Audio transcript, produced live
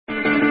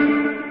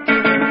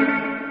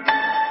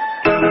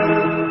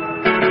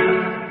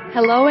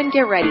Hello and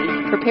get ready.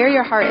 Prepare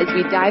your heart as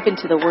we dive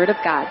into the Word of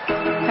God.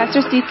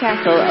 Pastor Steve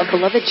Castle of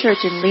Beloved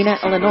Church in Lena,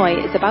 Illinois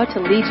is about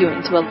to lead you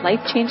into a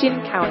life-changing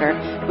encounter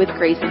with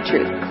grace and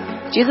truth.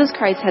 Jesus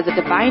Christ has a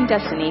divine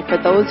destiny for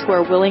those who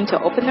are willing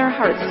to open their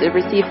hearts to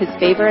receive His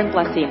favor and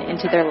blessing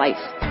into their life.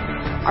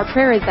 Our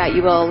prayer is that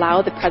you will allow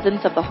the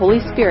presence of the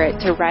Holy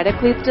Spirit to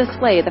radically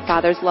display the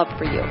Father's love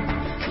for you.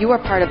 You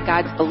are part of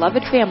God's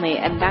beloved family,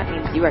 and that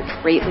means you are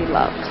greatly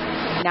loved.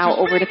 Now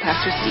over to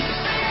Pastor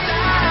Steve.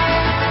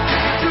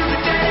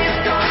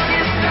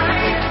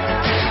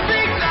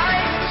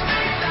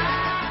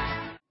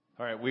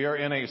 All right, we are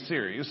in a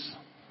series,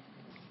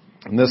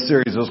 and this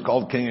series is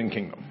called King and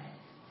Kingdom.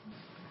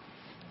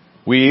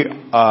 We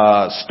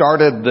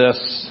started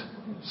this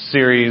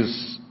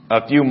series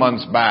a few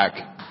months back,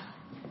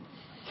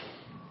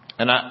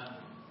 and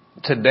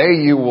today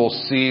you will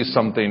see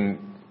something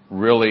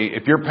really,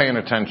 if you're paying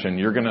attention,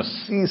 you're going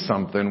to see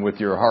something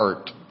with your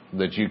heart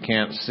that you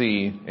can't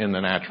see in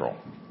the natural.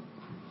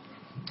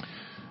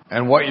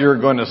 And what you're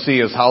going to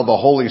see is how the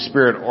Holy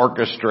Spirit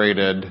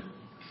orchestrated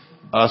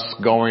us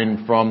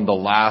going from the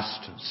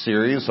last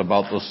series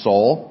about the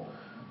soul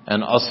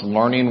and us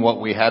learning what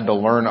we had to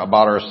learn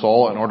about our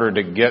soul in order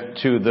to get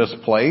to this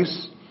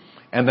place,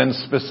 and then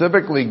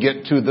specifically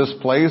get to this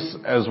place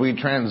as we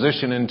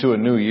transition into a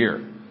new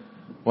year.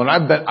 When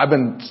I've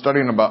been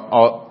studying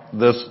about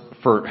this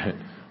for,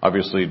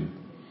 obviously,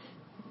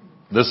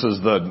 this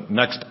is the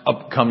next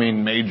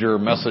upcoming major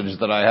message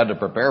that I had to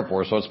prepare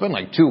for. So it's been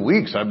like 2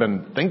 weeks. I've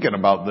been thinking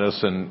about this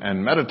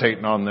and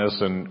meditating on this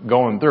and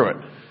going through it.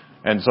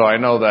 And so I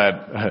know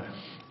that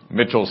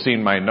Mitchell's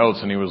seen my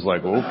notes and he was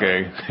like,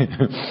 okay.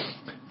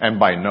 And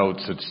by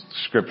notes, it's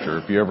scripture.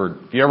 If you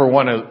ever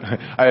want to,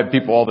 I had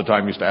people all the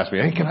time used to ask me,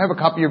 hey, can I have a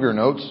copy of your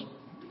notes?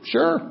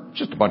 Sure.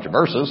 Just a bunch of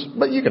verses,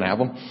 but you can have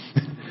them.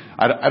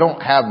 I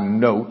don't have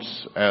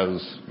notes,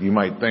 as you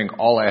might think.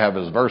 All I have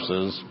is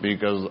verses,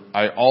 because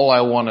all I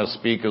want to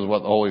speak is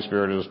what the Holy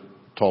Spirit has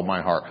told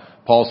my heart.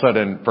 Paul said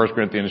in 1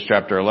 Corinthians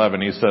chapter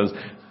 11, he says,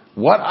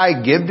 what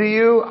I give to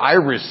you, I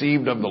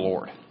received of the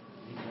Lord.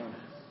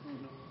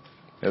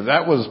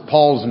 That was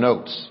Paul's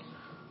notes.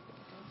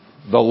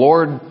 The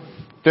Lord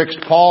fixed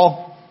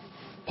Paul,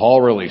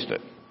 Paul released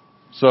it.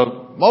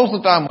 So most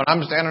of the time when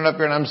I'm standing up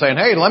here and I'm saying,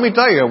 hey, let me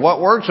tell you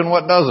what works and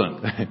what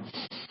doesn't.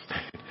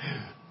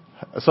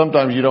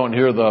 Sometimes you don't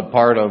hear the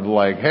part of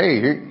like,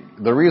 hey,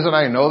 the reason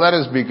I know that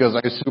is because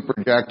I super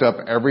jacked up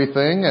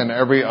everything and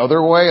every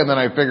other way, and then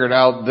I figured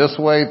out this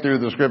way through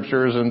the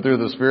scriptures and through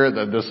the Spirit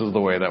that this is the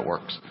way that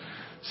works.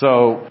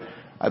 So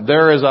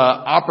there is an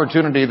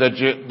opportunity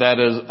that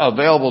is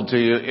available to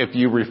you if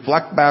you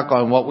reflect back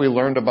on what we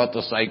learned about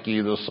the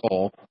psyche, the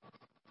soul,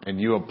 and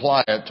you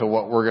apply it to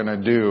what we're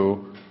going to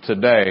do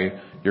today.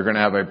 You're going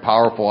to have a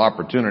powerful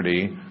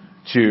opportunity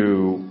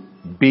to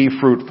be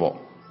fruitful.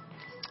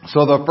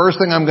 So the first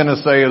thing I'm going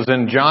to say is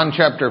in John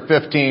chapter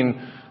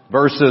 15,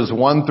 verses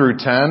 1 through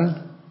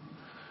 10.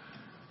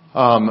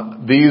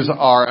 These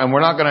are, and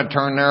we're not going to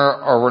turn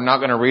there or we're not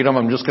going to read them.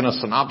 I'm just going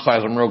to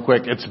synopsize them real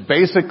quick. It's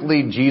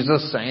basically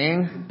Jesus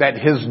saying that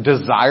His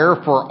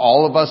desire for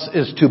all of us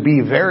is to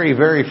be very,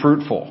 very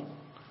fruitful.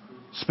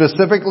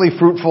 Specifically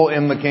fruitful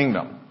in the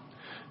kingdom.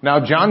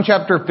 Now, John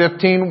chapter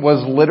 15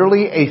 was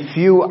literally a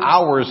few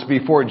hours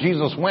before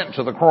Jesus went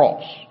to the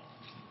cross.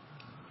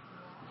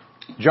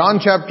 John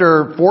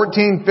chapter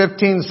 14,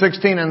 15,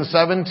 16, and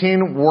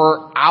 17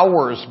 were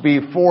hours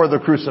before the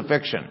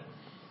crucifixion.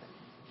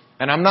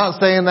 And I'm not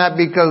saying that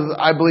because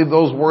I believe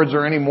those words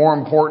are any more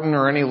important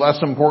or any less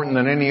important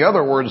than any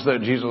other words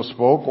that Jesus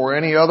spoke or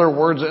any other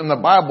words in the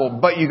Bible.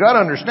 But you got to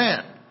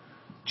understand,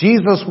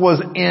 Jesus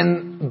was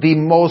in the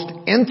most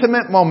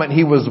intimate moment.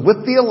 He was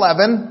with the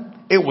 11.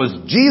 It was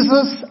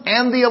Jesus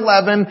and the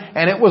 11,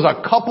 and it was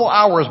a couple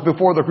hours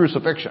before the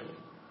crucifixion.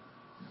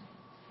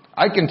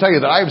 I can tell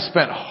you that I've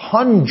spent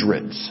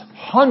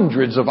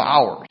hundreds of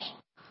hours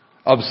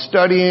of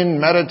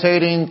studying,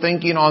 meditating,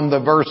 thinking on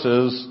the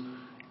verses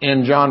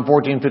in John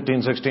 14,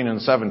 15, 16,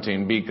 and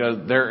 17, because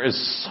there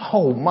is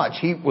so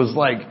much. It was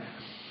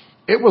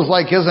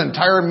like His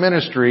entire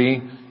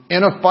ministry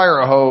in a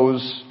fire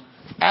hose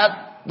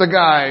at the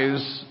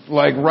guys,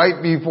 like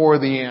right before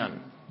the end.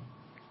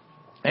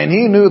 And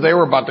He knew they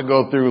were about to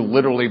go through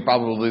literally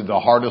probably the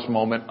hardest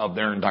moment of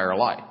their entire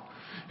life.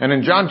 And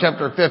in John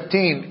chapter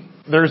 15,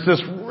 there's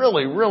this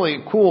really,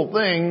 really cool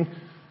thing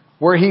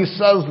where He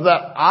says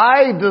that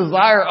I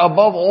desire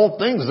above all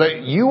things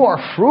that you are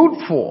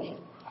fruitful.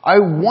 I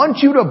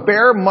want you to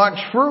bear much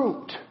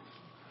fruit.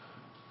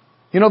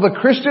 You know, the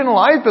Christian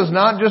life is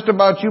not just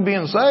about you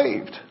being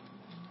saved.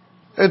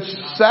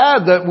 It's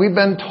sad that we've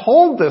been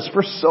told this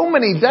for so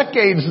many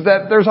decades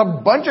that there's a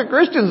bunch of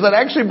Christians that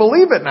actually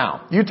believe it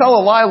now. You tell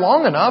a lie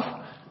long enough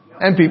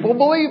and people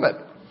believe it.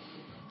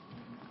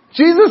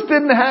 Jesus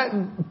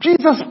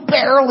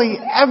barely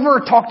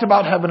ever talked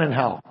about heaven and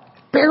hell.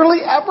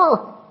 Barely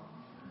ever.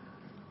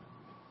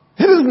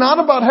 It is not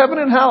about heaven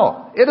and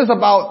hell. It is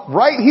about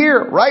right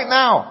here, right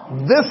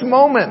now, this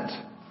moment.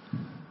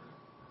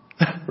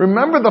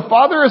 Remember, the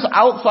Father is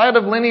outside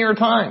of linear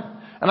time.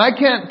 And I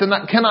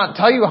cannot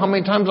tell you how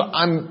many times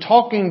I'm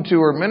talking to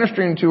or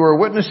ministering to or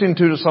witnessing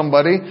to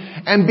somebody,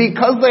 and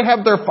because they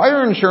have their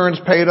fire insurance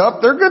paid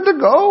up, they're good to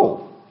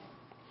go.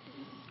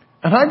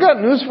 And I got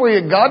news for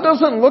you. God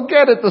doesn't look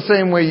at it the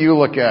same way you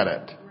look at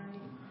it.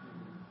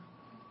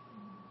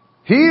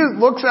 He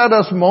looks at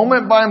us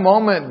moment by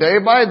moment, day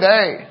by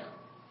day.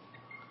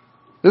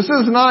 This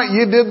is not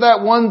you did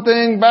that one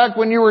thing back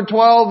when you were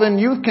 12 in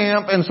youth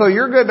camp and so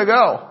you're good to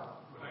go.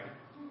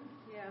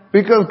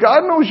 Because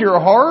God knows your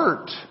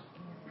heart.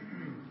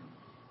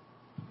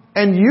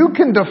 And you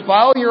can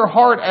defile your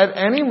heart at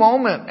any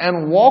moment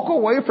and walk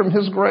away from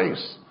His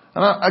grace.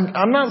 And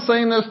I'm not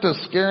saying this to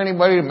scare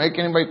anybody, to make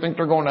anybody think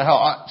they're going to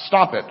hell.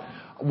 Stop it.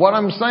 What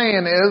I'm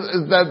saying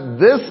is that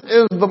this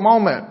is the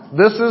moment.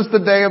 This is the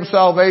day of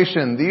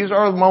salvation. These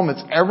are the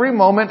moments. Every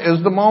moment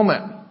is the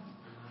moment.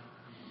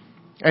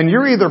 And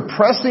you're either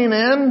pressing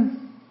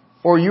in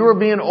or you are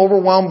being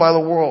overwhelmed by the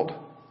world.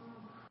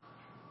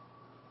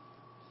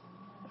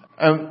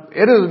 And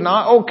it is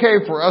not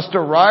okay for us to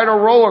ride a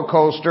roller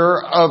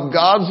coaster of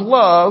God's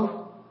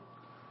love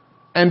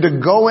and to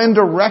go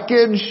into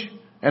wreckage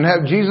and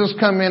have Jesus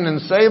come in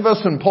and save us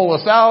and pull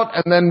us out,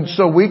 and then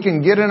so we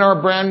can get in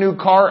our brand new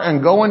car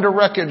and go into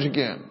wreckage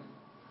again.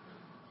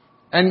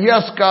 And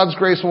yes, God's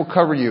grace will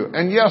cover you.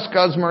 And yes,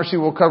 God's mercy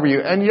will cover you.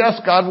 And yes,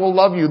 God will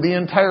love you the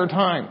entire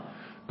time.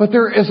 But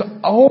there is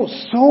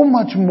so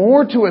much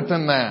more to it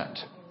than that.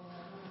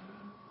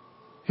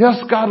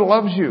 Yes, God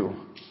loves you.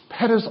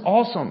 That is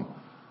awesome.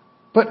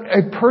 But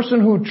a person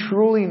who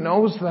truly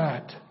knows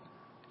that,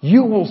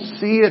 you will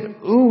see it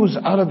ooze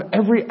out of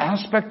every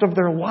aspect of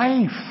their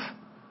life.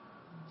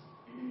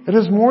 It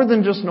is more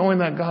than just knowing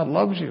that God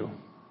loves you.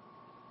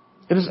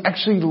 It is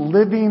actually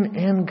living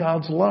in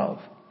God's love.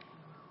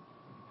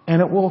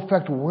 And it will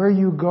affect where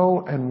you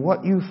go and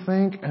what you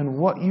think and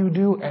what you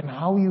do and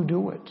how you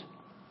do it.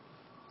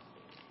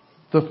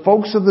 The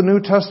folks of the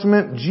New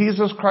Testament,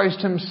 Jesus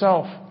Christ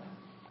Himself,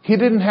 He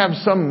didn't have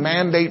some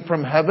mandate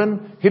from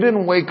heaven. He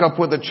didn't wake up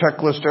with a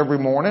checklist every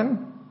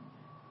morning.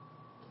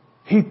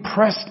 He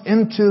pressed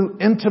into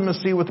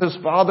intimacy with His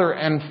Father,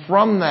 and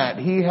from that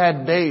He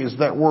had days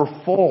that were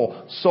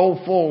full, so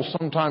full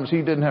sometimes He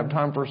didn't have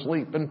time for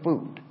sleep and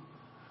food.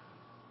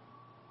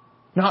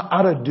 Not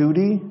out of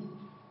duty,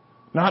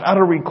 not out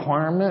of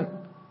requirement,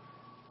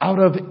 out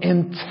of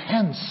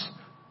intense,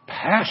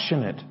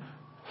 passionate,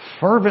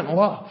 fervent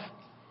love.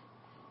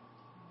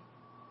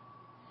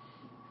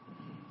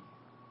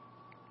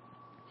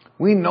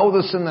 We know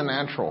this in the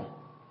natural.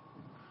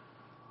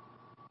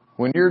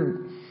 When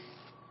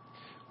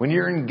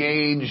you're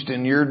engaged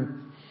and you're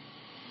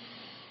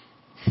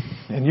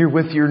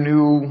with your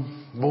new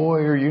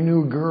boy or your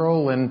new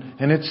girl and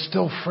it's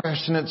still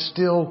fresh and it's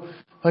still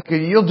like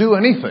you'll do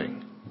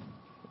anything.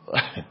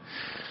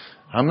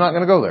 I'm not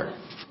going to go there.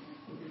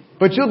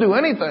 But you'll do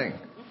anything.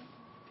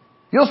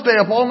 You'll stay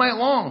up all night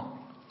long.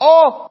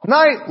 All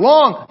night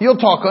long. You'll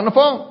talk on the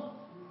phone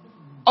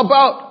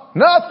about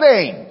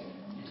nothing.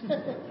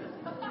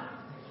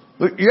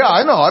 Yeah,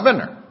 I know. I've been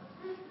there.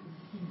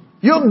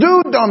 You'll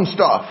do dumb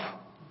stuff.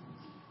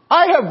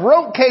 I have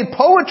wrote K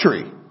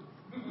poetry.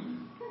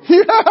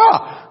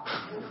 Yeah.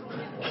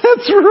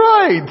 That's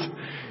right.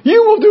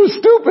 You will do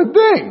stupid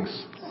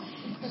things.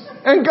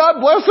 And God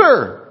bless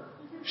her.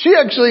 She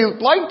actually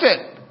liked it.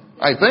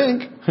 I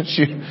think.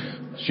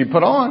 She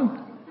put on.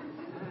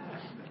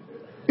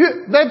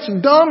 Yeah, that's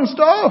dumb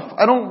stuff.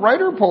 I don't write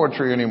her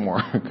poetry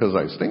anymore because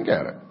I stink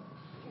at it.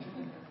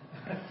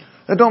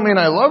 That don't mean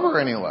I love her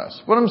any less.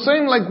 What I'm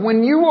saying, like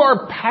when you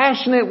are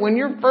passionate, when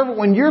you're fervent,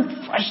 when you're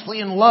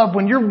freshly in love,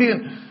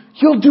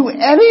 you'll do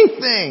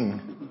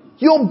anything.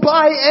 You'll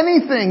buy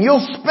anything.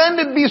 You'll spend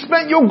it, be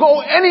spent. You'll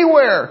go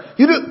anywhere.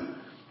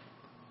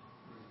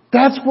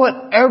 That's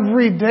what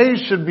every day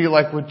should be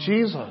like with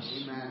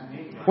Jesus.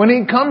 When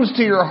He comes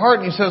to your heart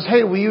and He says,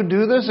 hey, will you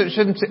do this? It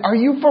shouldn't say, are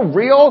you for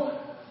real?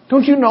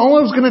 Don't you know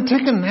I was going to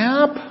take a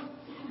nap?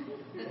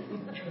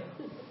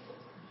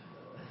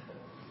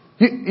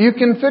 You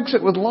can fix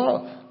it with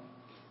love.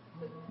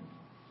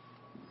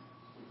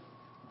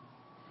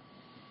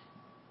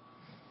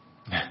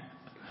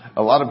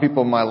 A lot of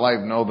people in my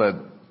life know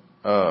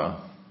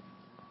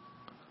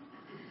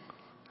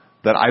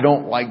that I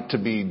don't like to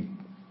be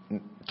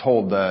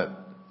told that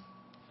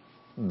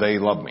they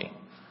love me.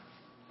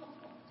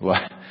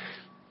 My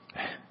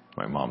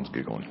mom's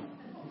giggling.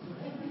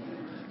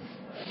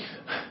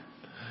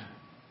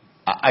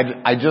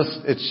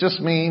 It's just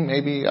me,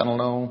 maybe, I don't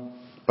know.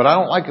 But I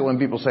don't like it when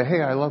people say,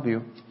 hey, I love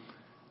you.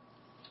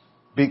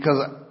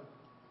 Because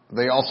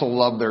they also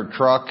love their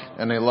truck,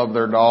 and they love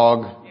their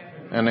dog,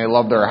 and they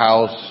love their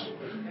house,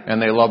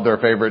 and they love their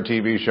favorite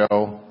TV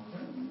show.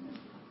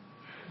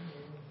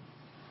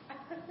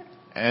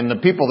 And the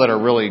people that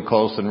are really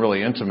close and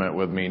really intimate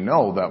with me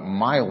know that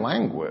my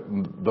language,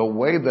 the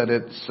way that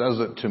it says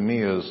it to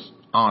me is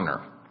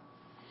honor.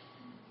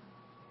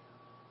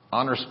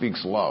 Honor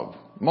speaks love.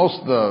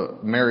 Most of the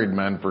married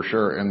men, for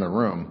sure, in the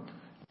room,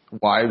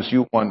 wives,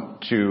 you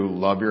want to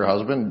love your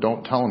husband,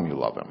 don't tell him you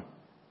love him.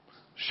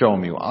 Show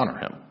him you honor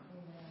him.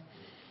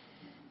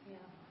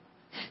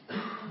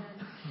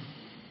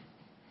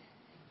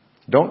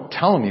 Don't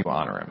tell him you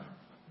honor him.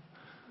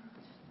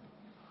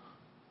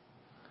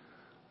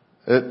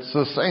 It's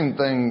the same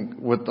thing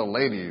with the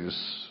ladies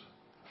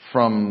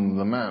from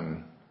the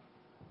men.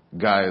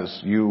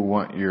 Guys, you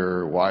want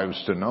your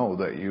wives to know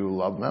that you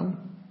love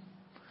them?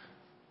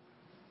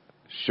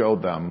 Show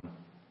them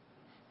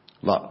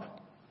love.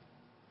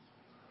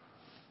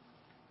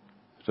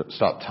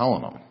 Stop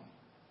telling them.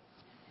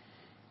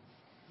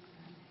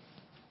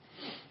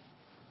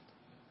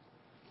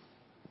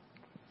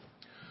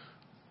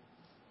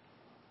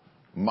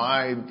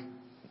 My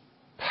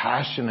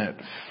passionate,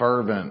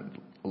 fervent,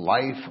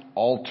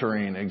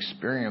 life-altering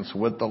experience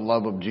with the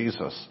love of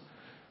Jesus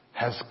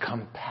has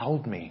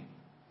compelled me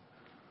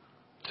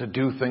to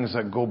do things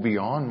that go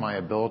beyond my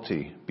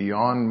ability,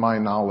 beyond my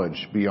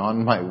knowledge,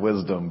 beyond my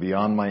wisdom,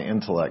 beyond my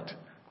intellect,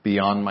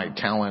 beyond my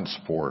talents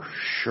for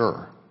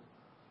sure.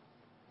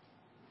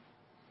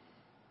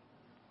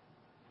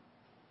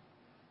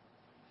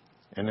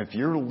 And if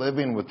you're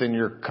living within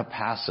your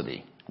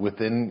capacity,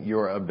 within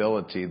your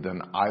ability,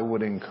 then I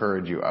would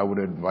encourage you, I would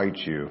invite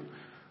you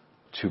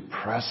to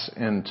press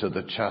into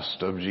the chest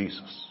of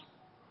Jesus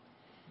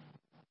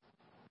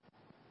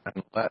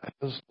and let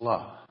his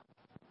love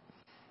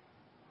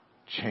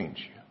change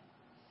you.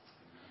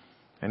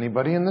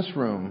 Anybody in this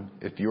room,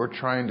 if you're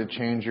trying to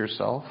change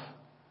yourself,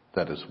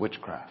 that is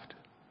witchcraft.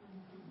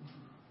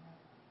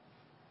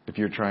 If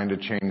you're trying to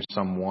change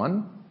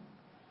someone,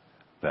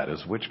 that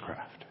is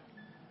witchcraft.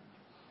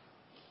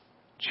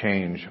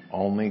 Change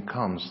only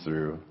comes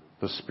through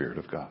the Spirit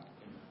of God.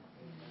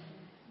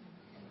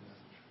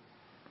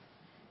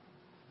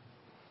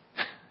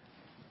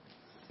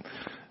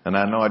 And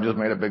I know I just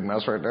made a big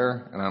mess right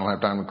there, and I don't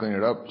have time to clean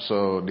it up,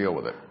 so deal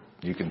with it.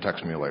 You can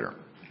text me later.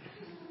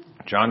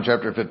 John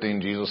chapter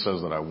 15, Jesus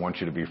says that I want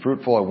you to be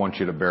fruitful. I want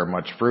you to bear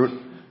much fruit.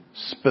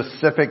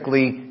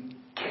 Specifically,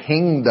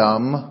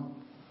 kingdom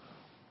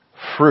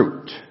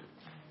fruit.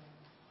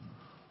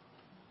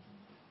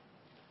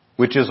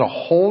 Which is a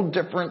whole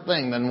different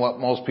thing than what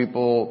most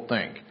people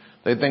think.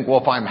 They think,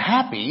 well, if I'm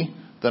happy,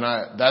 then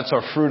that's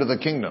a fruit of the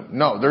kingdom.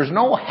 No, there's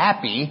no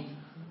happy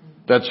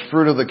that's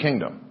fruit of the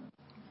kingdom.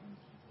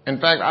 In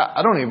fact,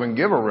 I don't even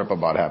give a rip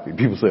about happy.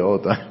 People say all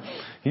the time,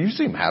 you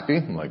seem happy.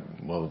 I'm like,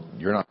 well,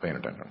 you're not paying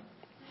attention.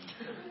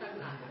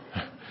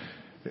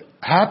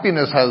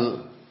 Happiness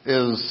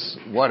is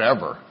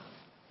whatever.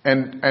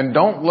 And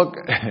don't look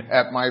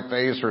at my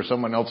face or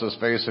someone else's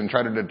face and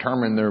try to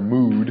determine their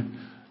mood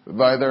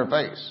by their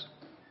face.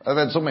 I've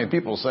had so many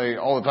people say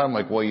all the time,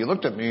 like, well, you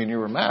looked at me and you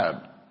were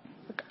mad.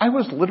 I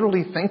was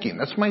literally thinking.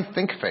 That's my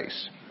think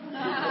face.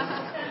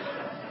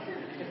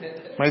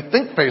 My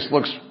think face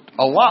looks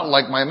a lot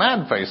like my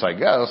mad face, I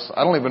guess.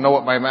 I don't even know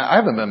what I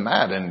haven't been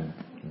mad in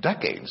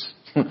decades.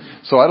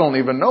 So I don't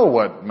even know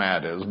what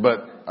mad is.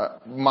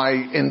 But my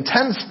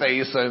intense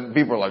face, and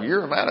people are like,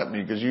 you're mad at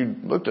me because you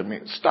looked at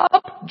me.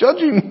 Stop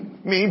judging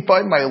me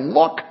by my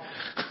look.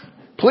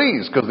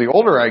 Please, because the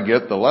older I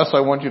get, the less I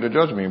want you to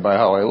judge me by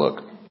how I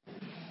look.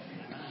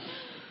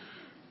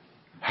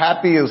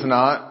 Happy is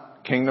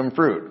not kingdom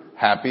fruit.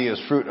 Happy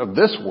is fruit of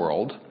this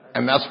world,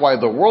 and that's why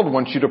the world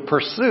wants you to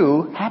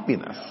pursue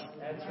happiness.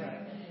 That's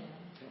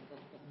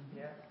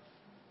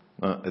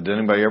right. Did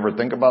anybody ever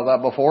think about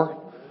that before?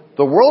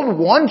 The world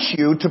wants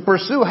you to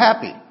pursue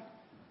happy.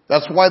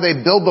 That's why they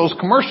build those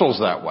commercials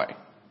that way.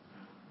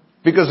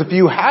 Because if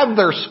you have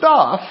their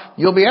stuff,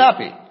 you'll be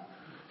happy.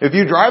 If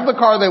you drive the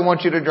car they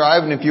want you to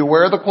drive, and if you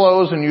wear the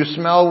clothes and you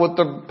smell with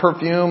the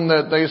perfume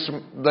that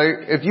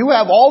if you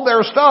have all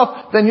their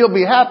stuff, then you'll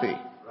be happy.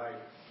 Right.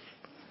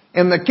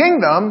 In the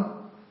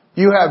kingdom,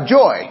 you have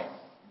joy.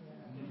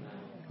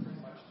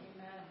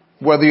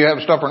 Whether you have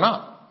stuff or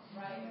not.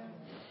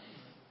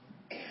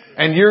 Right.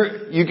 And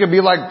you can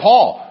be like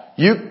Paul.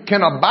 You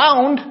can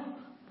abound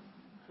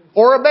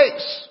or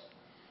abase.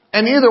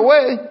 And either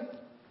way,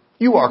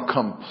 you are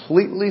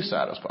completely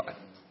satisfied.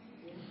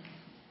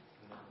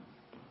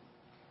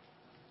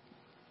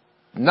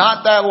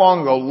 Not that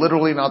long ago,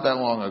 literally not that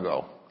long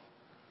ago,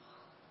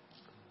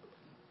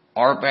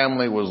 our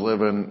family was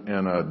living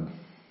in a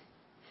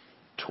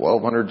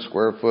 1,200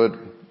 square foot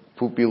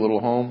poopy little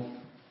home,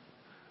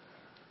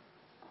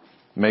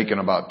 making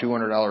about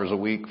 $200 a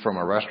week from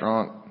a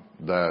restaurant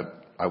that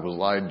I was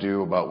lied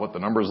to about what the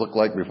numbers looked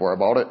like before I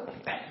bought it.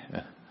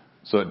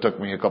 So it took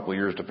me a couple of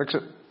years to fix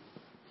it.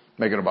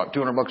 Making about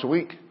 $200 a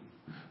week,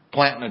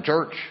 planting a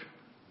church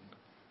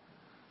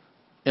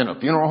in a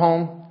funeral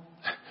home.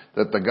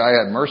 That the guy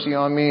had mercy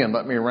on me and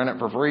let me rent it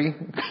for free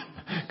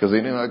because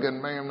he knew I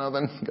couldn't pay him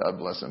nothing. God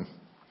bless him.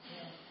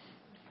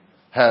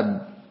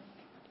 Had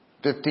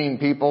 15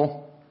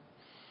 people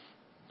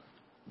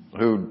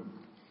who,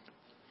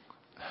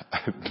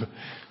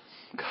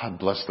 God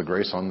bless the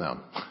grace on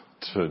them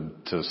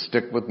to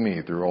stick with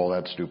me through all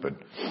that stupid.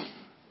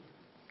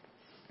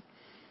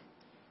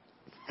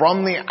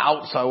 From the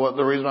outside,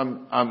 the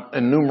reason I'm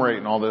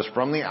enumerating all this,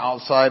 from the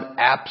outside,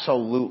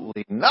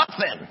 absolutely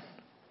nothing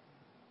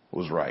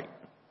was right.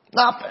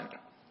 Nothing.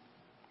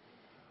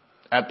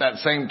 At that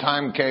same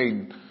time,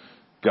 Kay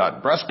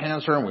got breast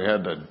cancer and we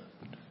had to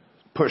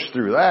push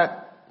through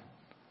that.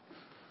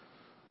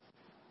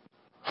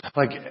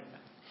 Like,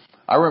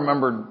 I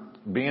remember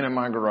being in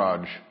my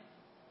garage,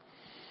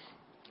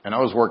 and I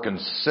was working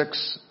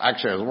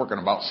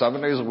about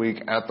 7 days a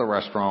week at the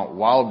restaurant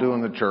while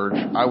doing the church.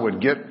 I would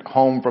get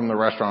home from the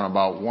restaurant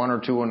about 1 or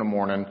 2 in the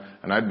morning,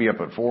 and I'd be up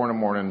at 4 in the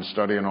morning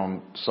studying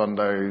on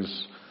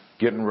Sundays,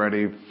 getting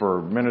ready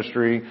for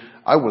ministry.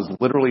 I was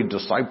literally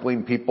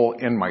discipling people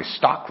in my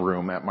stock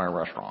room at my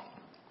restaurant.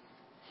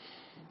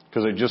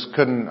 Because I just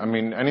couldn't,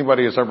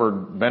 anybody that's ever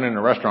been in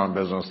the restaurant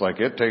business, like,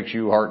 it takes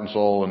you heart and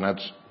soul, and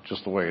that's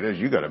just the way it is.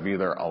 You got to be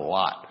there a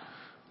lot.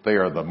 They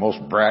are the most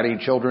bratty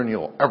children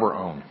you'll ever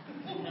own.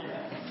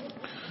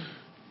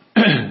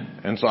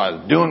 And so I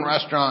was doing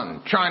restaurant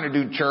and trying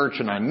to do church,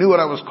 and I knew what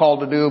I was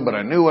called to do, but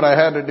I knew what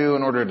I had to do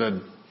in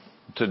order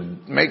to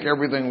make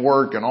everything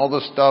work and all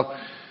this stuff.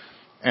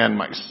 And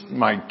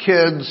my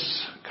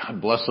kids,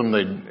 God bless them,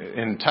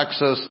 in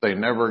Texas, they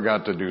never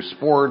got to do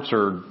sports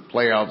or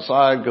play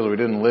outside because we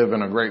didn't live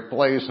in a great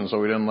place, and so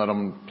we didn't let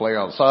them play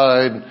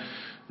outside.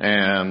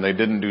 And they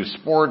didn't do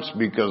sports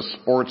because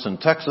sports in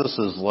Texas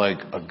is like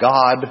a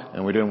god,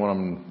 and we didn't want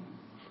them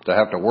to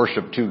have to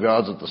worship two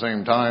gods at the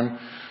same time.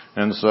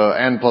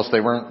 And plus they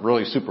weren't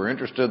really super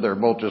interested. They're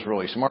both just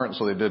really smart, and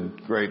so they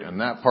did great in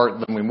that part.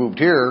 Then we moved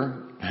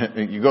here.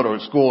 You go to a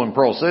school in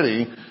Pearl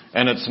City,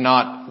 and it's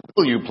not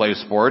will you play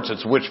sports,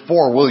 it's which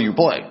four will you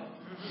play.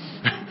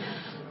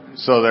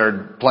 So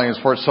they're playing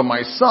sports. So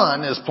my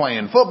son is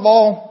playing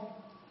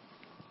football.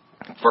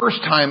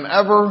 First time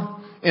ever.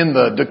 In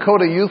the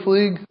Dakota Youth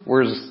League,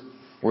 where's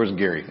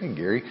Gary? Hey,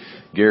 Gary.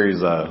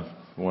 Gary's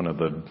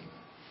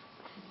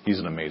he's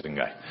an amazing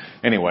guy.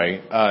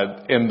 Anyway,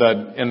 in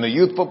the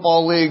youth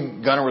football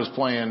league, Gunner was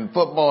playing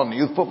football in the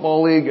youth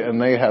football league,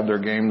 and they had their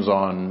games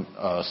on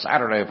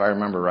Saturday, if I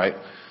remember right.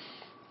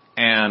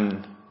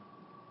 And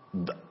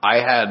I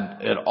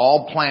had it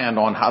all planned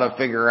on how to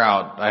figure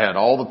out. I had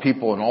all the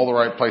people in all the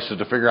right places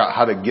to figure out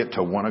how to get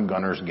to one of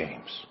Gunner's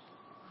games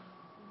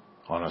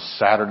on a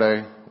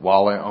Saturday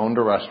while I owned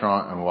a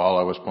restaurant and while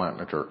I was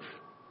planting a church.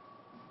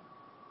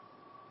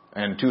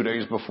 And 2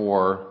 days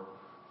before,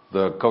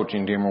 the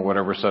coaching team or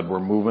whatever said, we're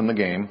moving the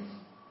game.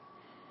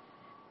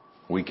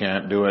 We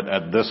can't do it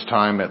at this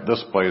time at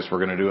this place.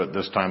 We're going to do it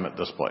this time at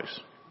this place.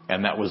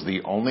 And that was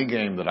the only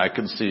game that I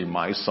could see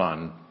my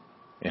son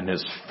in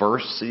his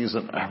first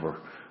season ever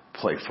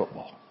play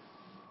football.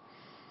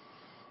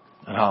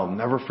 And I'll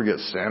never forget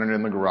standing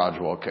in the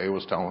garage while Kay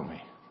was telling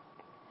me.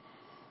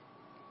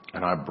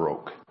 And I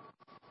broke.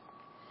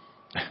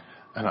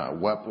 And I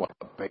wept like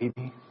a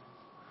baby.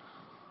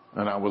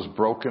 And I was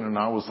broken, and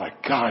I was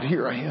like, God,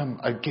 here I am.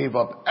 I gave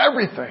up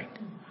everything.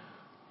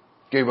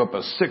 Gave up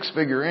a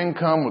 6-figure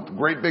income with a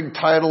great big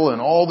title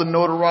and all the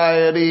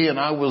notoriety, and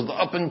I was the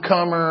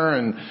up-and-comer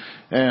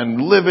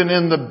and living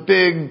in the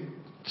big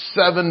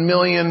 7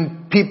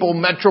 million people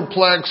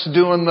metroplex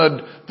doing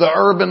the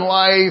urban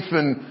life,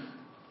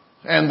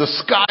 and the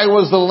sky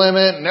was the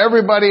limit, and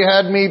everybody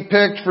had me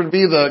picked to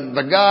be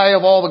the guy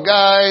of all the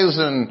guys,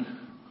 and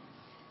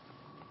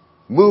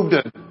moved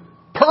to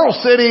Pearl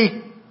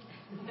City.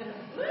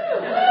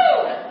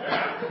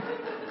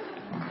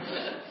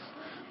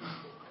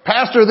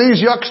 Pastor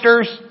these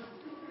youngsters.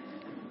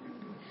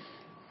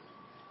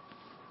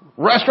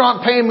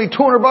 Restaurant paying me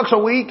 $200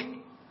 a week.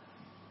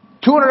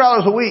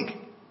 $200 a week.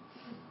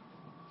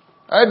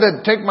 I had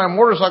to take my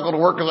motorcycle to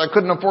work because I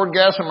couldn't afford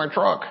gas in my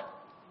truck.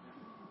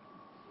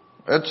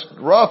 It's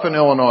rough in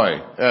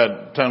Illinois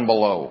at 10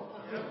 below.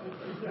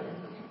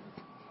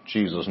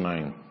 Jesus'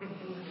 name.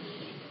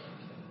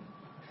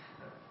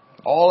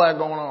 All that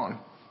going on.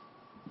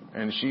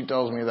 And she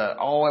tells me that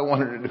all I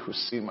wanted to do was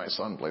see my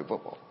son play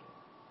football.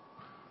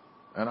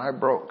 And I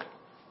broke.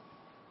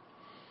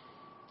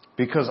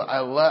 Because I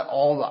let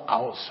all the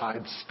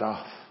outside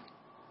stuff.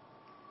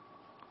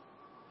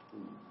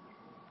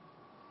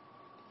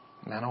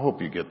 Man, I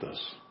hope you get this.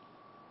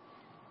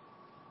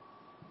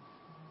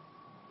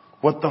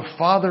 What the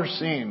Father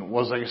seen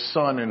was a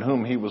son in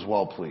whom he was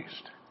well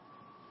pleased.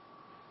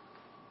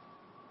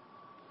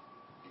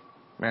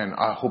 Man,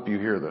 I hope you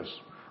hear this.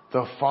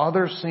 The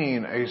Father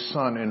seen a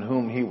son in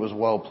whom he was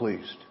well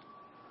pleased.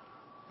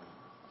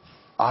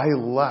 I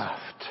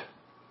left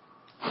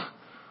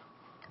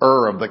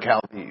Ur of the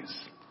Chaldees.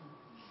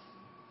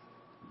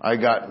 I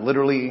got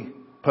literally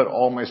put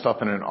all my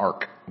stuff in an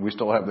ark. We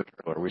still have the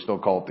trailer. We still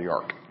call it the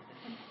ark.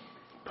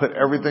 Put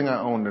everything I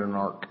owned in an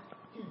ark.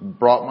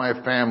 Brought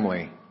my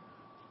family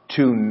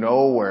to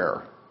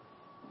nowhere.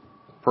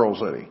 Pearl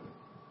City.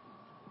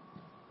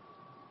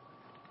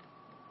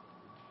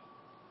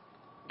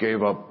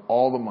 Gave up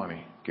all the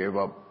money. Gave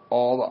up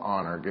all the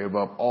honor. Gave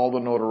up all the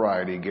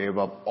notoriety. Gave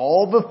up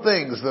all the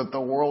things that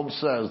the world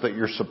says that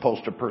you're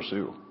supposed to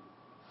pursue.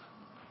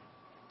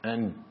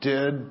 And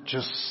did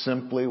just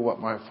simply what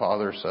my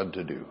Father said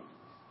to do.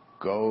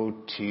 Go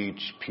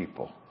teach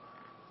people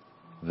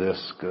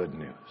this good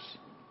news.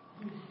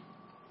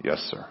 Yes,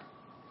 sir.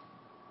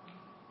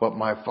 What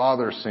my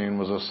Father seen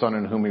was a son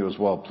in whom he was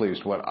well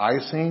pleased. What I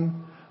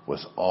seen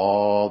was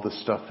all the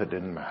stuff that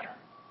didn't matter.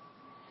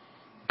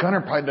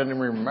 Gunnar probably doesn't even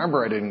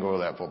remember I didn't go to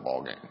that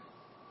football game.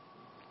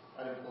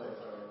 I didn't play,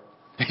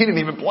 He didn't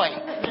even play.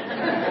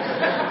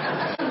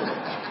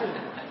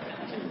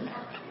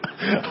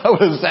 I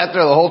would have sat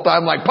there the whole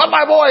time like, put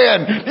my boy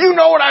in. You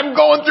know what I'm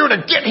going through to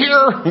get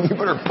here. You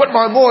better put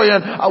my boy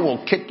in. I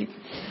will kick you.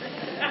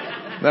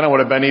 Then I would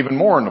have been even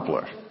more in the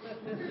flesh.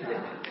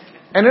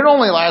 And it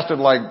only lasted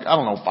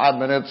 5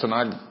 minutes, and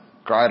I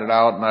cried it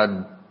out, and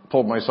I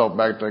pulled myself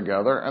back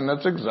together. And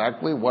that's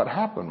exactly what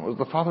happened. Was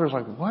the father was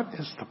like, what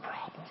is the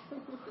problem?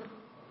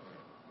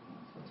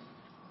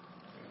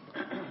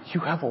 You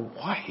have a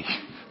wife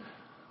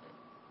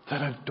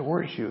that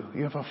adores you.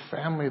 You have a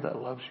family that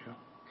loves you.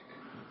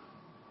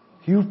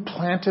 You've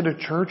planted a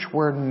church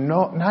where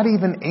not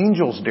even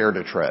angels dare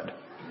to tread.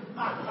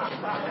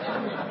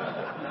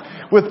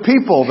 With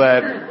people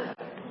that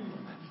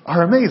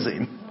are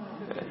amazing.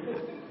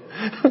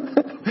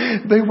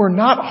 They were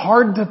not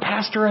hard to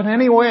pastor in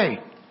any way.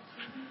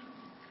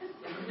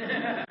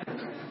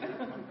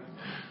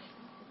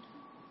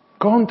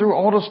 Going through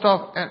all the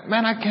stuff, and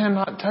man, I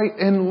cannot tell you,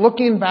 and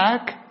looking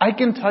back, I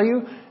can tell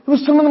you, it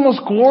was some of the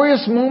most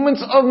glorious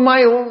moments of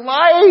my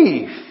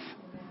life.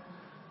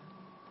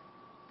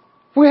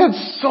 We had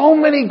so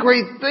many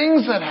great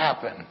things that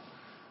happened.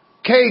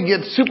 Kay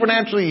gets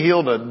supernaturally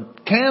healed of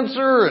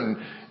cancer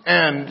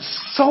and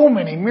so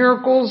many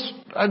miracles.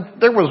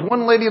 There was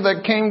one lady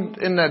that came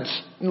in that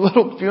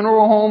little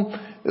funeral home.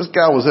 This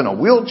guy was in a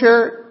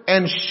wheelchair,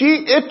 and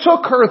it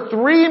took her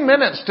 3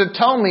 minutes to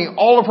tell me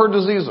all of her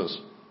diseases.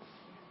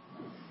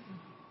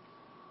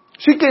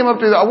 She came up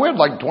to we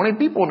had 20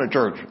 people in the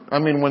church. I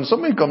mean, when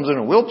somebody comes in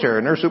a wheelchair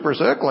and they're super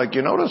sick,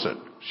 you notice it.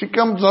 She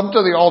comes up to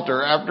the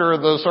altar after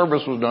the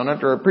service was done,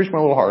 after I preached my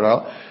little heart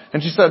out,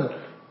 and she said,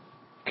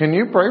 can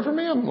you pray for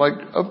me? I'm like,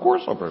 of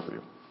course I'll pray for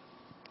you.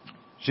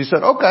 She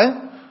said, okay.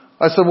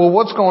 I said, well,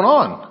 what's going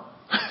on?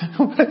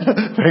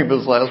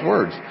 Famous last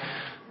words.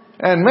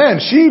 And man,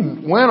 she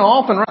went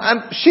off and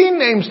she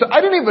names,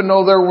 I didn't even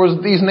know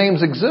these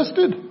names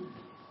existed.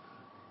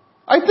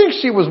 I think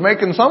she was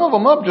making some of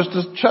them up just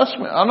as chess.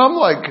 And I'm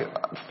like,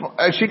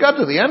 she got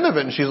to the end of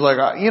it and she's like,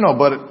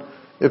 but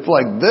if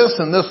this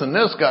and this and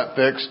this got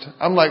fixed,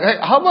 I'm like, hey,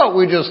 how about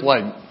we just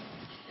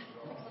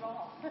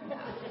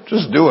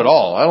do it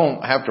all. I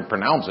don't have to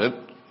pronounce it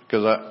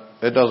because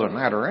it doesn't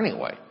matter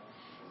anyway.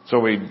 So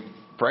we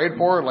prayed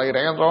for her, laid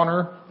hands on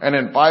her, and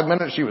in 5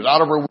 minutes she was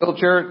out of her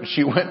wheelchair.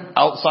 She went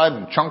outside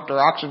and chunked her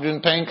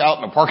oxygen tank out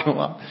in the parking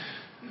lot.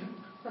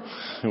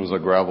 It was a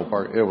gravel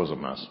park. It was a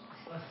mess.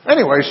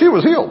 Anyway, she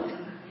was healed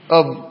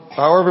of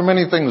however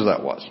many things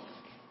that was.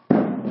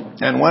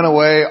 And went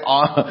away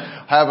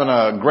having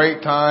a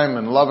great time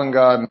and loving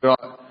God.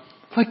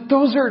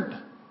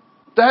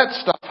 That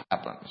stuff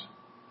happens.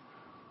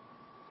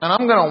 And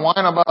I'm going to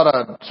whine about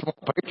a small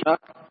paycheck?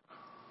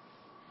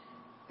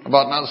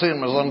 About not seeing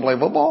my son play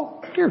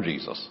football? Dear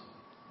Jesus.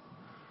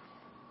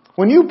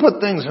 When you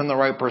put things in the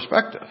right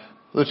perspective,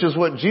 which is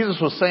what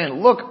Jesus was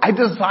saying, look, I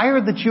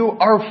desire that you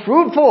are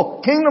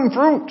fruitful, kingdom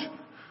fruit.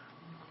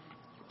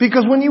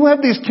 Because when you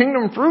have these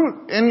kingdom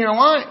fruit in your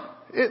life,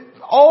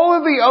 all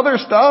of the other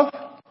stuff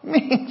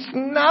means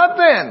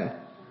nothing.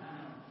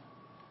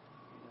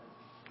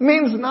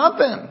 Means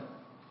nothing.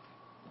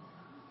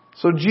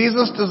 So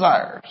Jesus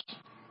desires.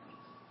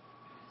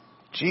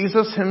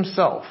 Jesus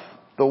himself,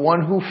 the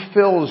one who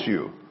fills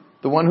you,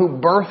 the one who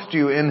birthed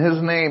you in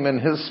his name and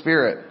his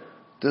spirit,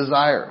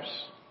 desires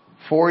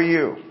for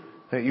you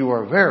that you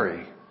are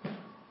very,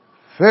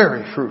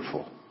 very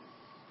fruitful.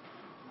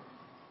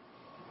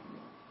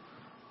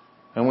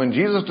 And when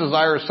Jesus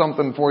desires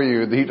something for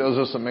you, he does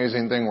this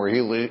amazing thing where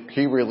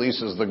he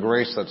releases the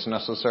grace that's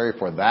necessary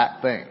for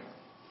that thing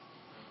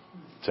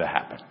to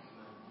happen.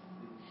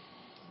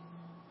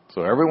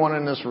 So everyone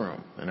in this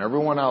room and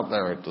everyone out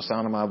there at the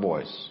sound of my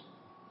voice,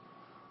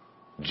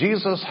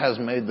 Jesus has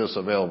made this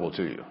available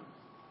to you.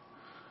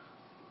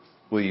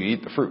 Will you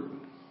eat the fruit?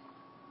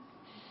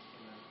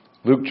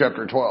 Luke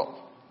chapter 12.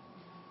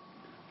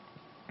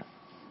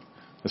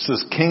 This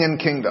is King and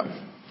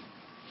Kingdom.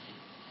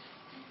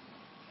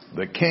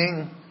 The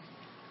king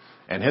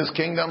and his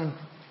kingdom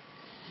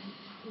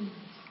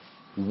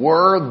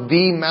were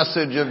the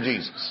message of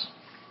Jesus.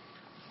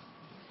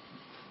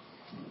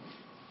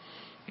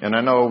 And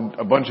I know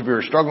a bunch of you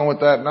are struggling with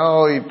that.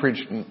 No, he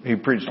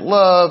preached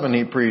love, and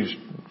he preached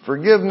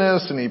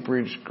forgiveness, and he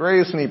preached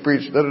grace, and he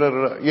preached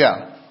da-da-da-da.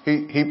 Yeah,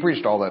 he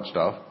preached all that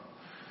stuff.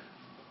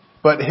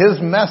 But his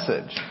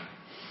message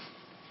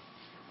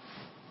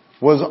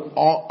was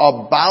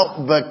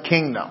about the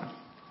kingdom.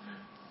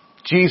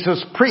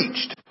 Jesus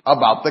preached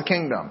about the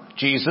kingdom.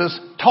 Jesus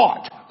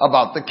taught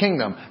about the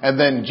kingdom. And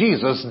then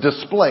Jesus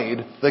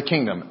displayed the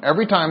kingdom.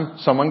 Every time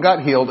someone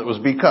got healed, it was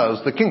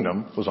because the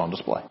kingdom was on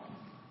display.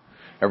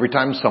 Every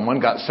time someone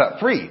got set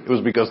free, it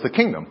was because the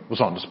kingdom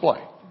was on display.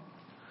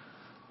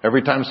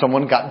 Every time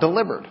someone got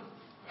delivered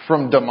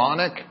from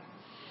demonic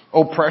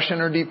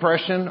oppression or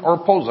depression or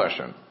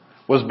possession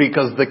was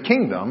because the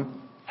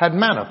kingdom had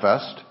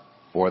manifest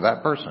for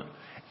that person.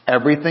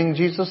 Everything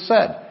Jesus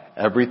said,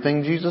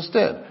 everything Jesus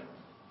did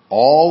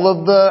All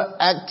of the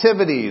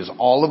activities,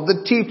 all of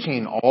the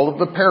teaching, all of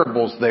the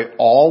parables, they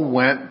all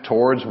went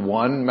towards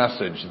one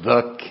message,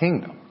 the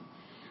kingdom.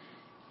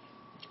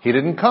 He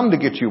didn't come to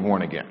get you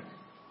born again.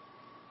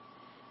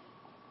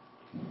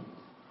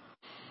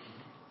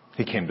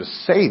 He came to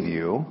save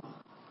you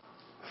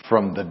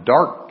from the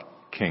dark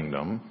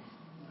kingdom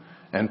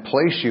and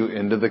place you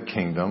into the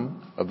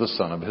kingdom of the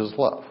Son of His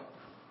love.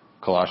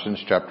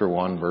 Colossians chapter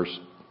 1, verse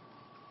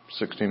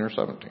 16 or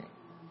 17.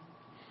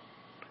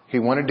 He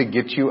wanted to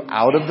get you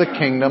out of the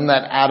kingdom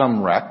that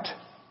Adam wrecked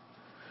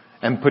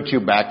and put you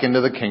back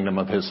into the kingdom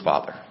of His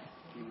Father.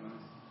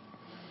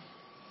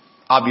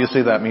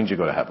 Obviously that means you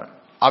go to heaven.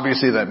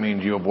 Obviously that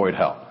means you avoid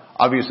hell.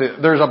 Obviously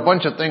there's a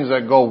bunch of things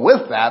that go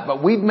with that,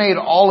 but we've made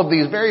all of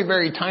these very,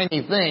 very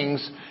tiny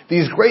things,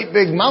 these great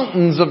big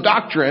mountains of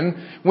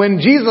doctrine, when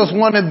Jesus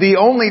wanted the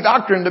only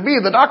doctrine to be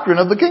the doctrine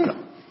of the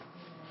kingdom.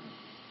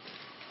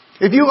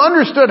 If you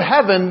understood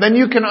heaven, then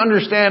you can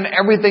understand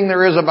everything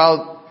there is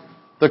about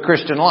the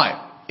Christian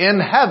life. In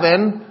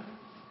heaven,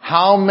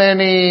 how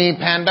many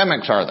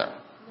pandemics are there?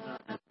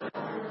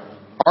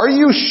 Are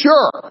you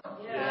sure?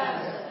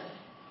 Yes.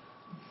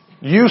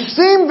 You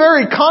seem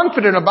very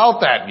confident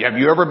about that. Have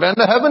you ever been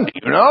to heaven? Do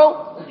you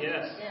know?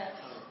 Yes.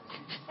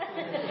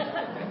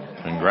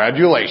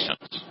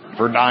 Congratulations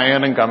for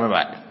dying and coming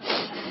back.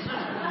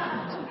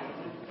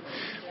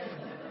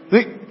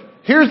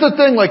 Here's the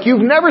thing, like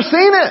you've never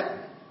seen it.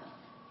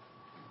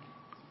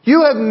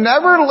 You have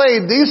never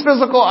laid these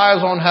physical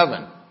eyes on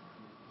heaven.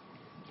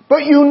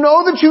 But you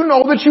know that you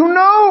know that you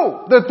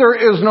know that there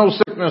is no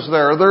sickness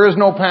there. There is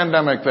no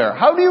pandemic there.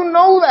 How do you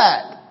know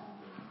that?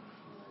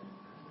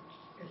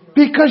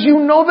 Because you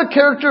know the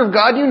character of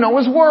God. You know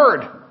His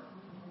Word.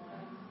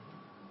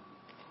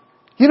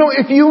 You know,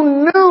 if you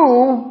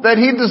knew that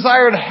He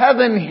desired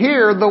heaven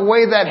here the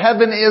way that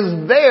heaven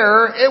is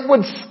there, it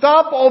would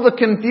stop all the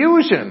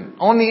confusion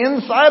on the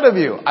inside of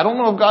you. I don't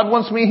know if God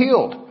wants me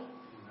healed.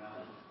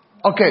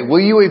 Okay, will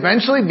you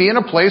eventually be in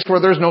a place where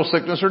there's no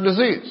sickness or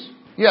disease?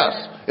 Yes.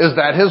 Is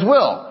that His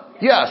will?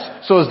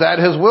 Yes. So is that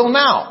His will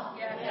now?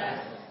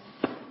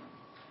 Yes.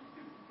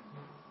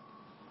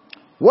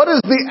 What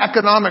is the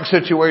economic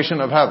situation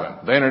of heaven?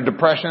 They in a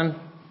depression?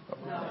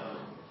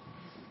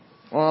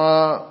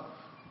 No.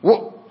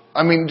 Well,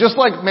 I mean, just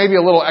like maybe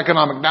a little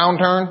economic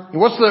downturn.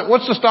 What's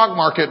the stock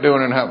market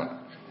doing in heaven?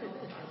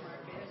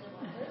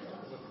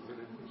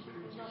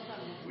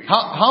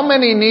 How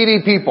many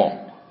needy people?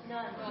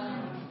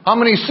 How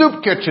many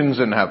soup kitchens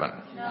in heaven?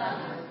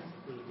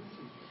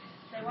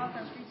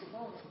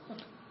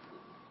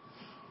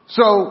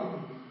 So,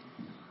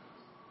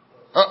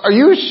 are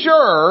you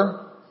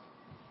sure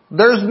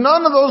there's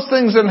none of those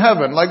things in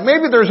heaven? Like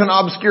maybe there's an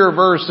obscure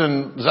verse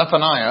in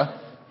Zephaniah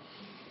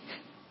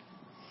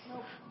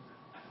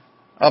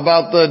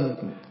about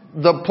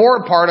the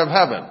poor part of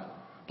heaven.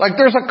 Like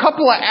there's a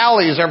couple of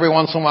alleys every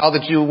once in a while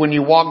that when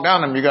you walk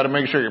down them, you got to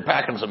make sure you're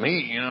packing some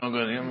heat. You don't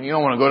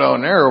want to go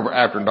down there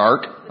after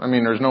dark. I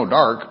mean, there's no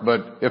dark,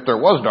 but if there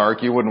was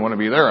dark, you wouldn't want to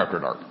be there after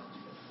dark.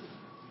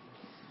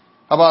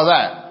 How about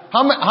that?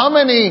 How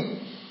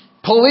many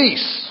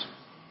police?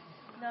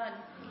 None.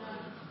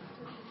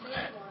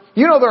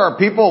 You know, there are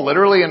people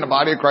literally in the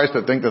body of Christ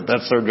that think that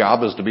that's their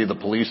job, is to be the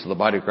police of the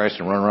body of Christ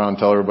and run around and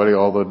tell everybody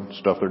all the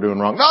stuff they're doing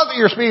wrong. Not that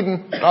you're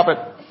speeding. Stop it.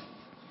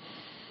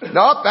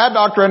 Nope, bad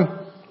doctrine.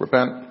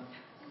 Repent.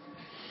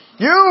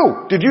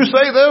 Did you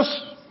say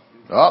this?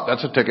 Oh,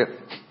 that's a ticket.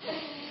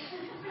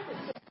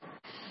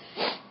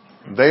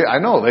 I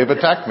know, they've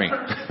attacked me.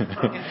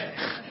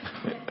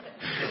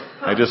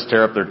 I just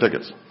tear up their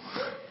tickets.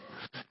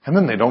 And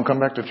then they don't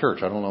come back to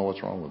church. I don't know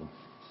what's wrong with them.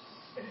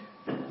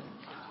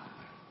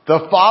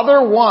 The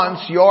Father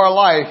wants your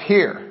life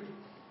here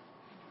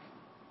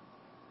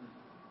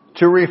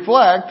to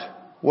reflect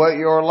what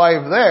your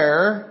life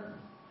there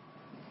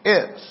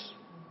is.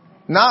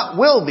 Not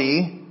will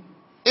be,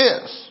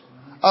 is.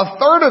 A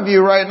third of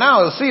you right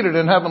now is seated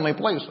in heavenly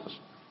places.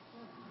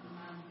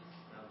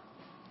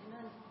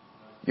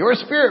 Your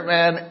spirit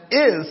man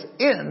is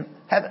in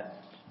heaven.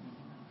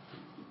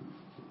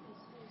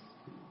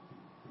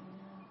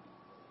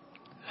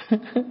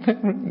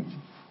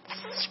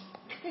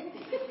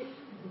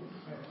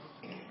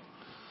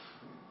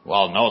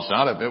 Well, no, it's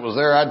not. If it was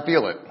there, I'd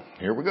feel it.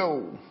 Here we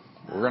go.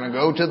 We're going to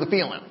go to the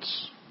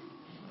feelings.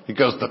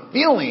 Because the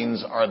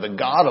feelings are the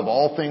God of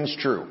all things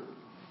true.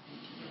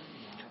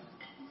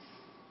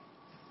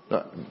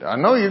 I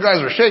know you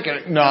guys are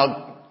shaking.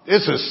 No,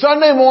 this is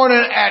Sunday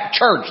morning at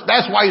church.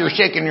 That's why you're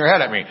shaking your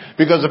head at me.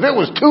 Because if it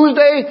was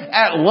Tuesday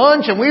at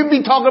lunch and we'd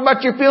be talking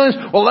about your feelings,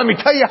 well, let me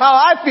tell you how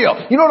I feel.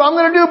 You know what I'm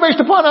going to do based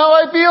upon how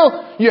I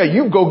feel? Yeah,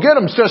 you go get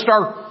them,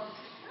 sister.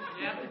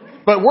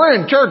 But we're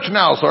in church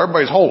now, so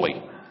everybody's holy.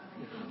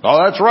 Oh,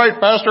 that's right,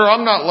 Pastor.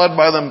 I'm not led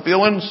by them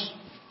feelings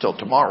till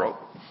tomorrow.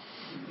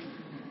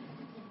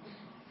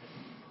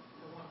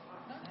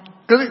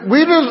 Because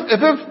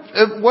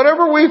if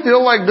whatever we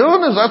feel like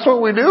doing is, that's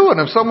what we do. And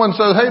if someone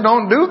says, hey,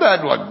 don't do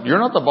that, like, you're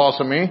not the boss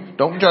of me.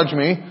 Don't judge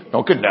me.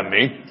 Don't condemn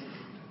me.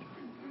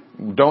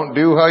 Don't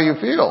do how you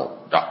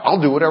feel.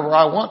 I'll do whatever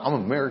I want. I'm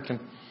American.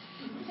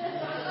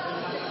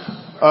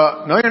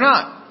 No, you're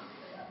not.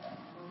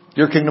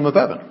 You're kingdom of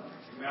heaven.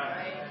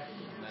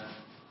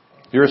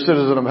 You're a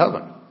citizen of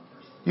heaven.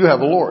 You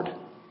have a Lord.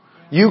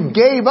 You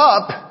gave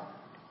up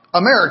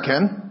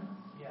American.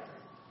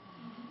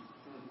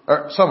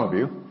 Or some of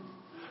you.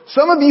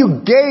 Some of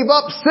you gave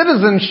up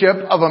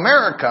citizenship of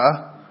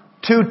America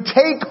to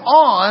take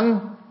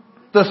on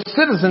the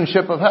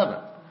citizenship of heaven.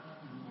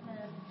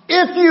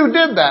 If you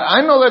did that,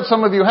 I know that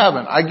some of you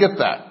haven't. I get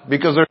that.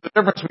 Because there's a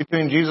difference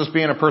between Jesus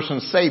being a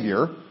person's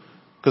Savior,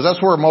 because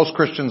that's where most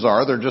Christians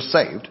are. They're just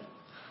saved.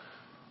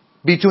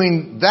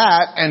 Between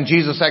that and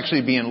Jesus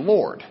actually being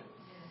Lord.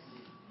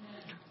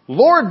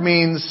 Lord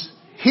means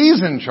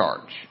He's in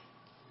charge.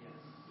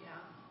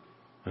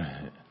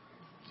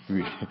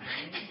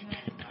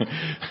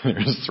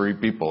 There's 3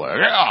 people there.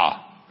 Yeah.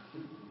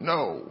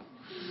 No.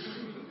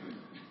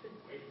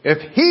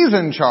 If He's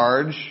in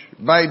charge,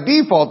 by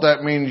default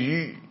that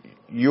means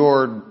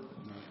you're...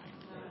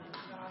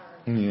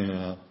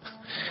 Yeah.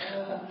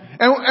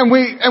 And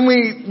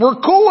we're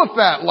cool with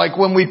that. Like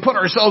when we put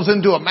ourselves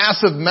into a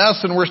massive mess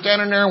and we're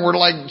standing there and we're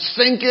like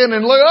sinking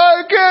and like,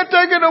 I can't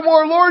take it no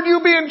more. Lord, you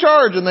be in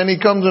charge. And then He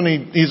comes and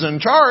He's in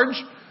charge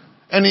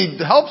and He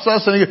helps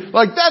us and He,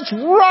 like, that's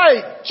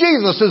right.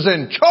 Jesus is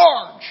in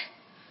charge.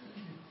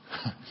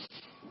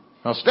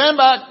 Now stand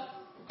back.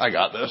 I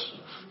got this.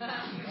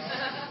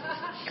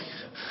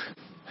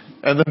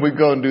 And then we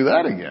go and do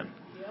that again.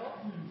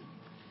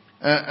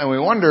 And we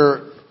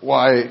wonder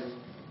why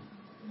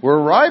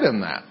we're right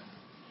in that.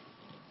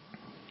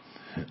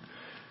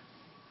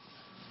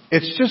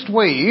 It's just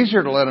way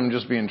easier to let Him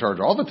just be in charge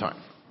all the time.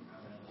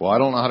 Well, I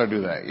don't know how to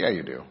do that. Yeah,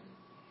 you do.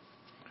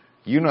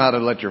 You know how to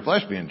let your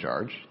flesh be in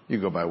charge. You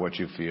go by what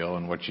you feel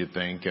and what you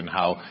think and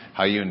how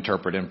you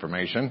interpret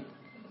information.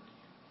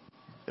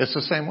 It's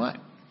the same way.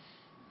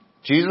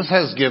 Jesus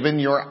has given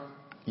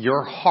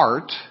your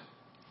heart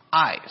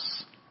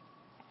eyes.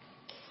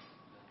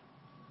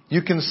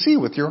 You can see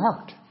with your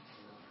heart.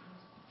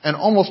 And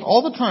almost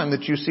all the time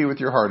that you see with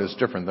your heart is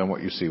different than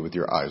what you see with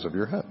your eyes of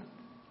your head.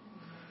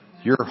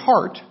 Your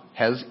heart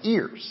has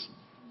ears.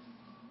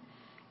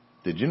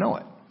 Did you know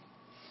it?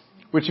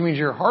 Which means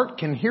your heart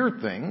can hear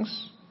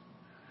things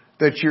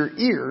that your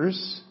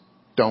ears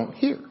don't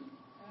hear.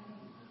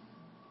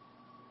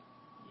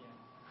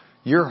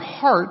 Your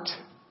heart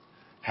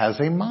has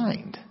a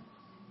mind.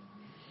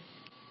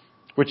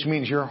 Which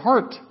means your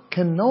heart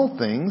can know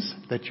things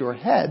that your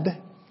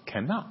head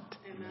cannot.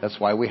 That's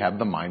why we have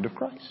the mind of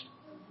Christ.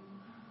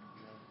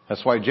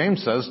 That's why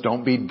James says,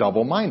 don't be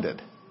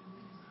double-minded.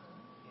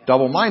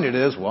 Double-minded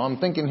is, well, I'm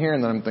thinking here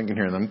and then I'm thinking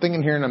here and then I'm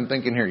thinking here and I'm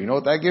thinking here. You know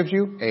what that gives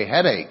you? A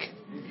headache.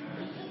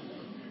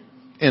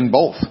 In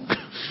both.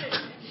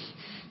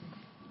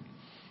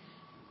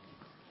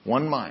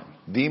 One mind.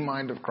 The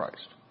mind of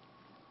Christ.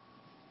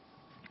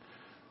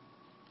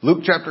 Luke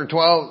chapter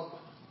 12,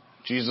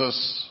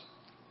 Jesus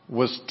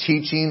was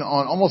teaching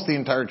on almost the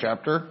entire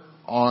chapter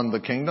on the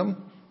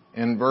kingdom.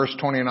 In verse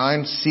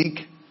 29,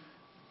 seek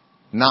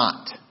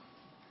not.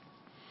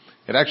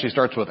 It actually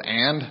starts with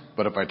and,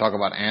 but if I talk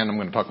about and, I'm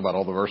going to talk about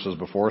all the verses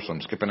before, so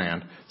I'm skipping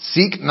and.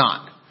 Seek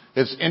not.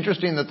 It's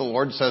interesting that the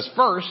Lord says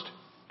first,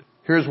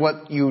 here's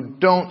what you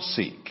don't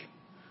seek.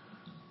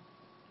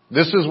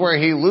 This is where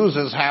He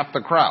loses half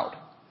the crowd.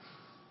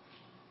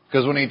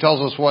 Because when He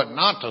tells us what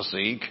not to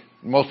seek,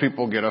 most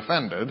people get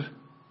offended.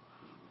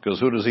 Because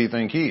who does He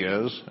think He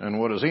is, and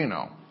what does He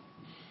know?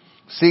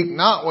 Seek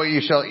not what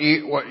you shall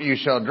eat, what you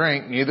shall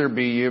drink, neither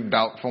be ye of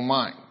doubtful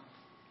mind.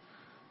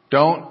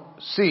 Don't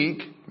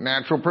seek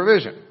natural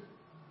provision.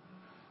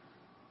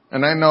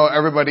 And I know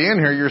everybody in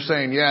here, you're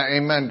saying, yeah,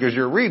 amen, because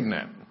you're reading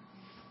it.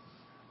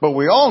 But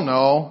we all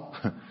know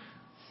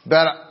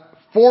that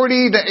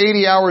 40 to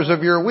 80 hours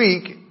of your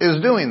week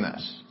is doing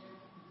this.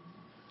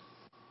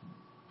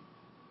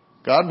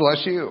 God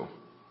bless you.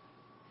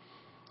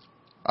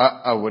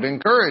 I would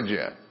encourage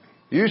you.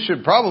 You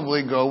should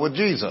probably go with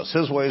Jesus.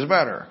 His way is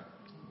better.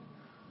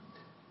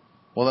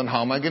 Well, then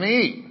how am I going to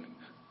eat?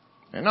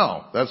 And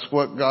no, that's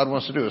what God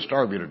wants to do, is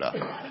starve you to death.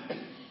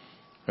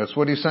 That's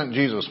what He sent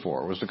Jesus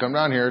for, was to come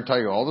down here and tell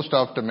you all the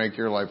stuff to make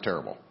your life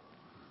terrible.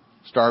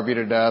 Starve you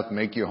to death,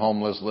 make you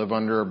homeless, live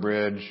under a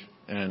bridge,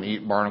 and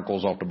eat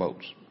barnacles off the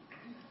boats.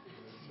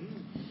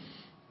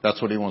 That's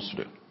what He wants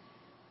to do.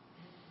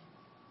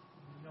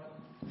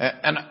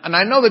 And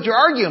I know that you're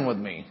arguing with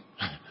me.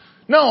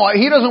 No,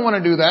 He doesn't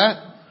want to do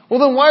that. Well,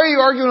 then why are you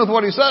arguing with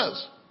what He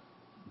says?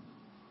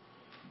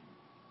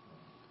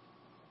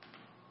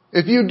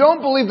 If you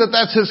don't believe that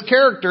that's His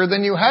character,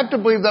 then you have to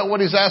believe that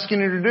what He's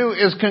asking you to do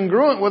is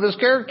congruent with His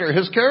character.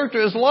 His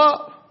character is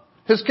love.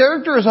 His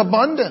character is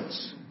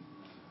abundance.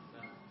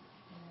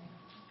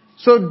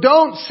 So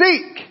don't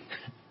seek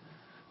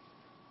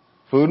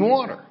food and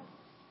water.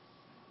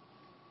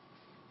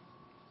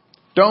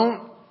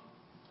 Don't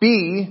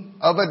be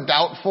of a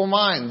doubtful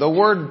mind. The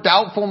word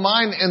doubtful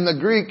mind in the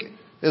Greek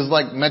is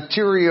like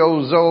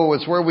materiozo.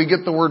 It's where we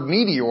get the word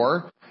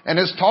meteor. And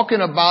it's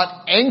talking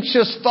about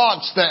anxious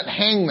thoughts that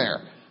hang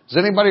there. Does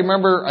anybody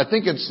remember, I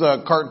think it's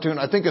the cartoon,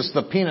 I think it's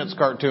the Peanuts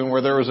cartoon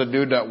where there was a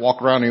dude that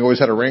walked around and he always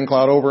had a rain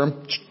cloud over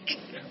him.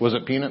 Was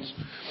it Peanuts?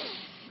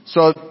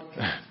 So,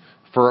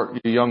 for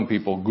you young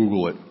people,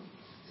 Google it.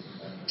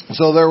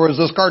 So there was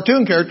this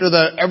cartoon character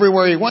that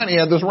everywhere he went, he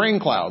had this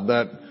rain cloud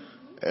that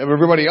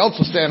everybody else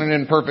was standing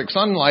in perfect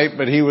sunlight,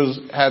 but he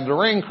had the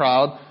rain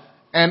cloud.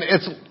 And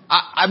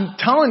I'm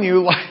telling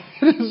you, like,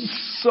 it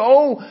is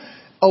so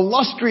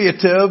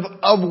illustrative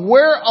of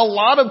where a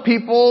lot of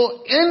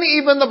people in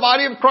even the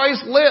body of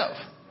Christ live.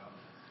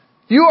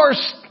 You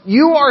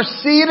are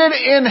seated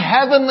in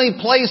heavenly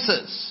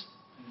places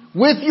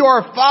with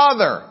your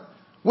Father,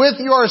 with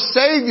your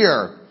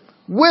Savior,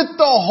 with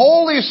the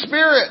Holy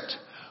Spirit,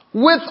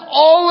 with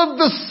all of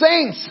the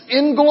saints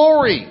in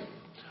glory,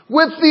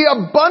 with the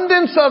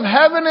abundance of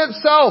heaven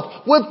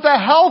itself, with the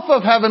health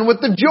of heaven,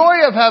 with the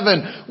joy of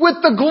heaven, with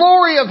the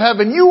glory of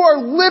heaven. You are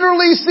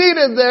literally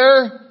seated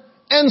there,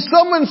 and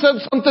someone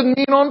said something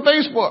mean on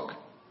Facebook.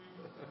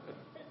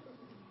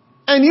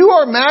 And you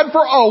are mad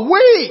for a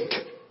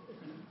week.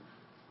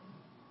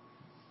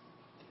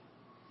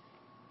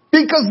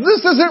 Because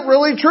this isn't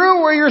really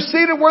true where you're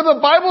seated, where the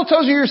Bible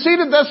tells you you're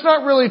seated. That's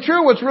not really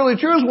true. What's really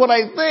true is what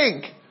I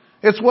think.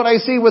 It's what I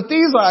see with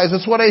these eyes.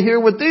 It's what I hear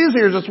with these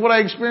ears. It's what I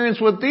experience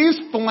with these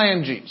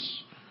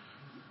phalanges.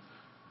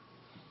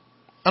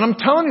 And I'm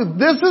telling you,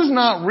 this is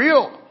not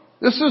real.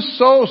 This is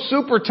so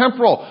super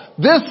temporal.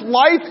 This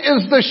life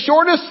is the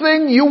shortest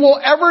thing you will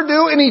ever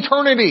do in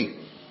eternity.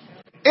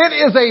 It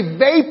is a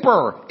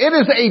vapor. It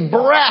is a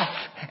breath.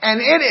 And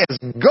it is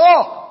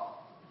gone.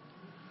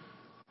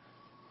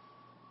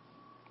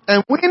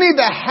 And we need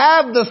to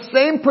have the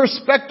same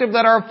perspective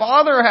that our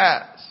Father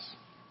has.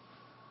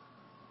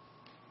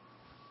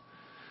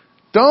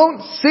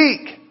 Don't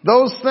seek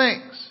those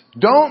things.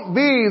 Don't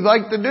be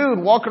like the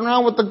dude walking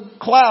around with the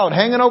cloud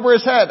hanging over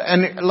his head.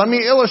 And let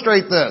me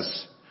illustrate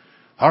this.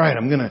 All right,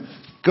 I'm going to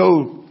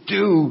go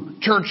do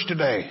church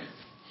today.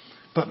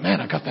 But man,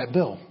 I got that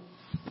bill.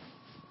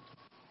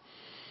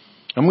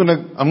 I'm going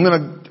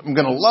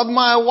to love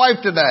my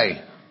wife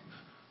today.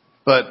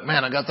 But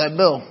man, I got that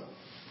bill.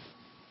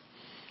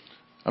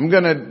 I'm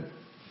going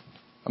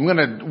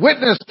to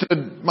witness to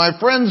my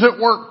friends at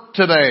work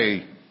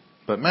today.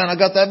 But man, I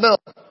got that bill.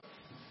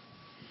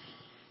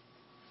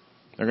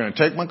 They're going to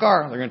take my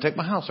car. They're going to take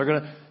my house.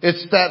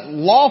 It's that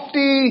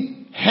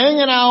lofty,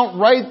 hanging out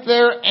right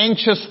there,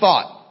 anxious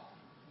thought.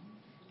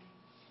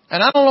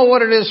 And I don't know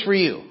what it is for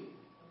you.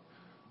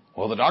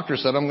 Well, the doctor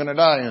said I'm going to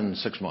die in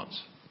 6 months.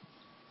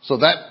 So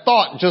that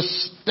thought just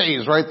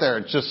stays right there.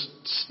 It's just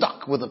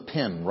stuck with a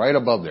pin right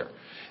above there.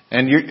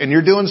 And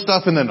you're doing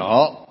stuff and then,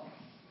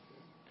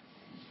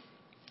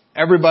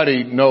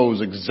 everybody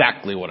knows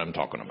exactly what I'm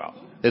talking about.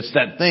 It's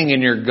that thing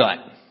in your gut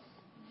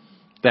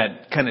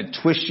that kind of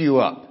twists you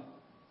up.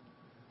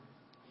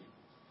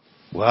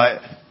 Well,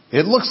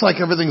 it looks like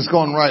everything's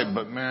going right,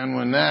 but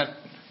man,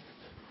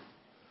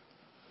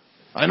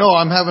 I know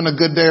I'm having a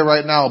good day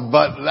right now,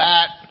 but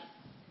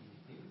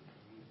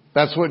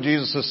that's what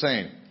Jesus is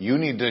saying. You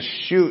need to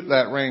shoot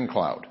that rain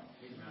cloud.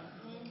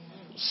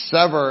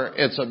 Sever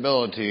its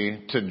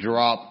ability to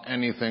drop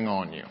anything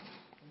on you.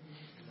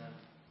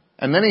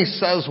 And then he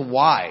says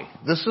why.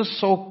 This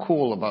is so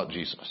cool about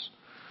Jesus.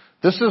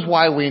 This is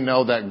why we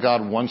know that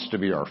God wants to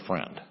be our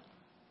friend.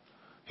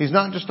 He's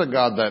not just a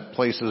God that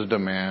places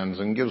demands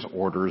and gives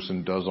orders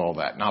and does all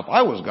that. Now, if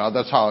I was God,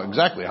 that's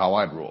exactly how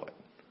I'd rule it.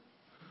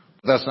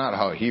 But that's not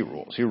how he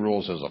rules. He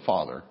rules as a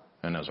father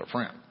and as a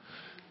friend.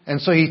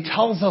 And so he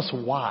tells us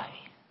why.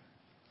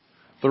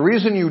 The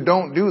reason you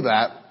don't do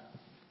that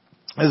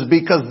is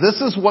because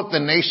this is what the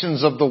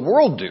nations of the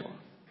world do.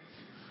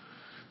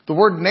 The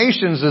word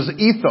nations is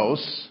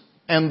ethos,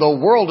 and the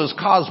world is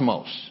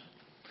cosmos.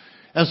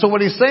 And so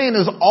what he's saying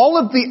is all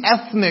of the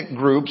ethnic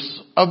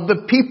groups of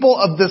the people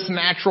of this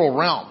natural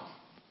realm,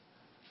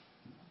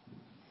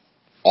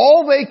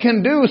 all they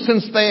can do,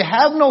 since they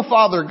have no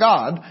Father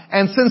God,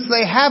 and since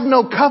they have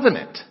no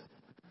covenant,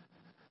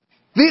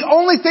 the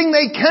only thing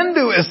they can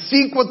do is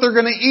seek what they're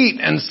going to eat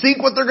and seek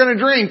what they're going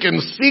to drink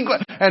and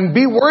and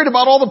be worried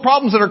about all the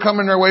problems that are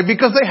coming their way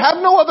because they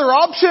have no other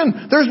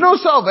option. There's no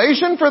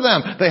salvation for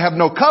them. They have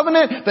no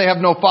covenant. They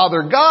have no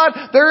Father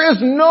God. There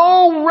is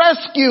no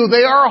rescue.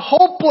 They are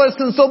hopeless.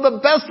 And so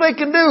the best they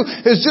can do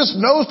is just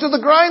nose to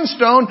the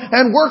grindstone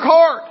and work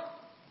hard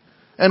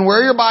and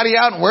wear your body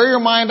out and wear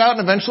your mind out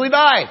and eventually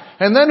die.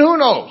 And then who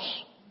knows?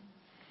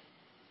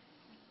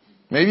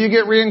 Maybe you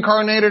get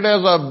reincarnated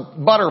as a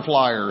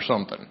butterfly or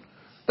something.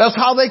 That's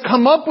how they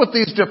come up with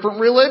these different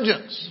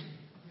religions.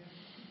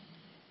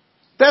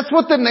 That's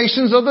what the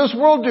nations of this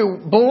world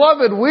do.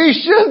 Beloved, we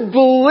should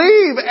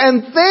believe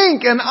and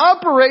think and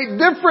operate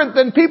different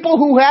than people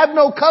who have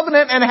no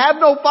covenant and have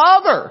no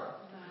Father.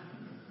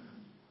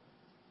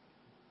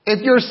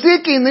 If you're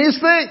seeking these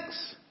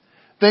things,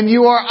 then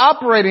you are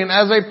operating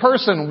as a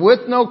person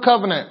with no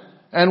covenant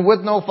and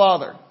with no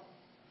Father.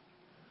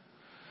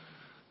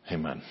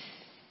 Amen.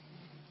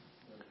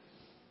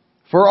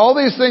 For all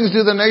these things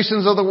do the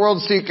nations of the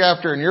world seek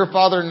after, and your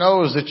Father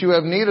knows that you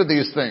have need of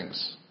these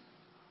things.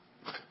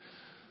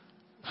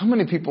 How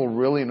many people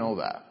really know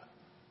that?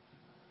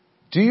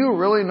 Do you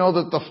really know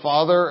that the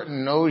Father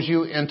knows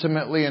you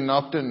intimately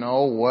enough to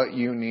know what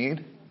you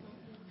need?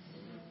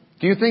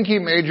 Do you think He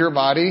made your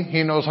body?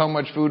 He knows how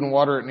much food and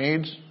water it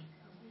needs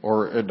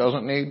or it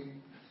doesn't need?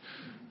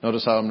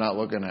 Notice how I'm not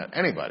looking at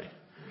anybody.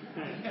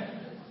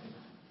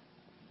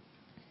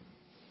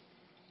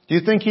 Do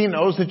you think He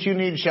knows that you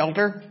need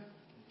shelter?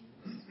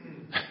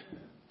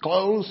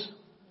 Clothes?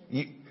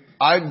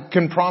 I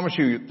can promise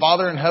you,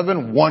 Father in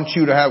heaven wants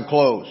you to have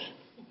clothes.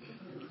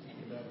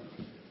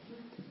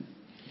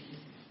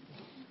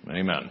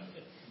 Amen.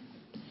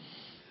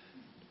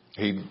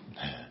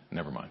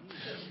 Never mind.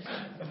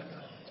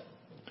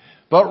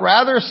 But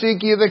rather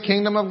seek ye the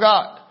kingdom of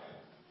God.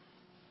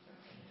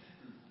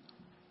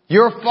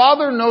 Your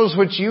Father knows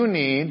what you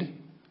need.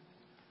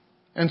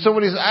 And so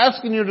what He's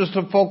asking you is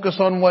to focus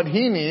on what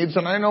He needs.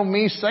 And I know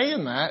me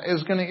saying that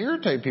is going to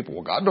irritate people.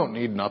 Well, God don't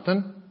need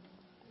nothing.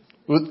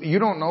 You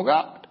don't know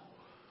God.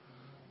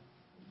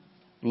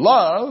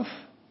 Love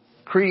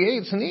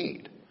creates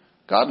need.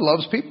 God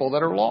loves people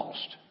that are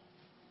lost.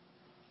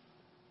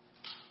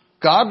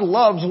 God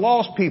loves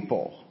lost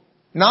people.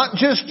 Not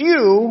just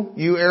you,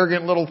 you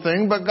arrogant little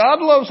thing, but God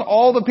loves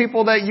all the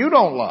people that you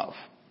don't love.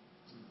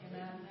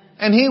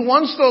 And He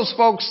wants those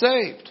folks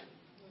saved.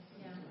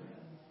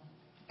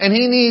 And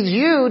He needs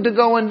you to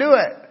go and do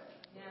it.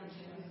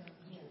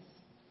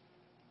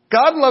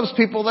 God loves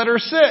people that are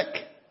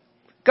sick.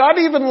 God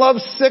even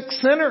loves sick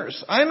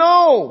sinners. I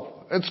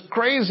know. It's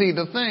crazy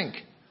to think.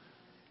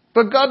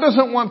 But God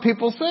doesn't want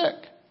people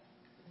sick.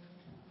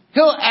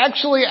 He'll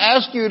actually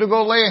ask you to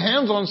go lay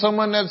hands on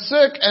someone that's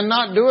sick and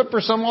not do it for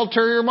some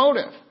ulterior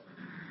motive.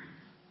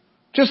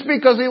 Just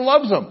because He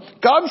loves them.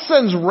 God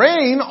sends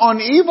rain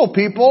on evil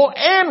people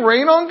and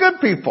rain on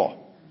good people.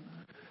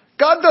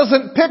 God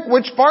doesn't pick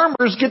which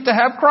farmers get to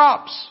have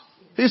crops.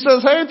 He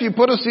says, hey, if you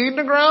put a seed in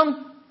the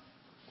ground,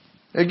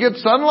 it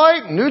gets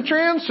sunlight,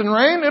 nutrients, and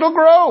rain, it'll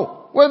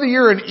grow. Whether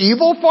you're an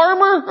evil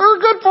farmer or a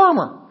good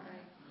farmer.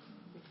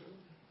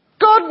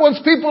 God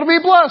wants people to be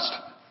blessed.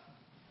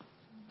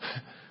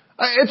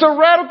 It's a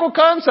radical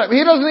concept.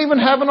 He doesn't even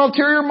have an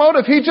ulterior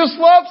motive. He just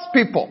loves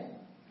people.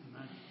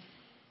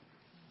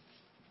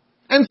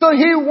 And so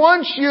He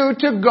wants you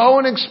to go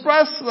and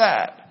express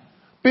that.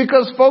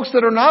 Because folks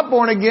that are not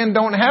born again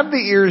don't have the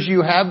ears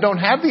you have, don't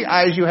have the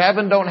eyes you have,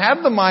 and don't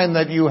have the mind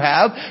that you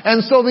have.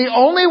 And so the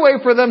only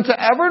way for them to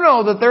ever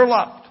know that they're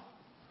loved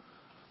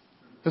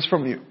is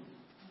from you.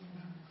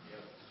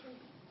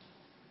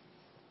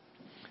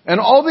 And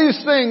all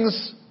these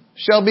things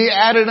shall be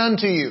added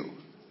unto you.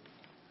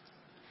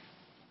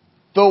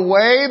 The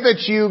way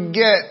that you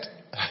get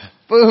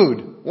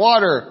food,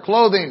 water,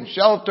 clothing,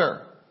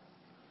 shelter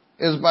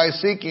is by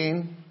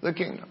seeking the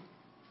kingdom.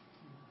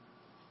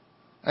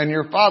 And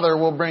your Father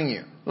will bring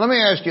you. Let me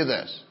ask you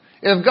this.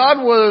 If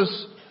God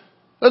was,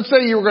 let's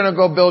say you were going to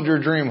go build your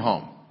dream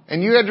home,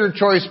 and you had your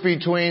choice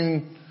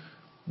between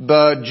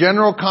the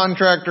general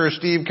contractor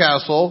Steve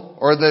Castle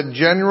or the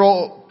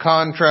general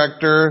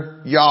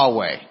contractor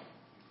Yahweh.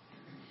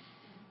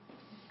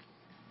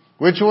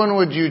 Which one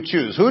would you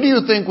choose? Who do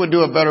you think would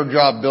do a better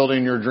job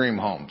building your dream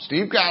home?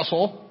 Steve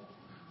Castle.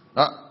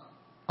 I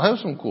have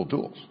some cool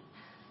tools.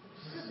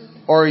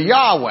 Or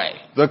Yahweh,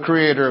 the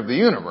creator of the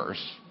universe,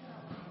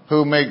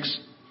 who makes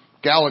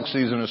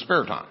galaxies in his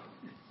spare time.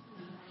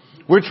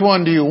 Which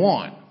one do you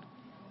want?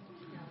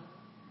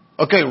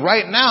 Okay,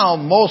 right now,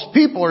 most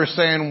people are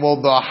saying, well,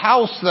 the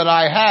house that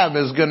I have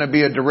is going to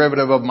be a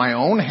derivative of my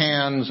own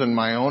hands and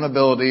my own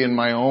ability and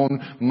my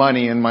own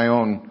money and my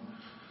own...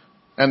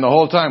 And the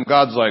whole time,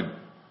 God's like,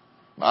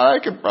 I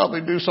could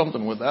probably do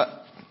something with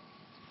that.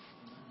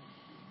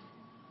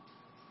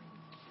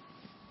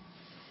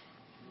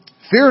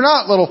 Fear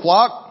not, little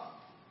flock.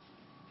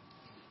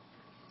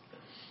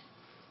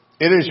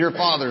 It is your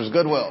Father's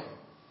goodwill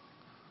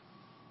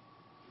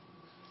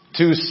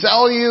to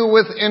sell you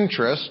with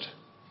interest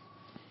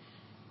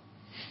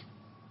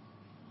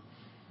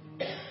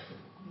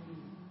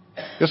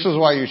This is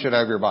why you should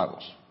have your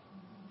Bibles.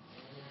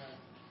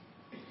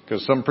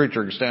 Because some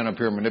preacher can stand up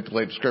here and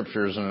manipulate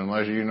scriptures, and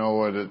unless you know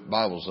what the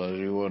Bible says,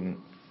 you wouldn't.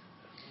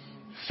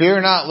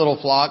 Fear not, little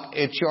flock.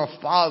 It's your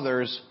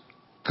Father's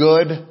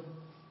good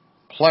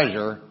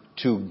pleasure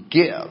to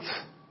give.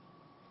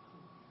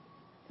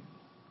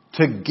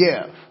 To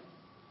give.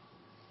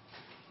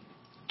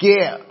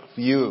 Give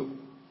you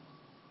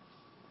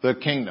the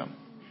kingdom.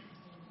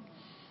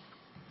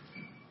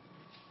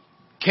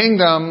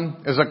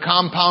 Kingdom is a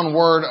compound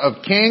word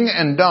of king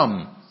and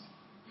dumb.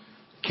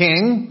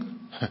 King,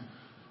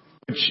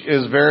 which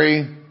is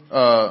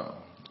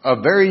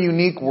a very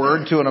unique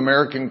word to an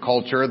American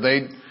culture.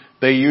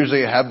 They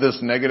usually have this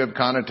negative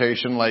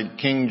connotation like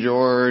King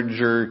George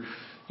or,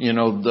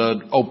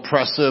 the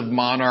oppressive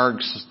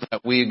monarchs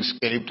that we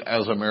escaped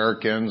as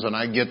Americans, and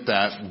I get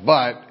that.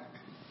 But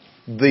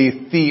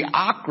the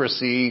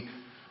theocracy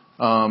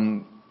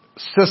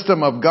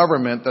system of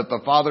government that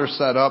the Father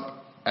set up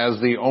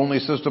as the only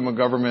system of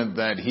government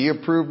that He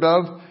approved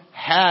of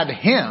had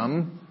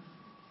Him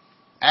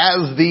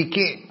as the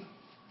king.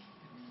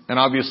 And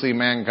obviously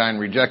mankind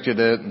rejected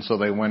it, and so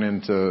they went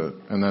into,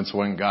 and that's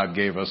when God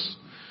gave us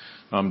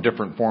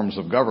different forms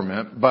of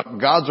government. But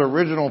God's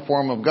original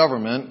form of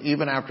government,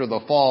 even after the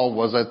fall,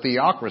 was a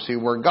theocracy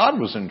where God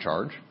was in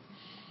charge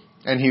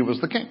and He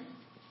was the king.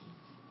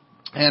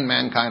 And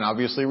mankind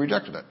obviously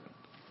rejected it.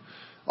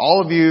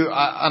 All of you,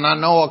 and I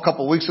know a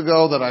couple weeks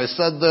ago that I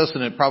said this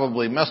and it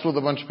probably messed with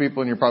a bunch of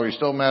people and you're probably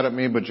still mad at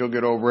me, but you'll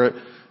get over it.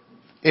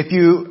 If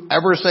you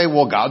ever say,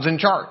 well, God's in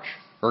charge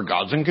or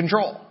God's in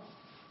control,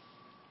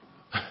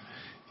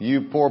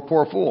 you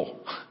poor fool.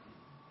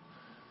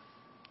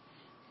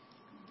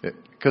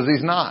 Because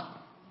He's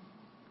not.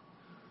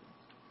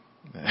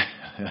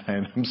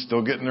 And I'm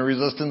still getting the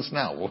resistance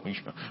now. Well,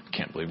 I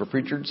can't believe a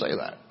preacher would say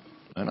that.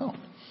 I know.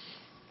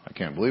 I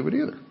can't believe it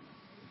either.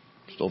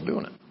 Still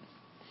doing it.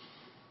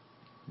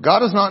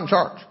 God is not in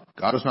charge.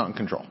 God is not in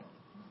control.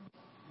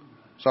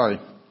 Sorry.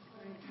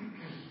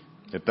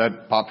 If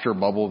that pops your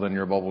bubble, then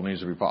your bubble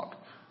needs to be popped.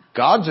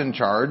 God's in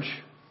charge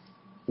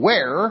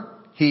where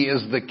He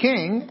is the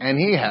king and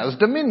He has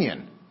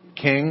dominion.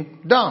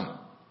 Kingdom.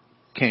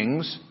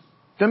 King's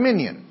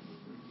dominion.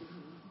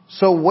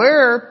 So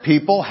where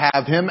people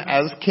have Him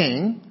as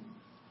king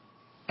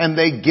and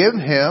they give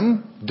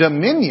Him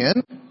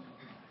dominion,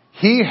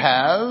 He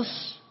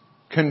has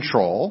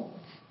control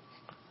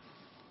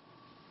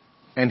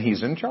and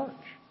He's in charge.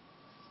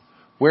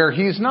 Where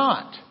He's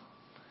not.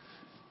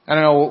 I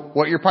don't know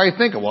what you're probably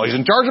thinking. Well, He's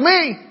in charge of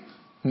me.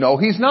 No,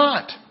 He's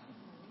not.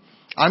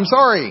 I'm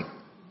sorry.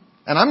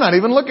 And I'm not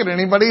even looking at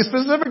anybody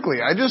specifically.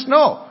 I just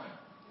know.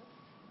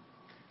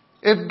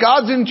 If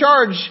God's in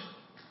charge,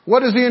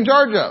 what is He in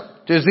charge of?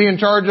 Is He in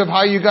charge of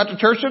how you got to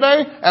church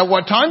today? At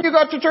what time you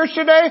got to church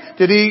today?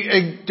 Did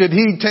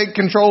He take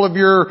control of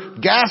your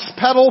gas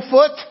pedal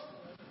foot?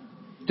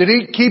 Did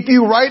He keep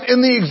you right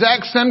in the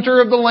exact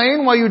center of the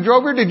lane while you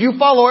drove here? Did you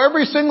follow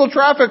every single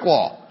traffic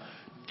law?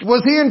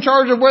 Was He in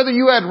charge of whether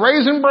you had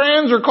Raisin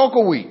Brans or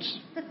Cocoa Wheats?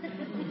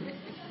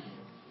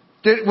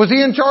 Was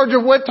He in charge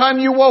of what time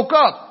you woke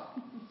up?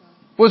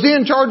 Was He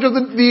in charge of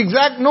the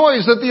exact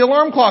noise that the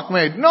alarm clock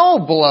made? No,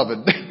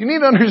 beloved. You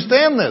need to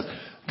understand this.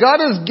 God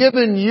has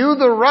given you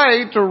the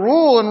right to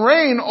rule and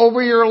reign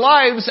over your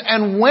lives,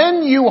 and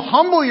when you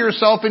humble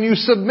yourself and you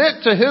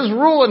submit to His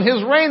rule and His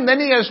reign, then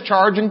He has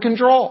charge and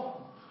control.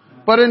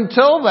 But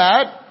until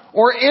that,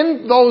 or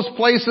in those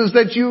places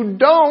that you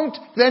don't,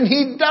 then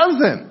He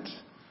doesn't.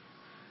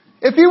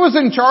 If He was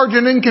in charge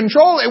and in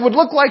control, it would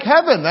look like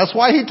heaven. That's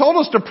why He told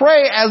us to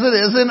pray as it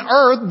is in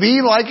earth,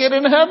 be like it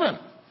in heaven.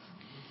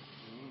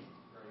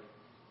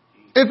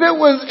 If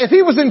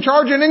He was in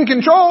charge and in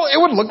control, it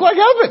would look like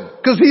heaven.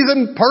 Because He's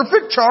in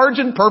perfect charge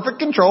and perfect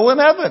control in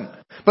heaven.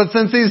 But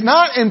since He's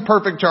not in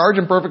perfect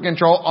charge and perfect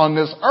control on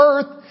this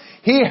earth,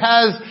 He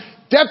has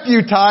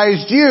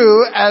deputized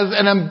you as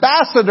an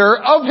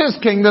ambassador of His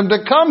kingdom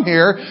to come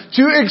here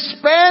to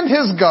expand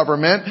His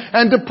government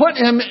and to put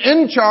Him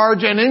in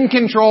charge and in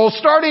control,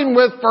 starting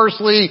with,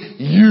 firstly,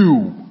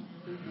 you.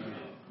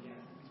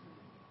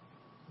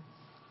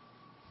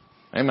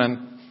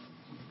 Amen.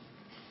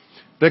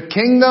 The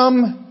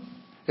kingdom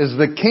is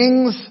the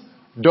king's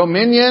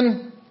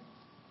dominion,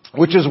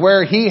 which is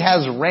where He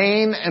has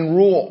reign and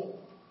rule.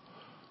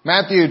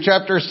 Matthew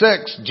chapter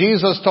 6,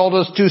 Jesus told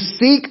us to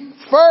seek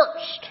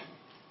first.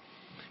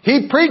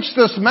 He preached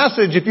this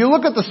message. If you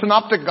look at the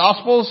synoptic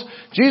gospels,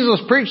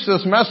 Jesus preached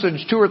this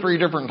message 2 or 3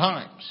 different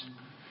times.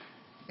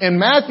 In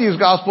Matthew's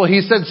gospel, He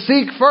said,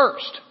 seek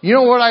first. You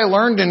know what I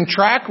learned in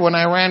track when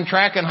I ran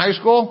track in high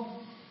school?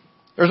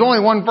 There's only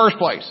one first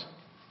place.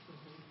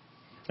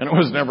 And it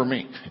was never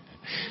me.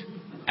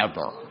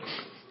 Ever.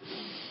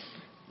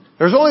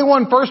 There's only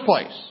one first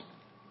place.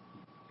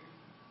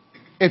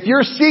 If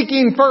you're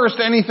seeking first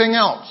anything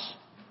else,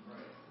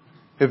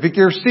 if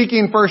you're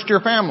seeking first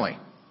your family,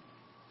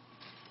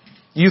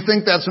 you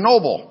think that's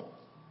noble.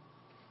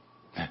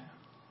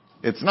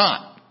 It's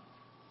not.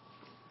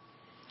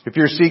 If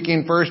you're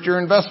seeking first your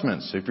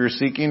investments, if you're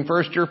seeking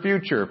first your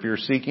future, if you're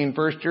seeking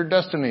first your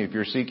destiny, if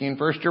you're seeking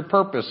first your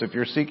purpose, if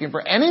you're seeking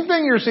for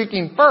anything you're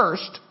seeking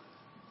first,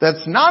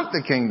 that's not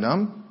the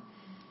kingdom,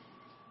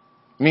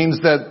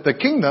 means that the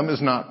kingdom is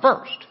not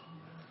first.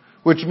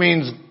 Which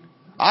means,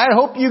 I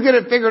hope you get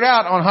it figured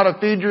out on how to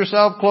feed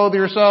yourself, clothe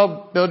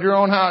yourself, build your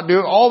own house,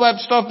 do all that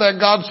stuff that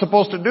God's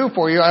supposed to do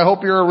for you. I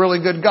hope you're a really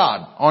good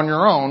God on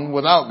your own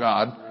without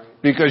God,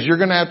 because you're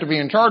going to have to be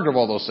in charge of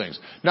all those things.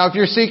 Now, if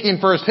you're seeking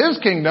first His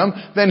kingdom,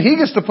 then He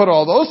gets to put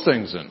all those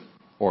things in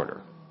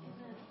order.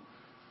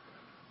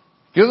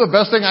 You know the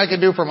best thing I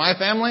could do for my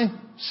family?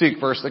 Seek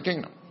first the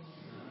kingdom.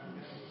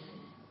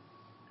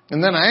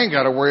 And then I ain't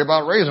got to worry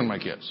about raising my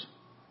kids.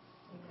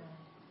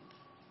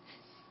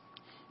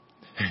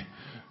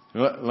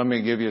 Let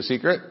me give you a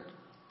secret.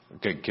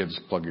 Okay, kids,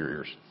 plug your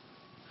ears.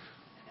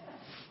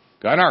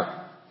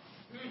 Gunnar,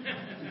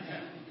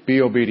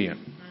 be obedient.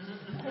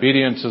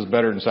 Obedience is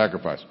better than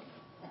sacrifice.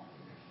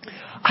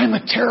 I'm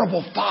a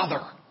terrible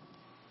father.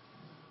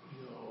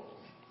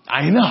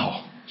 I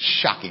know.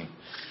 Shocking.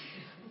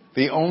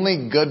 The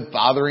only good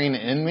fathering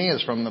in me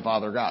is from the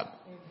Father God.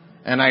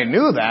 And I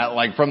knew that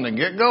like from the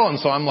get-go. And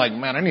so I'm like,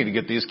 man, I need to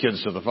get these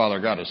kids to the Father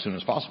God as soon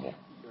as possible.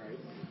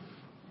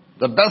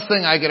 The best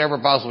thing I could ever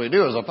possibly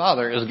do as a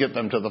father is get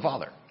them to the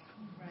Father.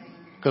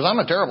 Because I'm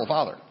a terrible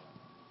father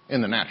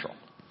in the natural.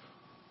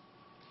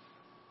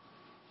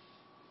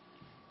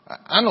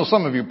 I know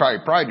some of you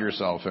probably pride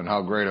yourself in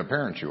how great a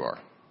parent you are.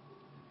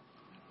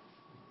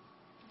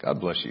 God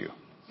bless you.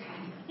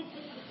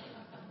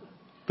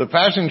 The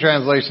Passion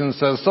Translation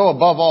says, so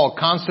above all,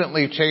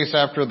 constantly chase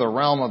after the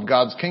realm of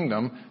God's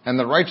kingdom and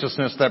the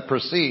righteousness that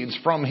proceeds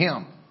from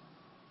Him.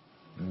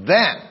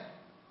 Then,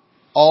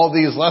 all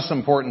these less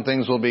important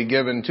things will be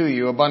given to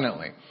you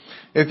abundantly.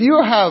 If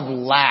you have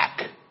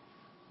lack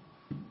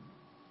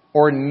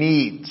or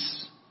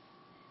needs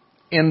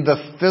in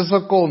the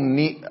physical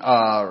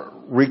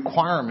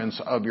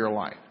requirements of your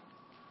life,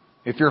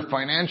 if you're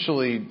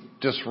financially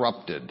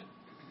disrupted,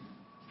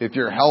 if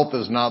your health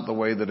is not the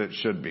way that it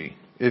should be,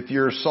 if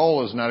your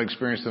soul is not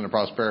experiencing the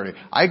prosperity,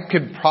 I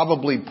could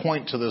probably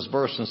point to this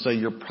verse and say,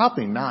 you're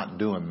probably not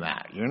doing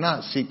that. You're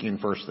not seeking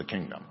first the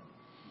kingdom.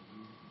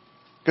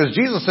 Because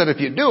Jesus said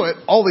if you do it,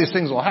 all these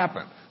things will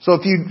happen. So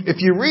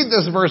if you read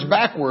this verse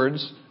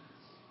backwards,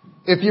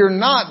 if you're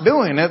not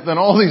doing it, then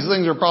all these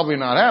things are probably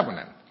not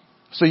happening.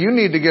 So you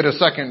need to get a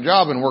second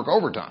job and work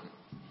overtime.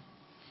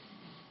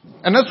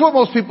 And that's what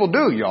most people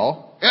do,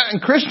 y'all. Yeah,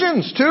 and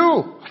Christians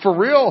too, for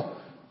real.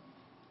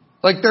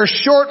 Like they're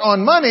short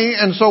on money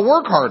and so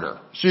work harder.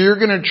 So you're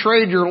going to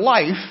trade your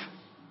life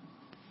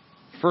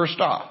first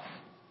off.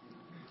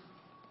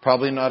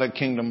 Probably not a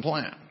kingdom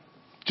plan.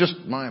 Just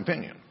my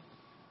opinion.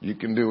 You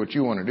can do what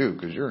you want to do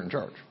because you're in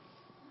charge.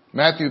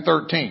 Matthew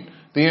 13.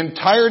 The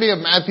entirety of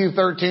Matthew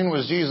 13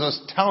 was Jesus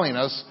telling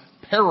us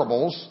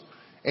parables.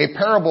 A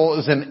parable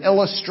is an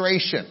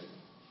illustration.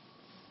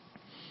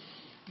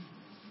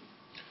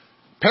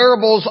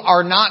 Parables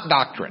are not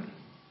doctrine.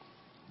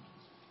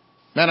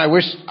 Man, I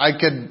wish I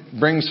could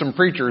bring some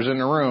preachers in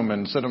the room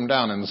and sit them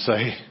down and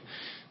say,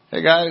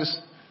 hey guys,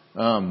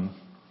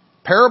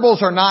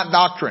 parables are not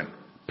doctrine.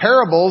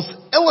 Parables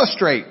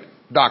illustrate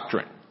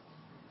doctrine.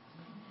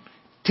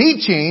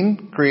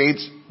 Teaching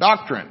creates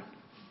doctrine.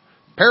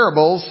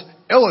 Parables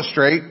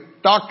illustrate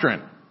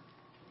doctrine.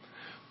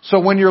 So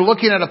when you're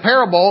looking at a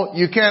parable,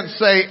 you can't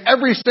say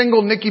every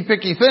single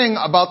nicky-picky thing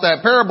about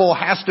that parable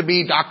has to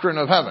be doctrine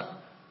of heaven.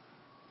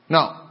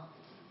 No.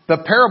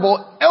 The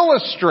parable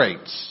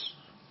illustrates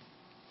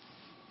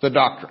the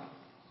doctrine.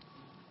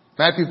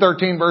 Matthew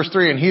 13 verse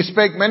 3, and he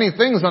spake many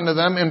things unto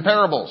them in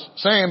parables,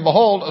 saying,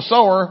 behold, a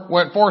sower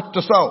went forth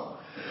to sow.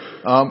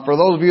 For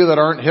those of you that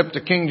aren't hip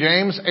to King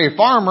James, a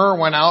farmer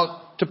went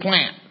out to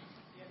plant.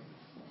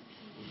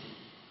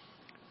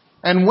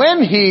 And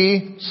when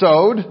he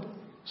sowed,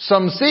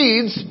 some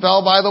seeds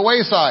fell by the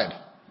wayside,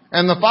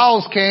 and the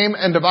fowls came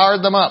and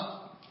devoured them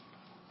up.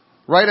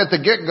 Right at the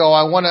get-go,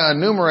 I want to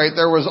enumerate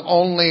there was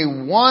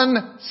only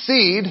one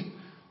seed.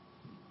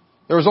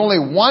 There was only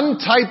one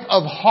type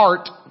of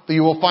heart that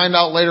you will find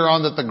out later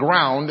on that the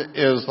ground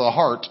is the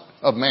heart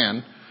of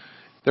man.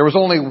 There was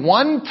only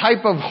one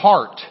type of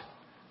heart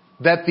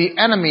that the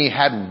enemy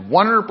had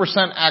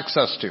 100%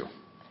 access to.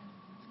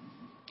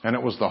 And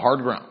it was the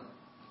hard ground.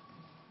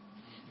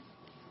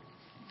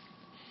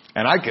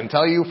 And I can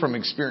tell you from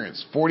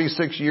experience,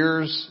 46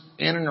 years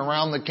in and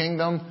around the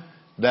kingdom,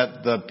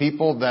 that the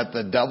people that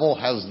the devil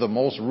has the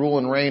most rule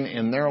and reign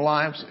in their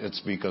lives,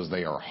 it's because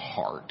they are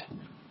hard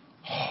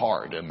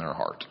in their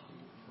heart.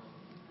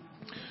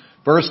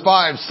 Verse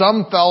 5,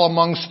 some fell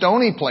among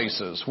stony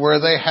places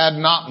where they had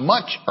not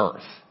much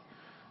earth.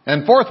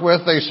 And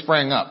forthwith they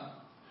sprang up,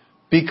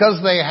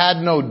 because they had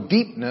no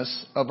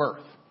deepness of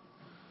earth.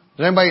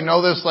 Does anybody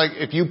know this? Like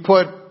if you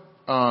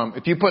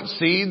put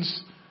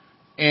seeds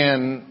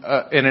in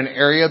an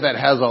area that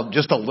has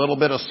just a little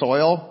bit of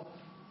soil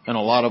and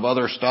a lot of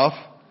other stuff,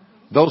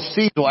 those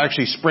seeds will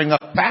actually spring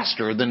up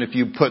faster than if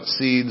you put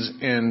seeds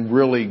in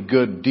really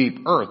good deep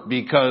earth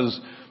because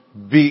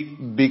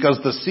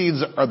the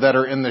seeds that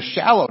are in the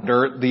shallow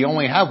dirt, they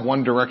only have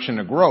one direction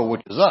to grow,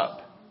 which is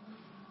up.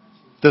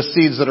 The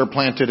seeds that are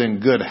planted in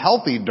good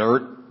healthy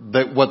dirt,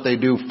 that what they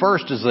do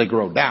first is they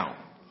grow down.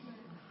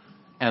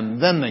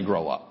 And then they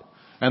grow up.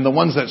 And the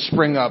ones that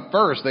spring up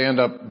first, they end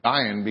up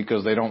dying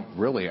because they don't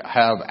really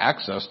have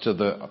access to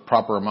the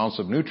proper amounts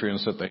of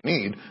nutrients that they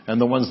need. And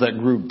the ones that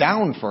grew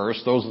down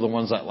first, those are the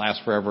ones that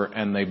last forever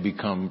and they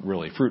become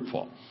really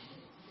fruitful.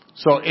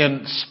 So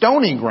in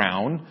stony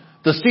ground,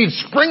 the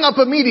seeds spring up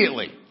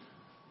immediately.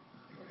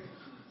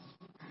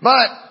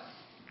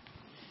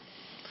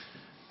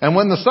 And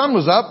when the sun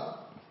was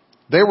up,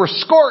 they were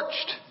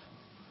scorched.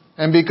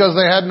 And because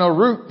they had no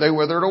root, they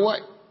withered away.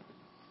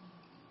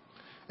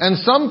 And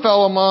some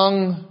fell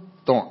among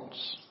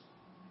thorns.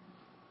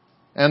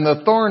 And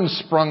the thorns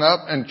sprung up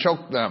and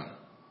choked them.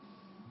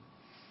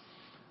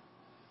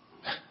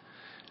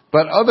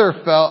 But other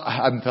fell,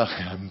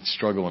 I'm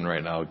struggling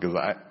right now because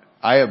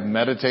I have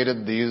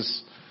meditated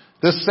these.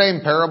 This same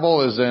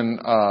parable is in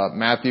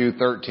Matthew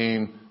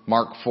 13,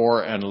 Mark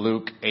 4, and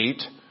Luke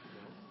 8.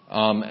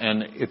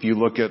 And if you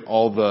look at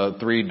all the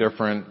 3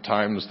 different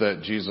times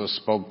that Jesus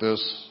spoke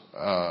this,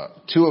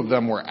 2 of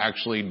them were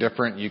actually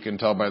different. You can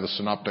tell by the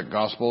synoptic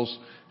gospels.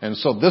 And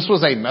so this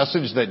was a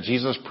message that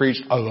Jesus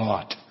preached a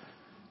lot.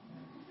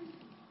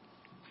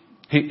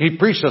 He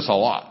preached this a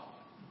lot.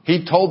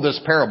 He told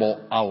this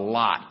parable a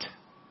lot.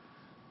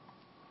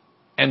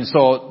 And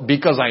so,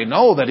 because I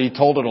know that he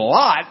told it a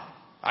lot,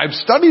 I've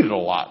studied it a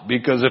lot.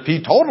 Because if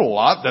he told it a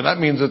lot, then that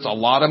means it's a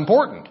lot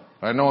important.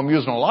 I know I'm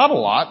using a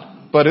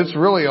lot, but it's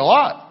really a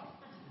lot.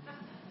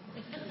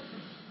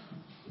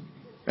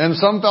 And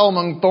some fell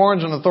among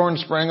thorns, and the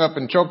thorns sprang up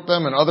and choked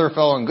them, and other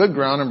fell on good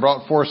ground and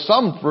brought forth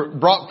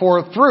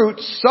fruit,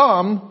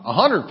 some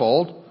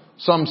 100-fold,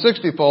 some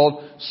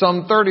 60-fold,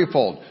 some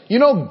 30-fold. You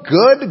know,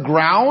 good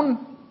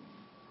ground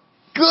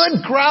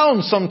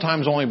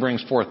sometimes only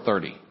brings forth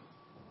 30.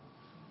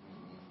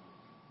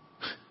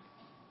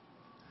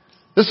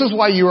 This is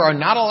why you are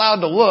not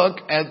allowed to look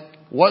at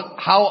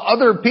how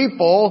other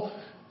people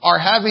are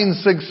having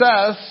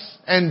success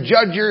and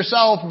judge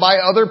yourself by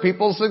other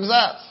people's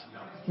success.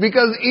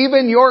 Because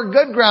even your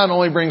good ground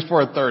only brings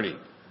forth 30.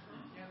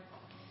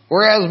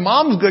 Whereas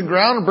mom's good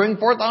ground will bring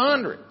forth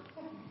 100.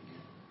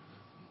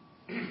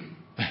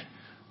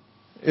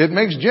 It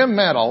makes Jim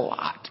mad a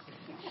lot.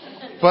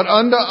 But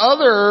unto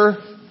other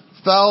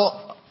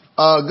fell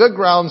good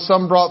ground,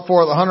 some brought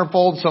forth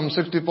 100-fold, some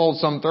 60-fold,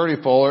 some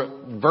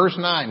 30-fold. Verse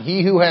 9,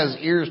 he who has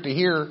ears to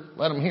hear,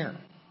 let him hear.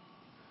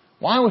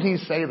 Why would he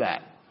say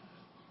that?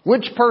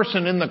 Which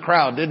person in the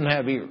crowd didn't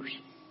have ears?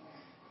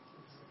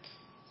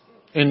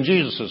 In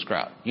Jesus'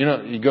 crowd. You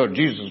know, you go to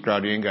Jesus'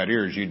 crowd, you ain't got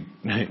ears, you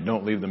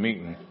don't leave the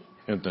meeting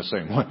in the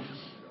same way.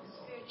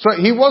 So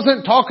he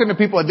wasn't talking to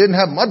people that didn't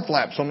have mud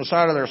flaps on the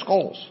side of their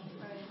skulls.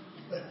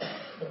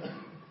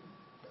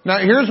 Now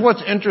here's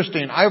what's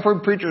interesting. I've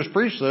heard preachers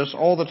preach this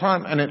all the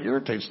time, and it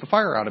irritates the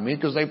fire out of me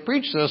because they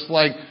preach this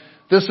like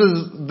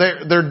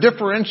they're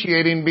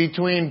differentiating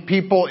between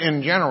people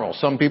in general.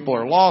 Some people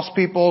are lost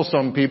people,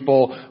 some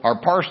people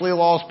are partially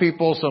lost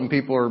people, some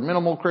people are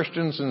minimal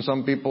Christians, and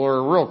some people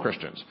are real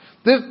Christians.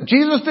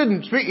 Jesus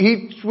didn't speak,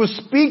 he was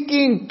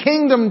speaking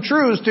kingdom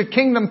truths to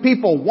kingdom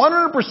people.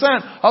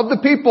 100% of the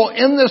people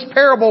in this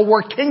parable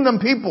were kingdom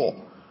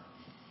people.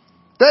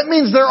 That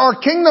means there are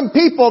kingdom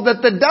people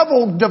that the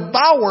devil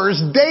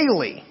devours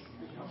daily.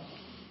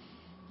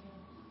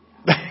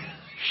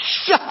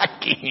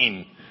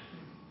 Shocking.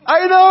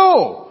 I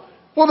know.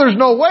 Well, there's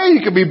no way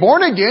you could be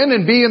born again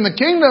and be in the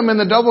kingdom and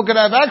the devil could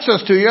have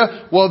access to you.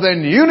 Well,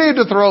 then you need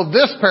to throw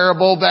this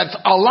parable that's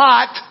a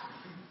lot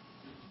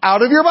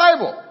out of your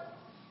Bible.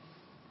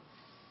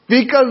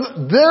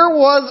 Because there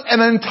was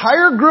an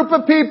entire group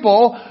of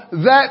people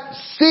that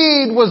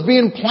seed was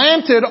being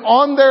planted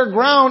on their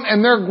ground,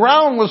 and their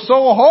ground was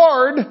so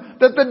hard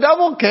that the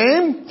devil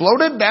came,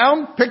 floated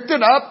down, picked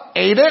it up,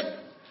 ate it.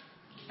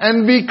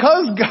 And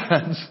because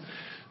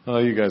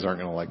you guys aren't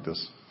going to like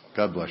this.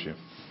 God bless you.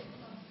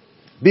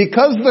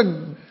 Because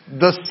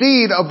the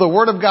seed of the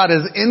Word of God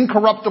is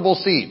incorruptible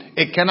seed,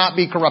 it cannot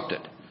be corrupted.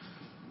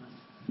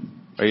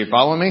 Are you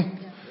following me?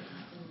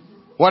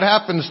 What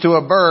happens to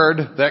a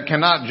bird that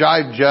cannot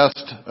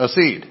digest a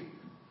seed?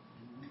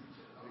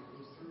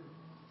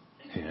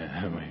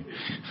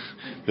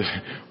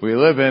 We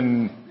live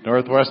in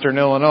northwestern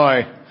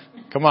Illinois.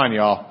 Come on,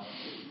 y'all.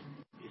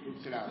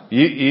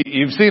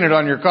 You've seen it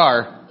on your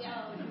car.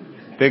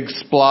 Big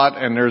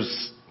splot, and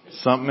there's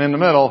something in the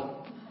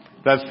middle.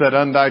 That's that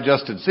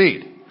undigested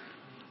seed.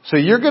 So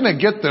you're going to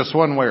get this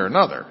one way or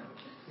another.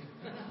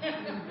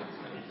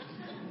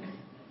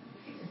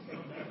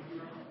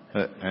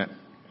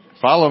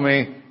 Follow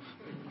me.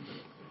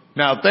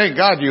 Now, thank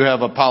God you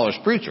have a polished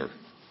preacher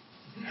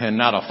and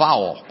not a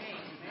fowl.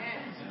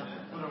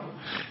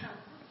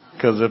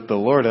 Because if the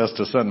Lord has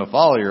to send a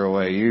fowl your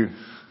way, you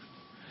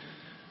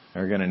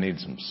are going to need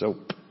some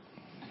soap.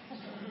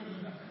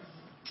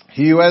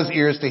 He who has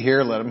ears to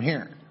hear, let him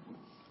hear.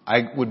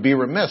 I would be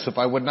remiss if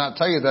I would not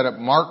tell you that at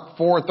Mark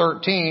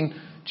 4:13,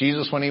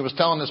 Jesus, when he was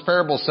telling this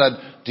parable, said,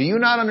 do you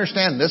not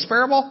understand this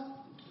parable?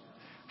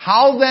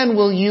 How then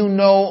will you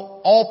know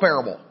all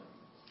parable?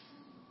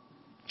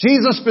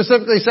 Jesus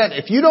specifically said,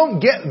 if you don't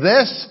get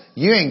this,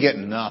 you ain't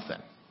getting nothing.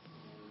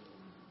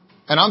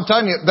 And I'm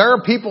telling you, there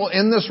are people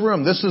in this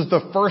room, this is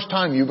the first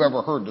time you've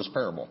ever heard this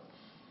parable.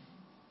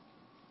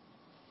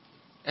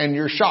 And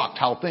you're shocked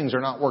how things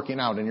are not working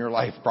out in your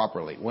life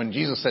properly. When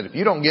Jesus said, if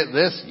you don't get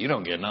this, you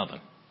don't get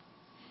nothing.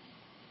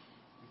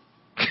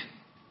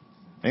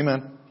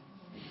 Amen.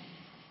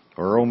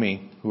 Or oh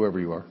me, whoever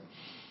you are.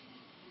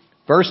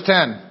 Verse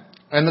 10.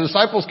 And the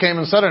disciples came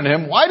and said unto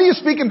him, why do you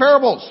speak in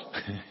parables?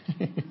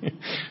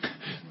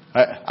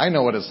 I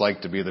know what it's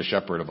like to be the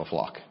shepherd of a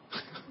flock.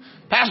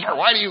 Pastor,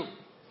 why do you?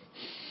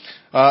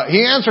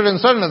 He answered and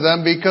said unto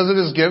them, because it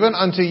is given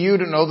unto you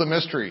to know the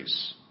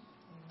mysteries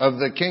of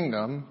the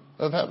kingdom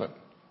of heaven.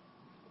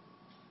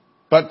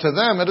 But to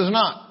them it is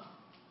not.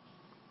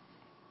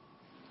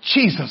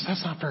 Jesus,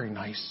 that's not very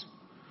nice.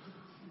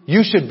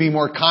 You should be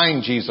more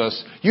kind,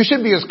 Jesus. You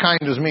should be as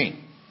kind as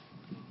me.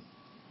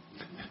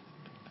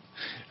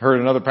 Heard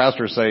another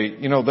pastor say,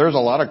 there's a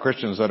lot of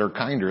Christians that are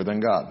kinder than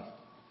God.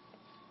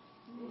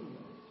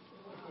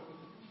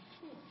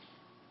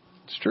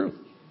 It's true.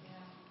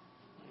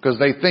 Because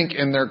they think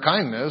in their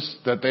kindness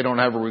that they don't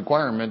have a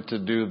requirement to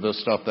do the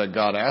stuff that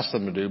God asked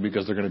them to do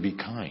because they're going to be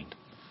kind.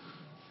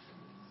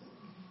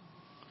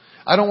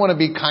 I don't want to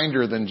be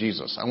kinder than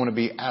Jesus. I want to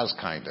be as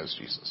kind as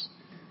Jesus.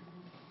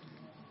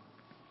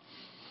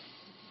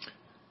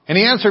 And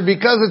he answered,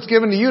 because it's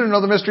given to you to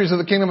know the mysteries of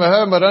the kingdom of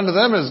heaven, but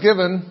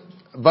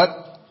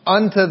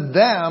unto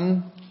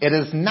them it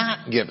is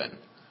not given.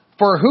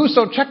 For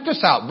whoso, check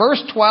this out,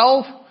 verse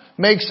 12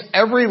 makes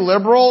every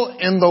liberal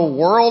in the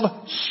world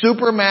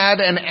super mad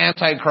and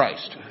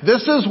anti-Christ.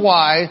 This is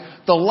why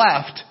the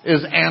left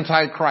is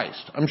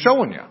anti-Christ. I'm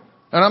showing you.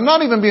 And I'm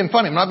not even being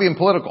funny. I'm not being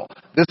political.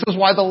 This is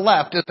why the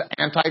left is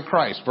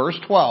anti-Christ. Verse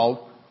 12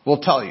 will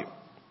tell you.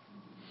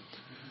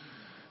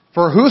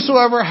 For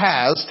whosoever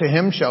has, to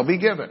him shall be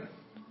given,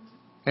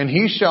 and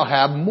he shall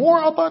have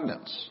more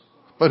abundance.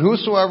 But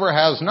whosoever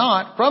has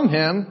not, from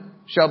him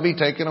shall be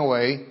taken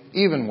away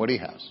even what he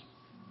has.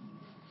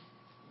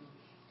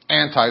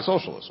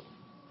 Anti-socialism.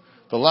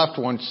 The left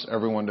wants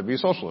everyone to be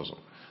socialism.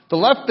 The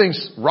left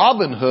thinks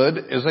Robin Hood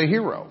is a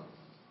hero.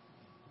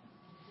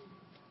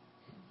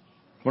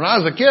 When I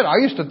was a kid, I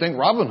used to think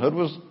Robin Hood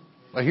was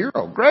a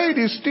hero. Great,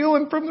 he's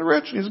stealing from the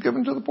rich and he's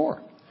giving to the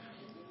poor.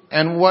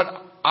 And what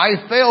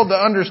I failed to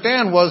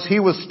understand was he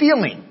was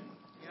stealing.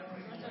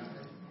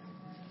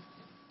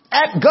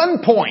 At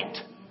gunpoint.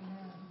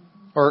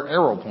 Or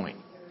arrow point.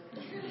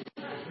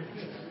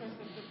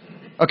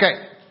 Okay.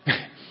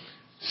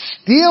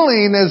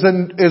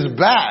 Stealing is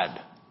bad.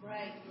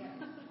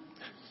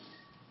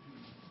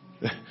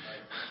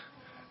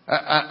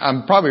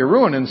 I'm probably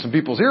ruining some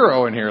people's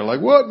hero in here. Like,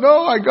 what?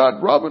 No, I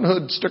got Robin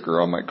Hood sticker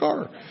on my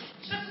car.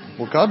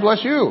 Well, God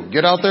bless you.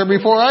 Get out there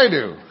before I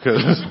do.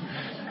 Because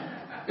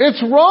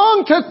it's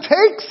wrong to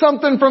take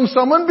something from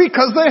someone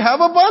because they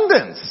have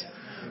abundance.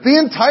 The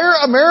entire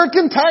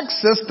American tax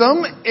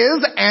system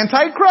is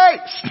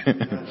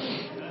anti-Christ.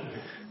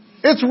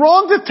 It's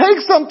wrong to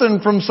take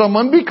something from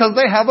someone because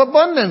they have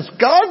abundance.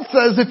 God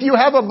says if you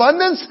have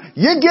abundance,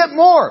 you get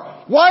more.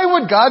 Why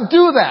would God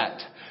do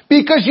that?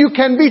 Because you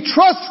can be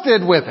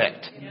trusted with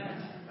it.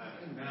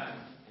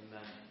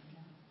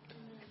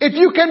 If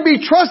you can be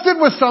trusted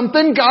with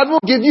something, God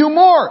will give you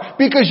more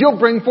because you'll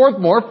bring forth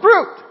more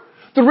fruit.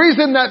 The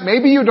reason that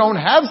maybe you don't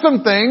have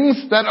some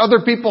things that other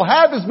people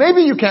have is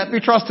maybe you can't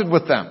be trusted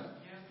with them.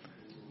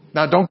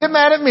 Now don't get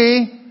mad at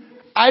me.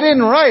 I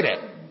didn't write it.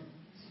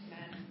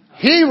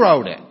 He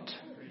wrote it.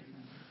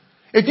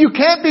 If you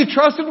can't be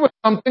trusted with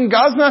something,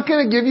 God's not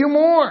going to give you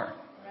more.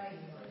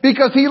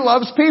 Because He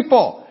loves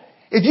people.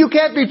 If you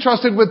can't be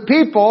trusted with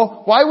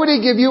people, why would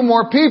He give you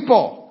more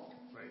people?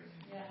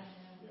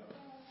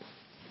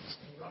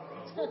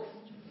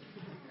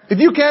 If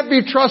you can't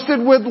be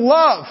trusted with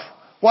love,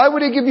 why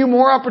would He give you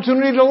more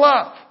opportunity to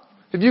love?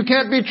 If you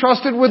can't be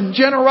trusted with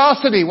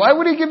generosity, why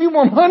would He give you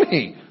more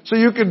money? So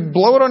you could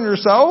blow it on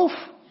yourself?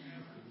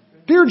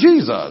 Dear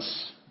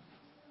Jesus.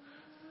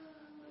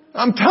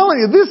 I'm telling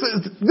you,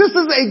 this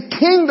is a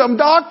kingdom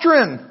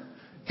doctrine.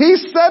 He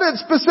said it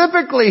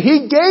specifically.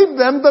 He gave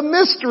them the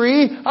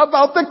mystery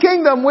about the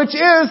kingdom, which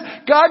is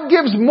God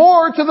gives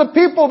more to the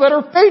people that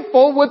are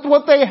faithful with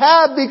what they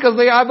have because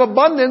they have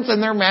abundance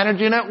and they're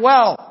managing it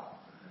well.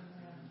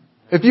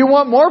 If you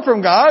want more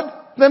from God,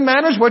 then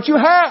manage what you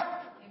have.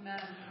 Amen.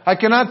 I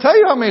cannot tell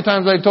you how many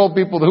times I told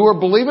people who are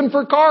believing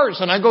for cars,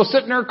 and I go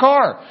sit in their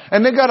car,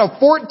 and they got a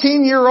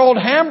 14-year-old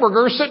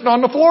hamburger sitting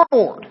on the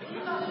floorboard.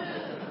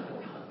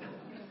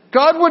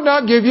 God would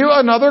not give you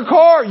another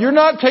car. You're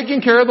not taking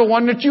care of the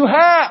one that you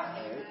have.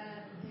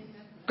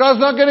 God's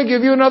not going to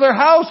give you another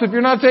house if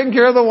you're not taking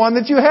care of the one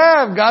that you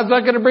have. God's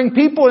not going to bring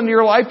people into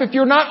your life if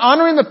you're not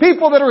honoring the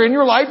people that are in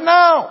your life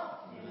now.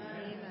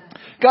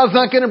 God's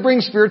not going to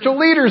bring spiritual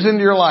leaders into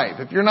your life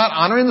if you're not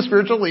honoring the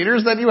spiritual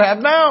leaders that you have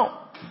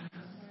now.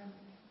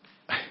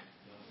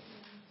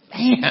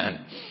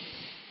 Man.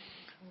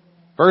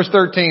 Verse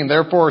 13,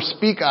 therefore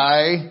speak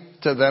I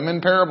to them in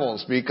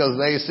parables, because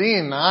they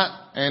see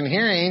not, and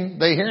hearing,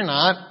 they hear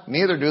not,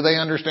 neither do they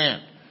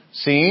understand.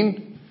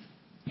 Seeing,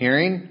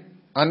 hearing,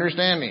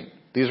 understanding.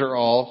 These are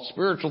all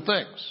spiritual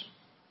things.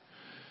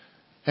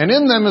 And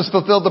in them is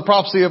fulfilled the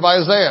prophecy of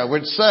Isaiah,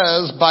 which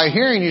says, by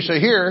hearing you shall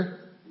hear,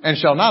 and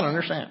shall not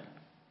understand.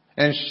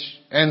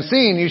 And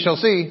seeing you shall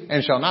see,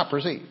 and shall not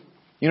perceive.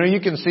 You know,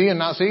 you can see and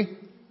not see.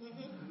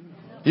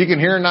 You can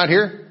hear and not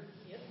hear.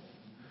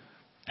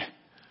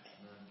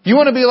 You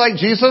want to be like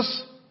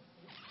Jesus?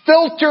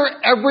 Filter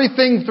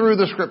everything through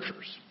the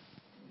Scriptures.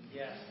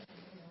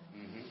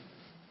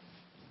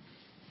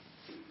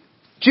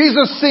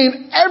 Jesus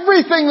seen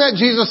everything that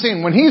Jesus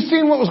seen. When He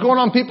seen what was going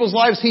on in people's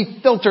lives, He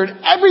filtered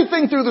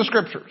everything through the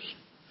Scriptures.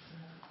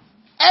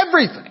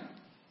 Everything.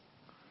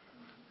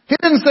 He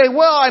didn't say,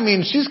 well, I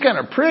mean, she's kind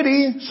of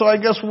pretty, so I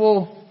guess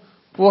we'll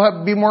have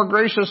to be more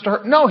gracious to her.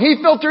 No,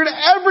 He filtered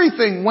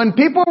everything. When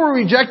people were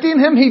rejecting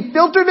Him, He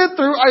filtered it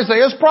through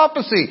Isaiah's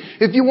prophecy.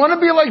 If you want to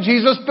be like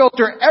Jesus,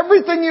 filter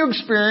everything you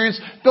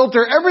experience,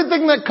 filter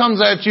everything that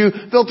comes at you,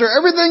 filter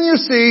everything you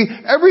see,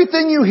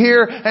 everything you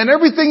hear, and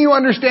everything you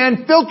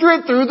understand, filter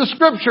it through the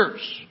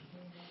Scriptures.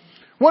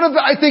 One of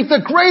I think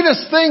the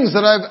greatest things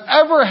that I've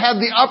ever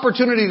had the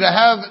opportunity to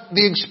have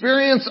the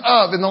experience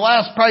of in the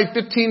last probably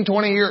 15,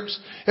 20 years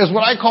is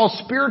what I call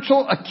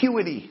spiritual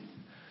acuity.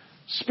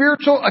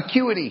 Spiritual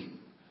acuity.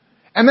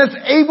 and that's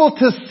able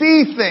to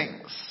see things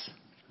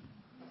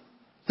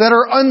that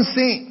are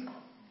unseen.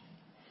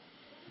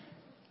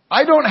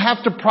 I don't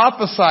have to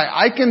prophesy.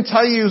 I can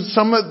tell you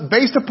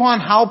based upon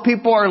how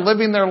people are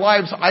living their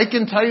lives, I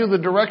can tell you the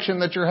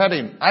direction that you're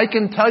heading. I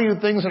can tell you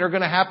things that are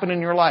going to happen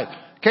in your life.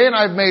 Kay and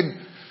I have made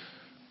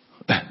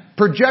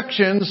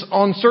projections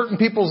on certain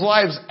people's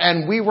lives,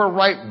 and we were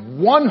right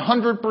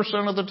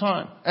 100% of the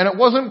time. And it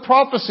wasn't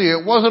prophecy.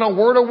 It wasn't a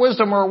word of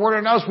wisdom or a word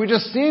of knowledge. We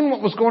just seen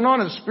what was going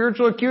on in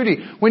spiritual acuity.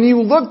 When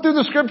you look through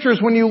the scriptures,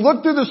 when you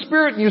look through the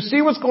Spirit and you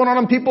see what's going on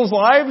in people's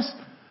lives,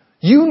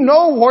 you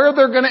know where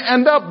they're going to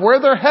end up,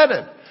 where they're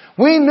headed.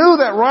 We knew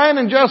that Ryan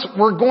and Jess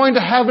were going to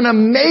have an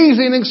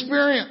amazing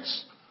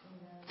experience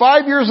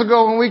 5 years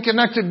ago when we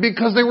connected,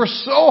 because they were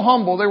so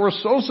humble, they were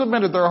so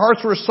submitted, their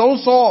hearts were so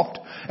soft,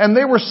 and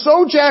they were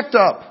so jacked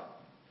up.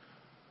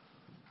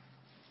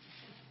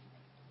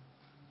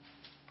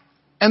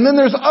 And then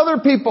there's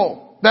other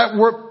people that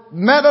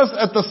met us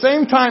at the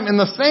same time, in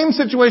the same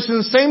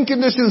situations, the same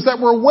conditions, that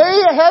were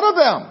way ahead of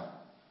them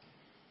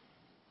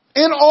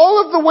in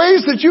all of the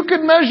ways that you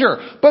could measure.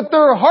 But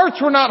their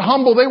hearts were not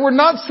humble. They were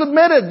not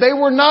submitted. They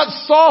were not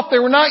soft. They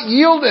were not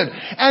yielded.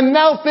 And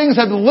now things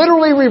have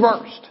literally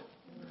reversed.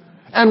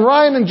 And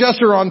Ryan and Jess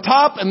are on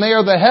top, and they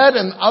are the head,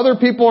 and other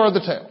people are the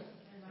tail.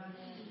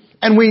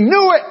 And we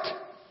knew it.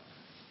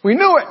 We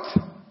knew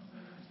it.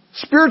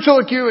 Spiritual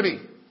acuity.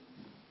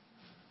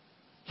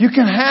 You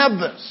can have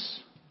this.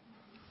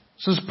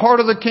 This is part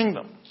of the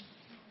kingdom.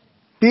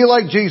 Be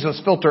like Jesus.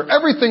 Filter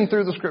everything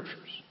through the scriptures.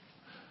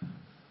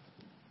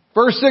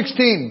 Verse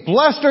 16,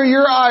 blessed are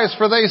your eyes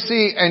for they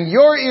see, and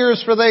your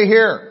ears for they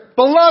hear.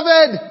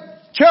 Beloved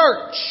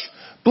church,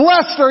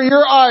 blessed are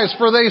your eyes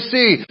for they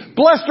see.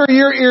 Blessed are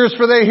your ears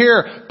for they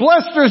hear.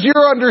 Blessed is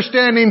your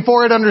understanding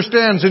for it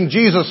understands, in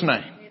Jesus'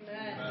 name.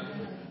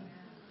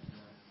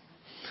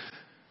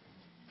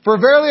 For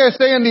verily I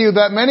say unto you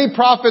that many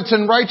prophets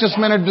and righteous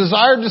men have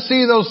desired to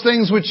see those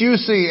things which you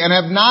see, and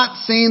have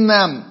not seen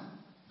them.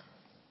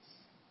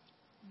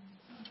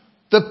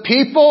 The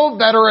people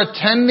that are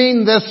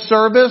attending this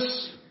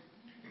service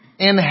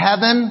in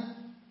heaven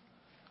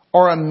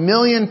are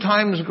 1,000,000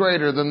 times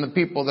greater than the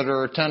people that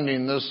are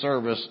attending this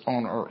service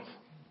on earth.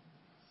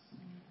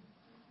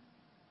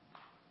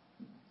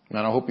 And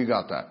I hope you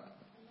got that.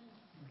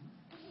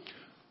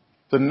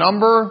 The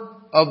number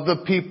of the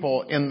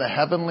people in the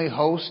heavenly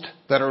host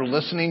that are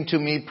listening to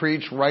me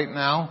preach right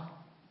now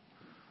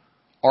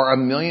are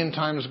 1,000,000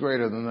 times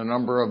greater than the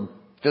number of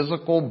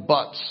physical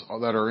butts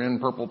that are in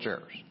purple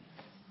chairs.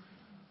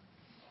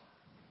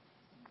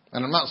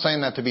 And I'm not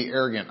saying that to be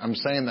arrogant. I'm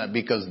saying that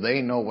because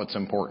they know what's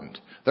important.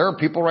 There are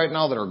people right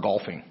now that are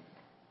golfing.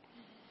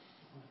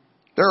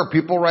 There are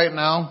people right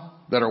now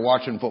that are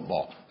watching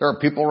football. There are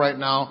people right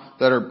now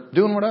that are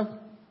doing whatever.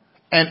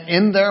 And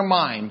in their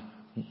mind,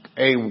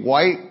 a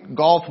white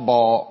golf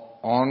ball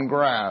on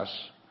grass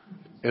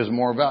is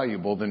more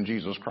valuable than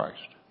Jesus Christ.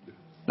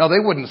 Now, they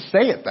wouldn't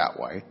say it that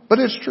way, but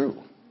it's true.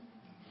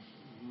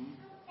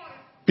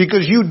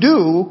 Because you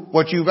do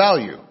what you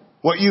value.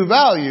 What you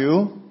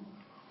value,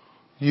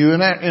 you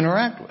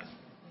interact with.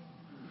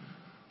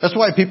 That's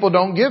why people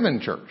don't give in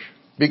church.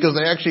 Because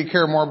they actually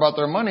care more about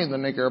their money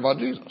than they care about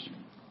Jesus.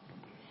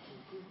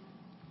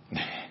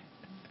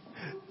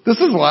 This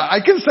is why I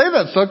can say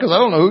that stuff, because I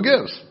don't know who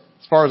gives.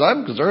 As far as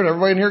I'm concerned,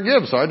 everybody in here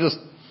gives. So I just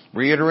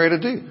reiterate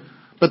it to you.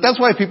 But that's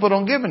why people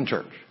don't give in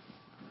church.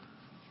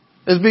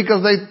 It's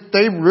because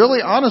they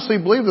really honestly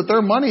believe that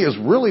their money is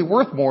really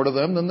worth more to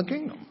them than the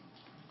kingdom.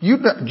 Do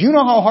you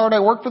know how hard I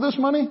work for this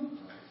money?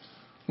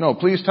 No,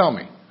 please tell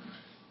me.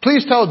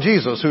 Please tell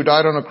Jesus, who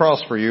died on a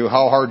cross for you,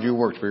 how hard you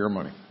worked for your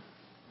money.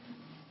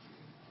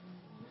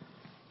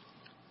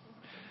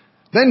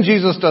 Then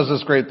Jesus does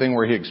this great thing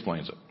where he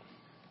explains it.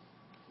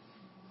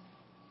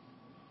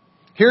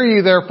 Hear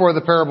ye therefore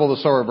the parable of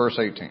the sower, verse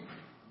 18.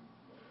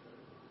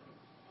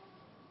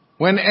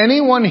 When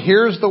anyone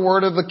hears the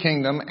word of the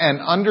kingdom and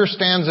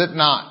understands it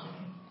not,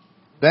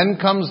 then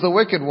comes the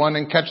wicked one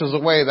and catches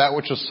away that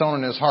which is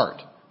sown in his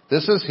heart.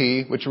 This is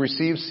he which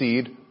receives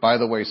seed by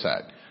the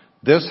wayside.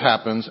 This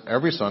happens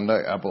every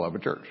Sunday at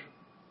Beloved Church.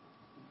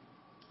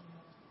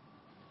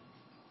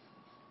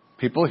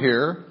 People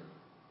hear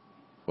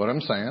what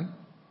I'm saying.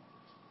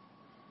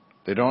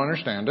 They don't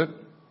understand it.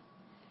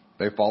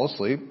 They fall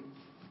asleep.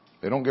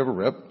 They don't give a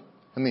rip.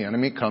 And the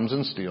enemy comes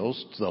and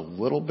steals the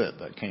little bit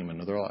that came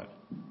into their life.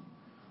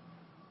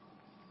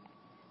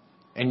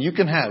 And you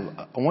can have,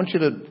 I want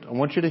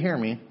you to hear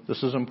me.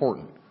 This is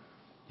important.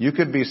 You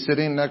could be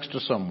sitting next to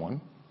someone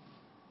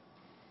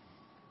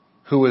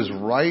who is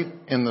right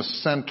in the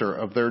center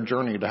of their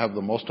journey to have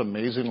the most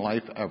amazing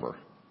life ever.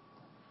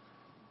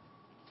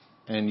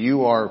 And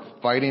you are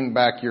fighting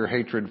back your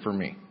hatred for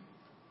me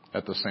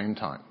at the same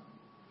time.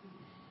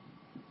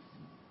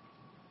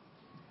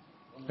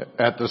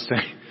 At the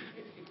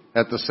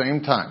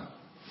same time.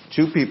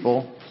 Two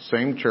people,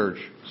 same church,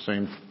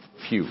 same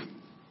pew.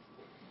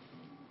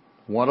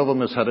 One of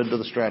them is headed to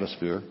the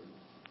stratosphere.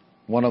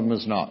 One of them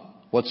is not.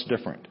 What's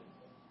different?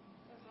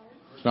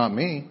 It's not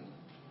me.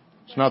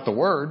 It's not the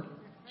word.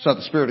 It's not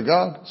the Spirit of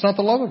God. It's not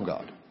the love of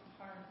God.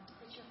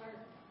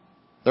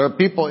 There are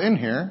people in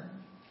here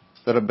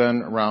that have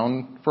been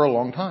around for a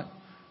long time,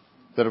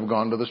 that have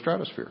gone to the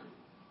stratosphere.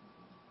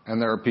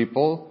 And there are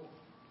people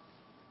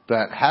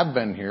that have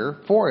been here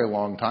for a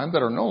long time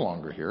that are no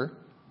longer here.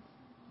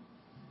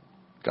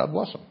 God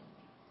bless them.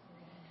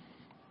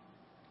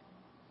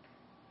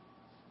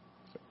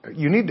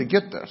 You need to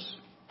get this.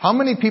 How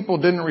many people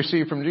didn't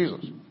receive from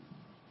Jesus?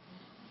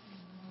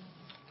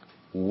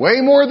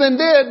 Way more than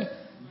did.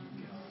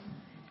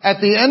 At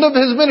the end of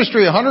his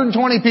ministry,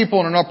 120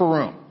 people in an upper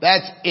room.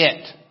 That's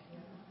it.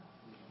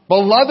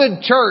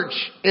 Beloved Church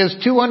is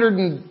 200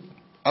 and,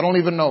 I don't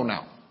even know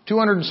now,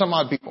 200 and some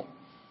odd people.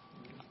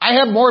 I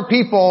have more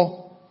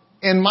people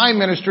in my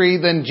ministry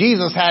than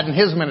Jesus had in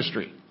his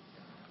ministry.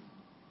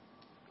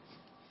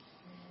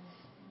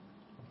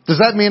 Does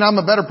that mean I'm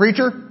a better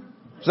preacher?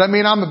 Does that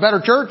mean I'm a better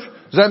church?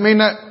 Does that mean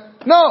that?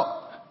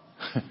 No.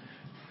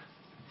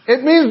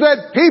 It means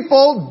that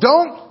people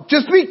don't,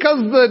 just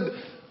because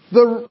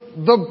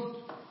the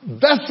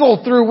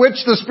vessel through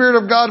which the Spirit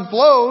of God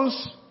flows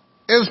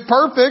is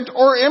perfect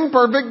or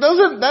imperfect,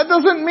 that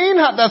doesn't mean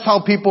that's how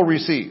people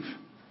receive.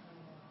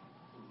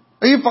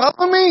 Are you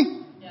following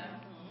me? Yeah.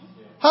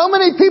 How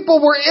many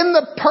people were in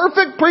the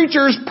perfect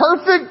preacher's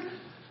perfect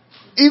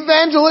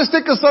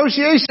evangelistic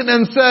association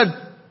and said,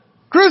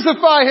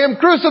 crucify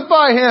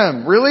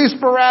him, release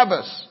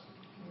Barabbas?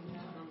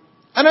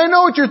 And I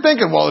know what you're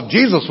thinking. Well, if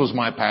Jesus was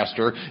my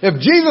pastor, if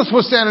Jesus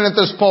was standing at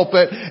this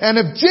pulpit, and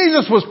if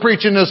Jesus was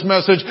preaching this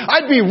message,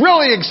 I'd be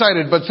really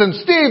excited. But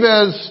since Steve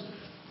is,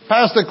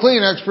 pass the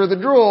Kleenex for the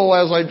drool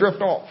as I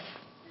drift off.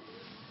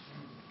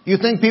 You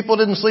think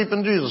people didn't sleep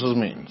in Jesus'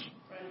 meetings?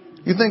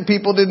 You think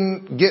people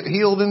didn't get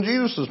healed in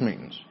Jesus'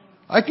 meetings?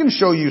 I can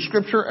show you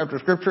scripture after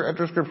scripture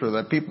after scripture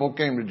that people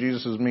came to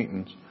Jesus'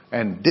 meetings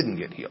and didn't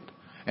get healed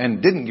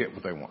and didn't get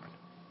what they wanted.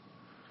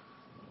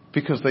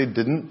 Because they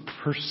didn't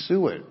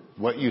pursue it.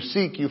 What you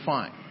seek, you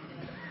find.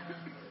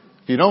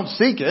 If you don't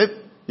seek it,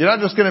 you're not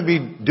just going to be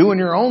doing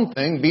your own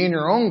thing, being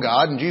your own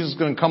God, and Jesus is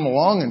going to come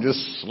along and just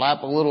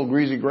slap a little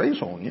greasy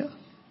grace on you.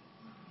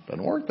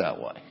 Doesn't work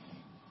that way.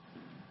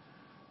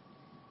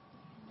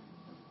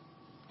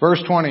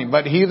 Verse 20,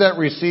 but he that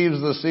receives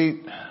the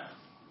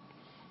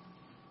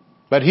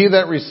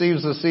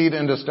seed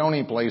into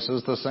stony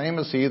places, the same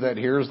as he that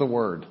hears the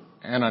word.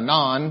 And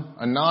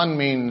anon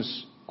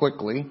means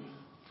quickly,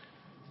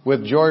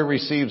 with joy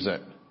receives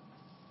it.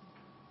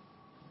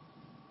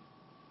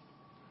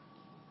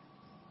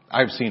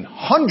 I've seen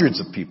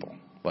hundreds of people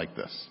like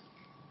this.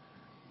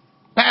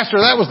 Pastor,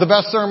 that was the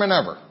best sermon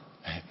ever.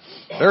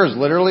 There is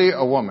literally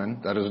a woman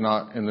that is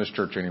not in this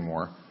church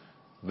anymore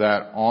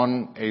that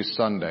on a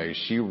Sunday,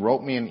 she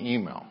wrote me an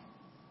email.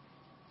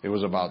 It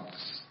was about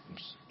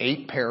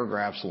 8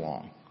 paragraphs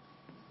long.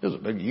 It was a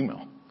big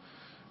email.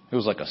 It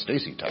was like a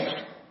Stacy text.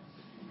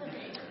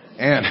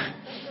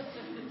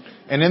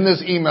 And in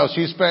this email,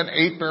 she spent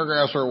 8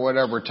 paragraphs or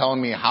whatever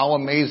telling me how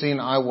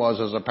amazing I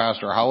was as a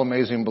pastor, how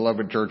amazing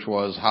Beloved Church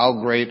was, how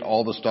great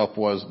all the stuff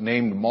was,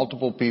 named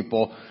multiple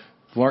people,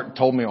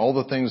 told me all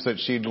the things that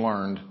she'd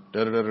learned,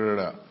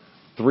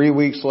 3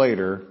 weeks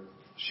later,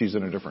 she's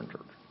in a different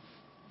church.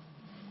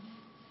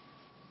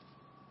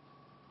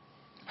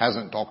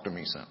 Hasn't talked to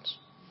me since.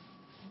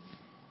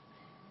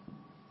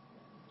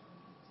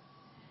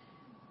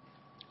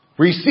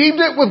 Received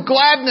it with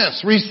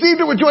gladness.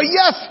 Received it with joy.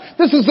 Yes,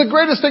 this is the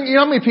greatest thing. You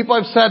know how many people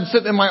I've said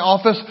sitting in my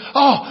office?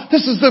 Oh,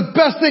 this is the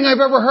best thing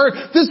I've ever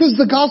heard. This is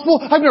the gospel.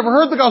 I've never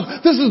heard the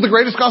gospel. This is the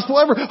greatest gospel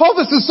ever. Oh,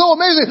 this is so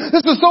amazing.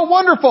 This is so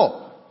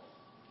wonderful.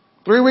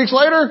 3 weeks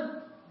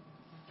later.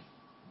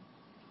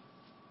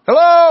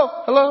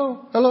 Hello.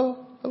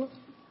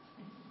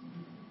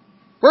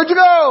 Where'd you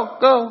go?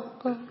 Go.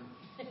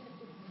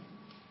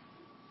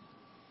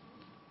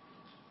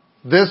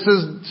 This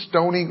is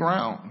stony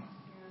ground.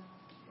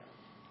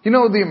 You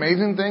know what the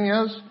amazing thing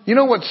is? You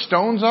know what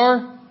stones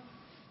are?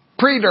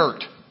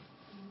 Pre-dirt.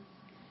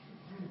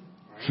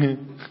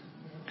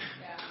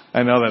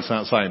 I know that's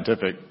not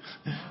scientific,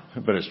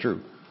 but it's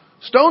true.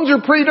 Stones are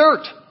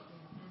pre-dirt.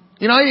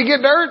 You know how you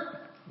get dirt?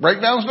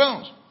 Break down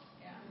stones.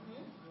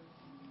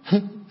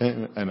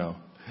 I know.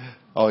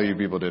 All you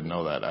people didn't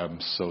know that. I'm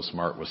so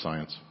smart with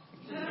science.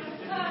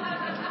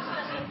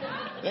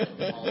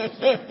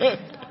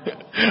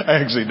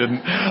 I actually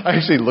didn't. I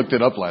actually looked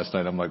it up last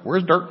night. I'm like,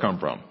 where's dirt come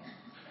from?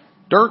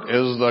 Dirt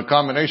is the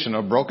combination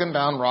of broken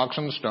down rocks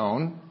and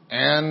stone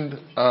and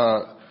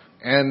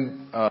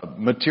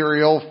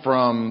material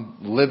from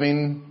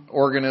living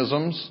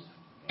organisms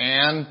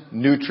and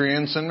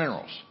nutrients and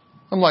minerals.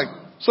 I'm like,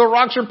 so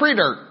rocks are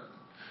pre-dirt.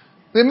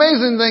 The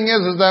amazing thing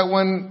is that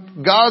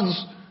when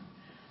God's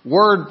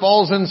word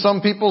falls in some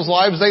people's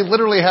lives, they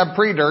literally have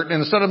pre-dirt,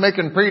 and instead of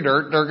making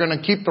pre-dirt, they're going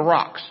to keep the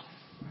rocks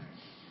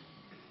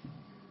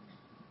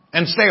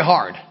and stay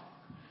hard.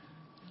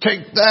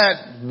 Take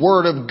that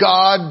word of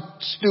God,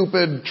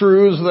 stupid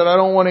truths that I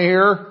don't want to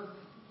hear.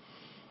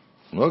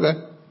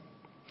 Okay.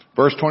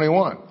 Verse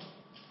 21.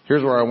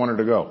 Here's where I wanted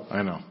to go.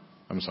 I know.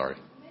 I'm sorry.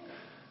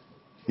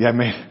 Yeah,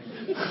 man.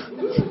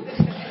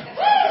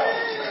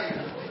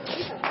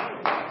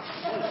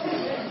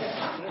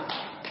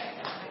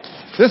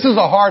 This is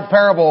a hard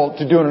parable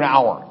to do in an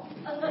hour.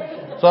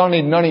 So I don't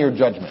need none of your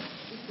judgment.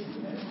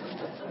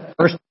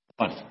 Verse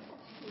 1.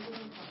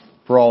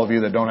 For all of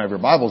you that don't have your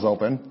Bibles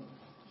open.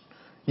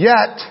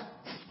 Yet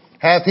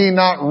hath he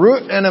not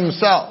root in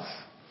himself,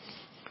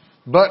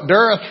 but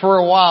dureth for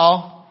a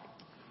while.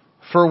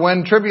 For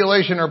when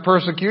tribulation or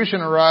persecution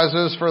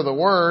arises for the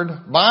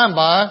word, by and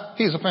by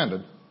he's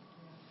offended.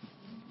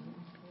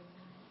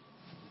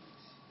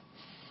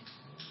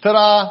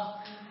 Ta-da!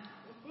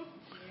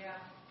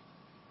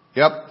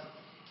 Yep.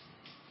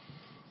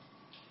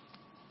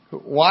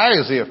 Why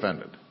is he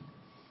offended?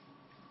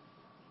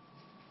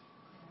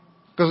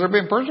 Because they're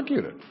being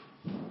persecuted.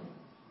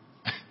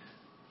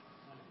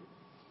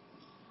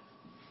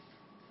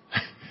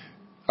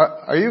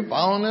 Are you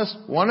following this?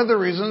 One of the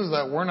reasons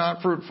that we're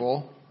not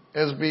fruitful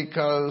is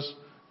because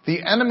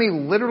the enemy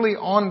literally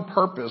on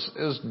purpose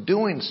is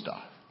doing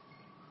stuff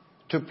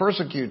to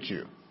persecute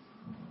you,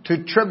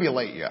 to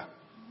tribulate you.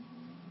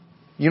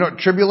 You know what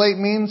tribulate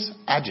means?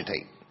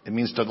 Agitate. It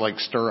means to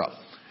stir up.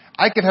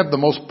 I could have the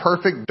most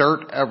perfect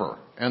dirt ever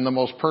and the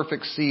most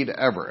perfect seed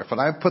ever. If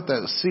I put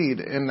that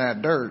seed in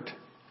that dirt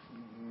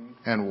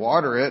and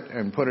water it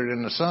and put it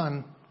in the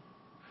sun,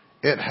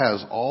 it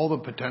has all the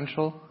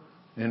potential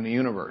in the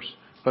universe.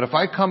 But if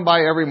I come by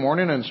every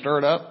morning and stir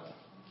it up,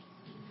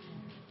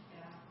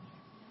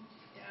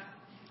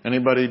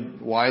 anybody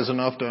wise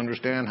enough to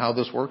understand how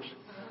this works?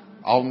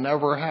 I'll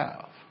never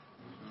have.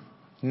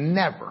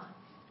 Never,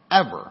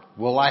 ever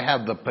will I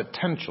have the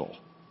potential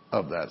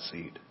of that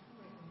seed.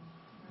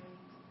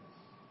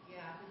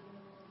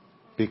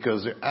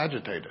 Because they're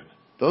agitated.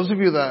 Those of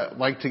you that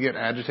like to get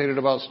agitated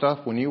about stuff,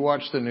 when you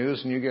watch the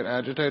news and you get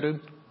agitated,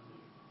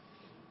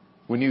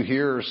 when you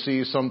hear or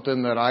see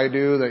something that I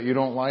do that you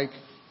don't like,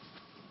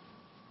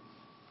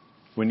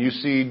 when you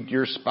see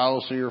your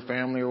spouse or your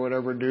family or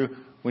whatever do,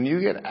 when you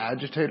get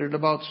agitated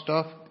about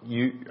stuff,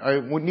 I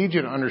would need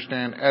you to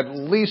understand, at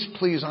least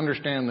please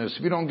understand this.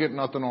 If you don't get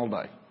nothing all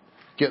day,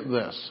 get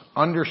this.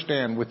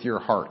 Understand with your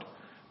heart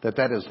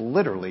that is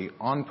literally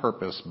on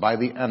purpose by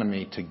the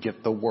enemy to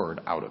get the word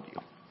out of you.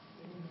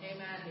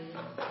 Amen.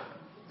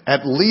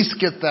 At least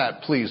get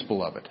that, please,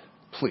 beloved.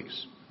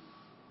 Please.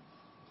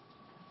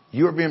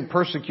 You are being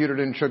persecuted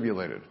and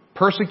tribulated.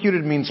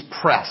 Persecuted means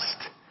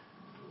pressed.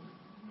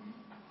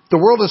 The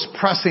world is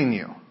pressing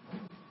you.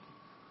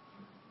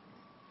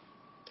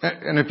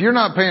 And if you're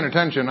not paying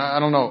attention, I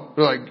don't know,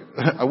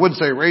 I would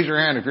say raise your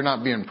hand if you're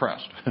not being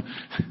pressed.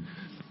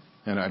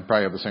 And I'd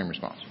probably have the same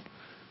response.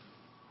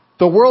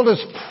 The world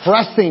is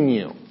pressing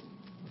you.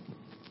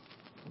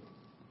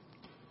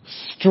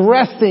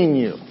 Stressing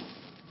you.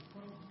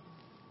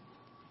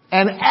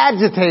 And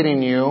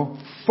agitating you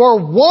for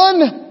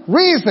one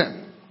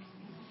reason.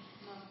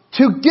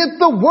 To get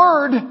the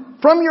word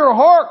from your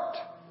heart.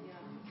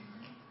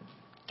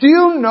 Do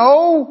you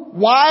know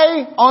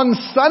why on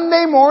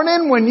Sunday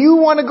morning when you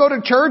want to go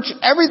to church,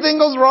 everything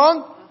goes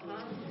wrong?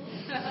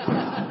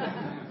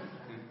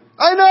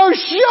 I know,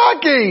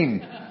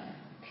 shocking.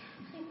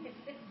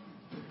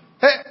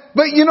 Hey,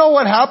 but you know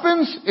what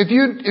happens? If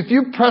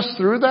you press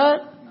through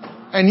that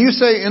and you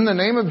say, in the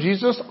name of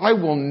Jesus, I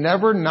will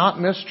never not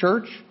miss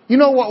church. You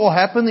know what will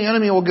happen? The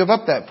enemy will give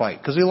up that fight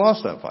because he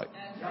lost that fight.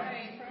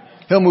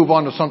 He'll move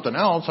on to something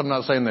else. I'm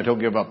not saying that he'll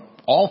give up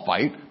all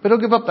fight, but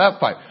he'll give up that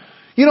fight.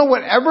 You know,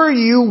 whatever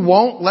you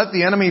won't let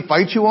the enemy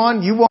fight you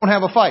on, you won't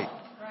have a fight.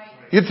 Right.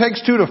 It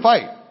takes two to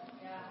fight.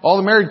 Yeah. All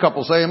the married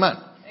couples say amen.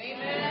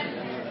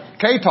 Amen.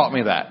 Kay taught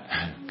me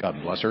that.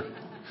 God bless her.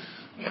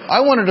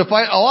 I wanted to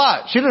fight a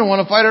lot. She didn't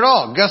want to fight at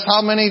all. Guess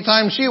how many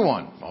times she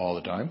won? All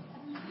the time.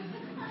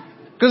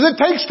 Because it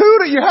takes two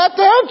you have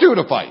to have two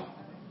to fight.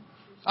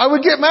 I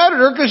would get mad at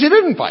her because she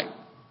didn't fight.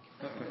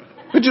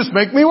 It just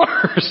make me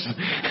worse.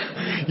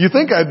 You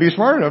think I'd be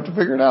smart enough to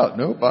figure it out.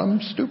 Nope,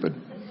 I'm stupid.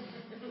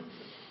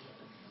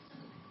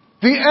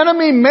 The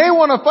enemy may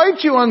want to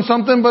fight you on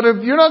something, but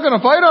if you're not going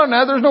to fight on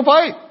that, there's no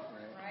fight.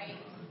 Right.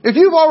 If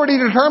you've already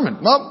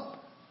determined, well,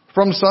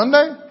 from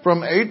Sunday,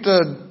 from 8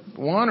 to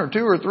 1 or 2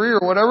 or 3 or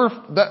whatever,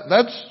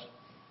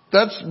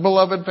 that's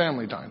beloved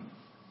family time.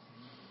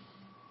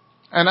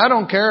 And I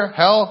don't care,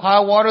 hell,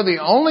 high water, the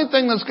only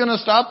thing that's going to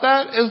stop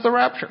that is the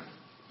rapture.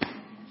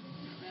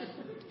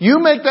 You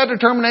make that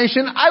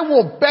determination, I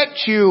will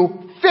bet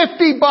you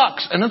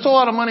 $50, and it's a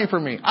lot of money for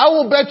me. I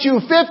will bet you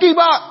 $50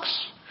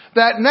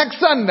 that next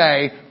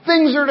Sunday,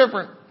 things are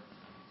different.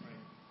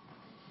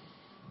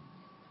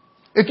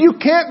 If you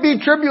can't be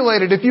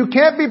tribulated, if you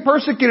can't be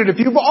persecuted, if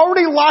you've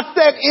already locked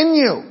that in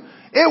you,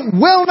 it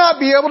will not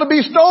be able to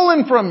be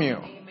stolen from you.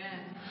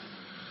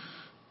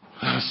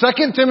 Amen.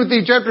 2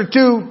 Timothy chapter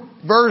 2,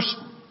 verse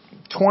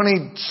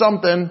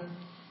 20-something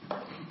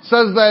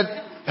says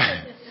that,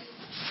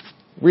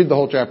 read the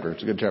whole chapter,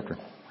 it's a good chapter.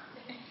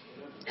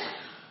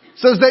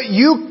 Says that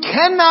you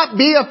cannot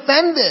be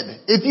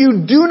offended if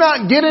you do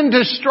not get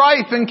into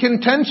strife and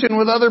contention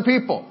with other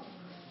people.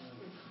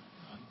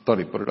 Thought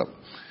he put it up.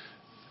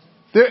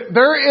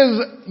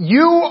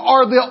 You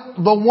are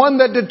the one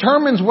that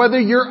determines whether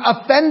you're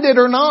offended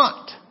or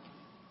not.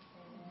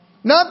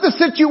 Not the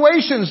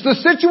situations. The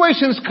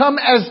situations come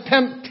as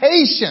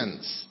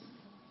temptations.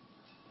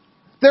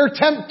 They're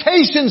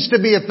temptations to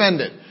be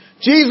offended.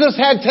 Jesus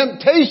had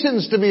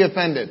temptations to be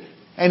offended,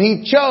 and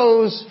He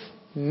chose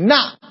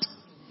not.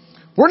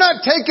 We're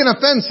not taking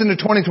offense into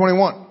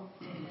 2021.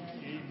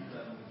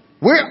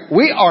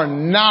 We are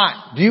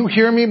not. Do you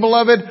hear me,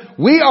 beloved?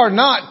 We are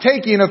not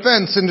taking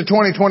offense into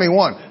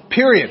 2021.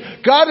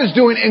 Period. God is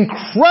doing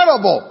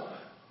incredible,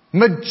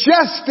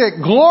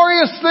 majestic,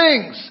 glorious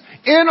things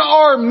in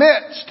our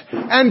midst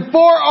and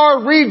for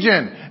our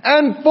region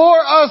and for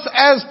us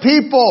as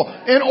people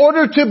in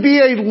order to be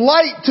a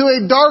light to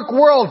a dark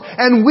world.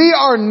 And we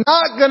are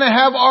not going to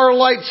have our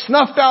light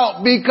snuffed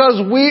out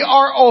because we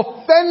are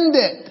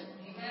offended.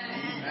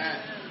 Amen.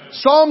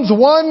 Psalms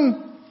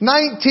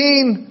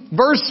 119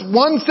 verse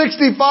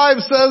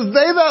 165 says,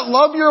 "They that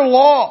love your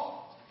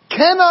law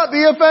cannot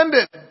be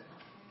offended."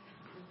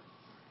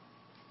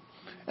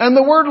 And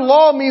the word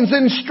law means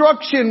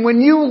instruction.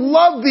 When you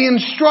love the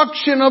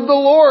instruction of the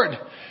Lord,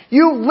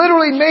 you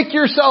literally make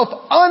yourself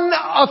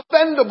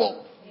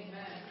unoffendable.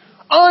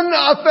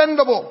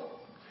 Unoffendable.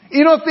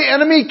 You know, if the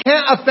enemy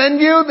can't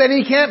offend you, then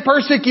he can't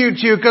persecute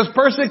you, because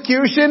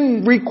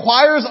persecution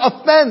requires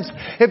offense.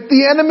 If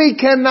the enemy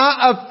cannot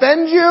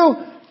offend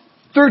you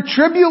through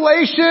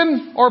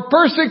tribulation or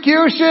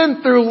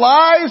persecution, through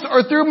lies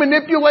or through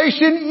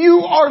manipulation,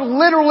 you are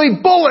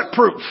literally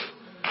bulletproof.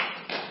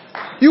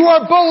 You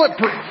are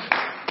bulletproof.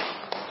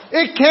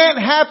 It can't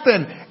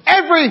happen.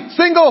 Every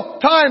single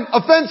time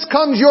offense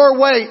comes your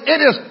way,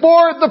 it is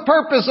for the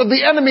purpose of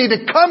the enemy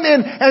to come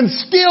in and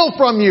steal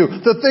from you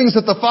the things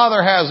that the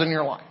Father has in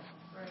your life.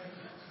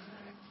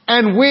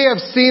 And we have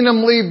seen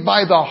him leave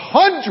by the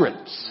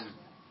hundreds.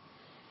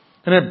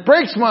 And it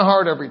breaks my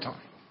heart every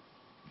time.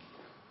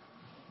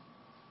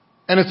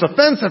 And it's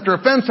offense after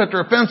offense after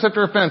offense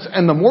after offense.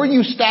 And the more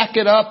you stack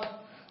it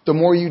up, the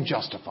more you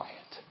justify it.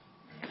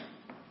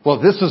 Well,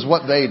 this is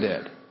what they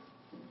did.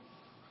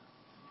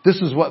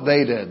 This is what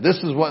they did. This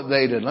is what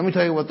they did. Let me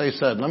tell you what they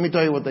said. Let me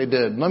tell you what they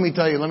did.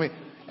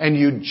 And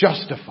you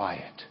justify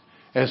it.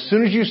 As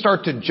soon as you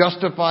start to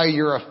justify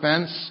your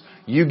offense,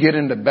 you get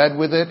into bed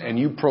with it and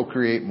you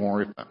procreate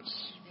more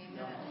offense.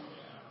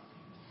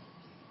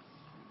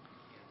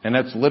 And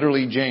that's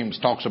literally, James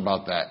talks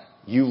about that.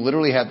 You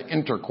literally have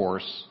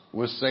intercourse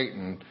with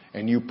Satan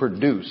and you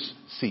produce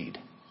seed.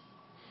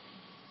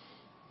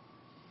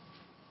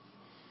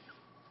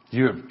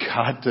 You have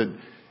got to,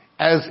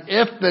 as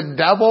if the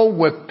devil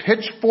with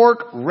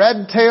pitchfork,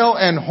 red tail,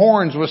 and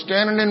horns was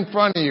standing in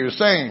front of you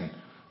saying,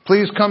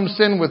 "Please come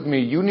sin with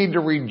me." You need to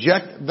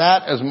reject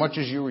that as much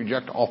as you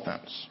reject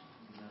offense.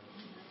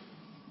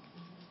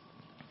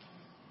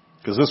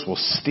 Because this will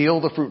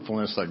steal the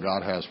fruitfulness that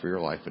God has for your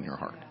life and your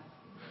heart.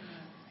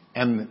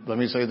 And let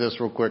me say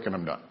this real quick and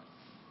I'm done.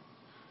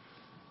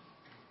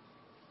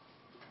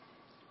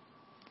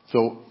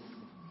 So,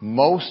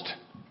 most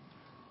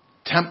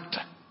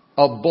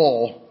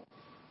temptable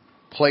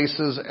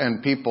places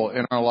and people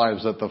in our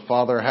lives that the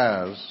Father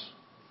has,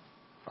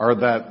 or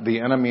that the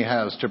enemy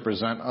has to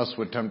present us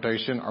with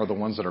temptation, are the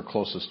ones that are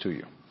closest to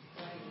you.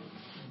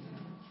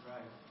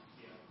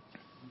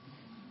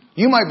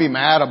 You might be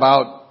mad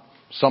about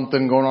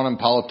something going on in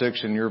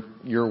politics and you're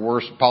your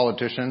worst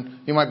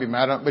politician. You might be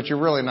mad at it, but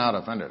you're really not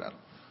offended at it.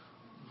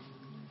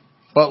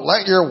 But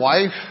let your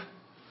wife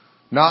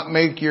not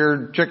make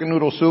your chicken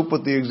noodle soup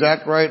with the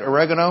exact right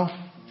oregano,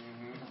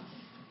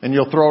 and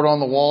you'll throw it on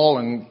the wall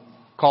and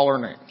call her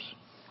names.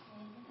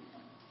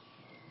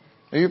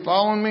 Are you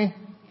following me?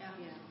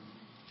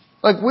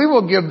 Like, we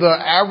will give the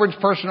average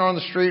person on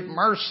the street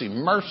mercy,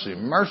 mercy,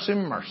 mercy,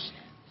 mercy.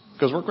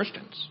 Because we're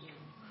Christians.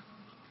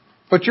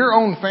 But your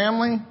own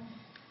family,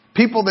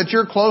 people that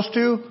you're close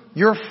to,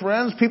 your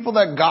friends, people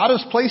that God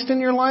has placed in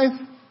your life,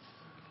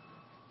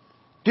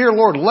 dear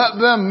Lord, let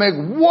them make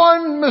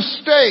one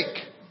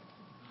mistake.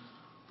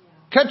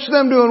 Catch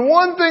them doing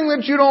one thing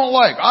that you don't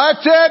like.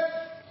 That's it.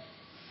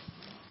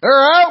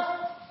 They're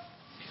out.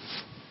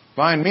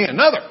 Find me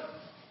another.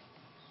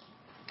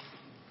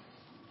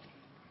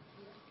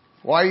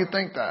 Why do you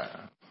think that?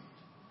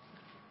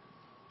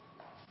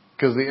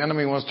 Because the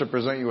enemy wants to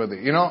present you with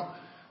it. You know,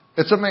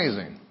 it's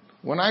amazing.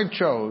 When I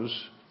chose,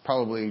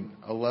 probably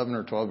 11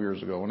 or 12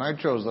 years ago, when I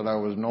chose that I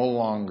was no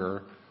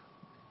longer,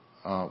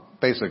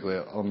 basically,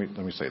 let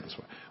me say it this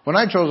way. When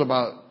I chose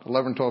about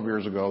 11, 12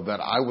 years ago that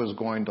I was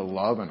going to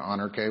love and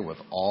honor Kay with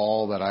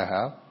all that I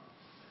have,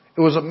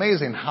 it was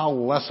amazing how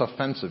less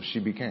offensive she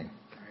became.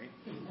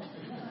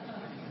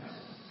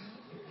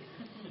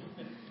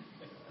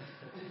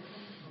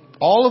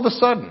 All of a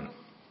sudden,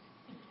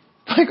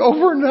 like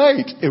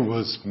overnight, it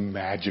was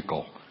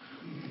magical.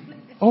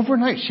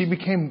 Overnight, she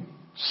became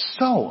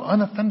so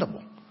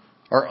unoffendable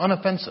or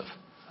unoffensive.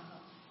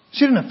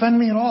 She didn't offend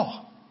me at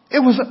all. It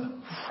was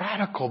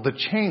radical, the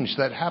change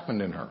that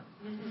happened in her.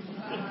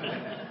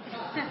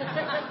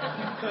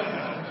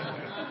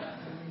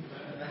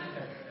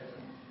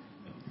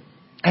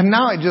 And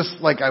now I just,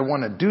 I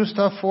want to do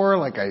stuff for her.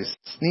 Like, I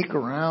sneak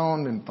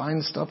around and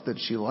find stuff that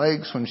she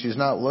likes when she's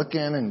not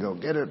looking and go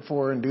get it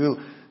for her and do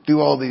do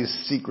all these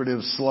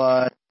secretive,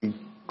 sly,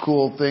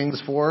 cool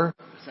things for her?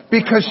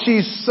 Because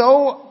she's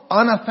so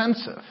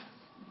unoffensive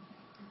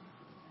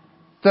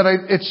that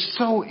it's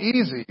so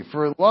easy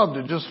for love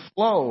to just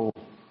flow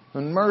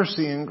and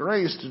mercy and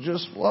grace to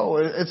just flow.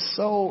 It's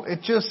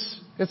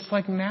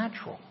like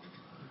natural.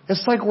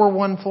 It's like we're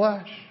one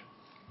flesh.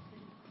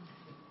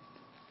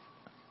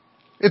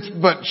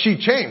 But she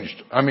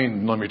changed. I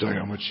mean, let me tell you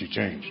how much she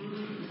changed.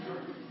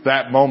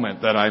 That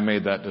moment that I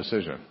made that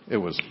decision,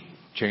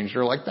 changed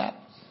her like that.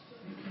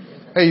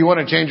 Hey, you want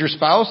to change your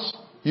spouse?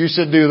 You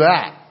should do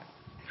that.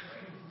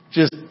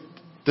 Just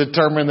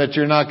determine that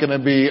you're not going to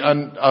be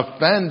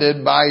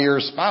offended by your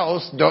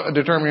spouse.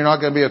 Determine you're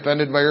not going to be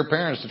offended by your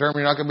parents. Determine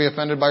you're not going to be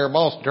offended by your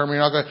boss.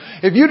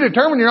 If you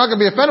determine you're not going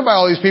to be offended by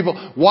all these people,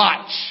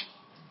 watch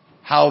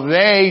how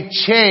they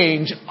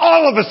change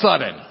all of a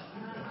sudden.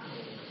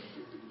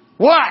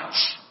 Watch.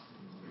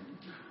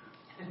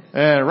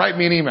 And write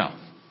me an email.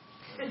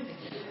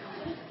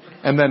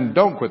 And then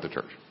don't quit the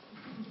church.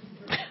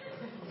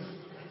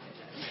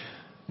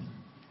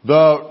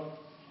 The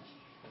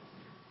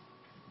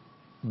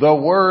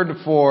word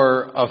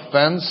for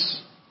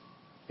offense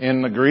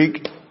in the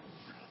Greek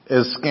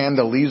is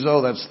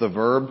scandalizo. That's the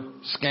verb.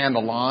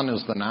 Scandalon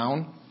is the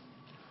noun.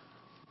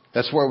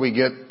 That's where we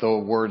get the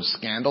word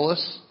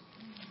scandalous.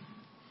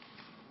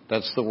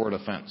 That's the word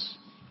offense.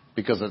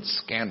 Because it's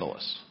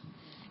scandalous.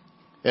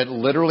 It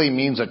literally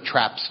means a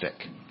trap stick.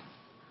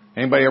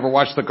 Anybody ever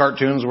watch the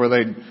cartoons where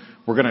they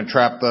were going to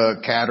trap the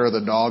cat or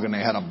the dog and they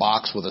had a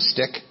box with a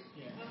stick?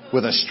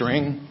 With a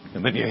string?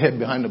 And then you hid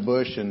behind a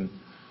bush and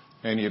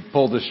you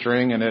pulled the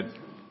string and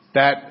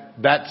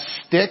that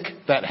stick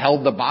that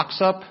held the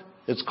box up,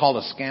 it's called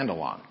a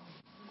scandalon.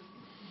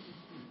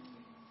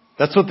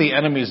 That's what the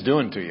enemy's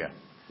doing to you.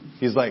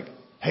 He's like,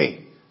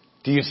 hey,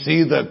 do you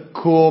see the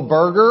cool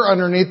burger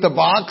underneath the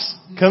box?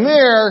 Come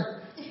here.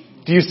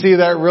 Do you see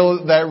that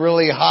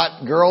really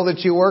hot girl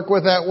that you work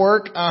with at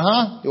work?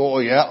 Uh-huh. Oh,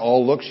 yeah.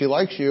 Oh, look, she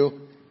likes you.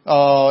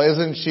 Oh,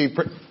 isn't she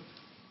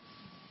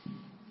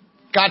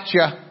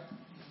Gotcha.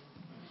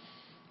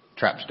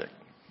 Trapstick.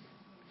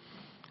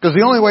 Because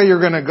the only way you're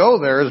going to go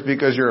there is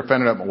because you're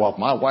offended. Well, if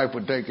my wife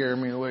would take care of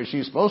me the way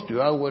she's supposed to,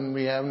 I wouldn't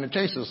be having to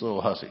chase this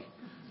little hussy.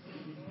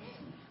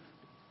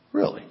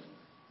 Really?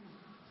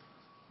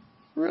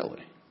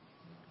 Really?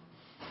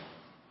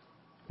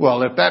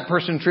 Well, if that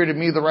person treated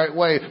me the right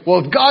way,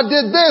 well, if God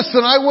did this,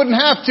 then I wouldn't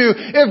have to.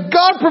 If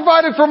God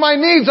provided for my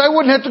needs, I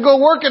wouldn't have to go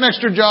work an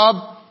extra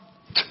job.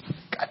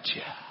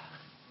 Gotcha.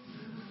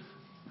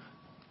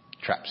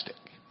 Trapstick.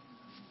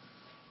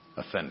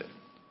 Offended.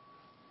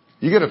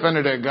 You get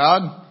offended at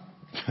God?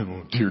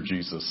 Oh, dear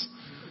Jesus.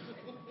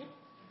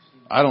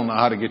 I don't know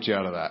how to get you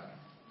out of that.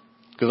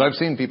 Because I've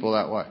seen people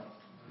that way.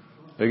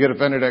 They get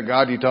offended at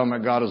God, you tell them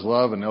that God is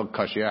love, and they'll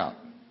cuss you out.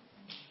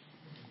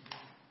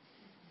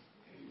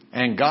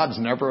 And God's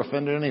never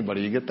offended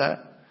anybody. You get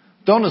that?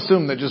 Don't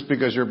assume that just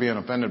because you're being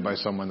offended by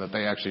someone that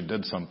they actually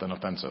did something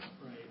offensive.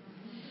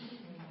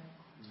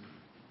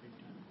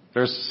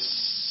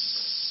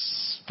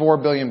 There's 4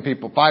 billion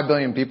people, 5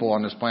 billion people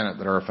on this planet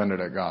that are offended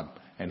at God.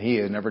 And He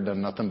has never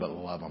done nothing but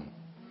love them.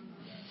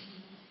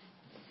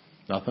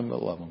 Nothing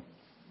but love them.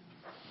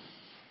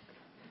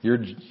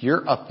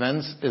 Your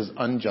offense is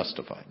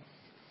unjustified.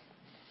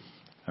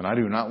 And I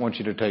do not want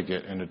you to take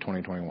it into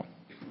 2021.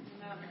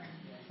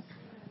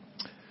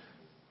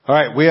 All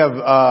right, we have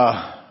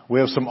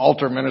some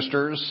altar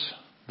ministers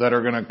that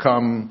are going to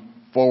come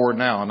forward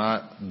now,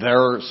 and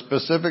their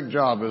specific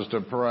job is to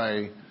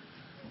pray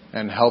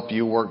and help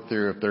you work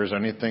through if there's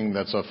anything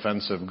that's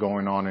offensive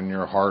going on in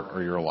your heart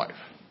or your life.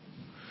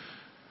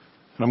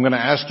 And I'm going to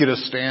ask you to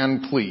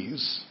stand,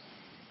 please,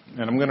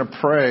 and I'm going to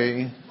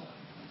pray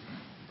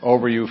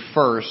over you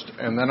first,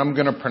 and then I'm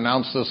going to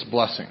pronounce this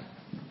blessing.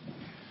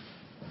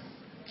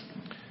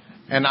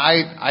 And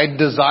I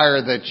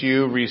desire that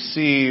you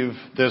receive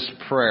this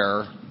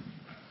prayer.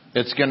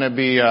 It's going to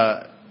be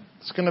a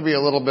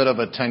little bit of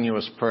a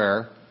tenuous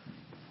prayer,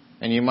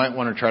 and you might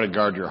want to try to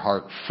guard your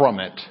heart from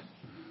it.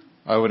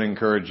 I would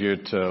encourage you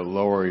to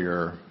lower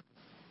your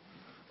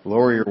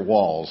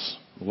walls,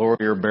 lower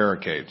your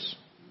barricades,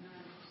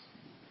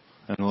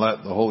 and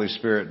let the Holy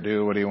Spirit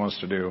do what He wants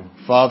to do.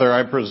 Father,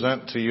 I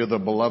present to you the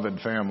beloved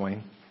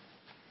family.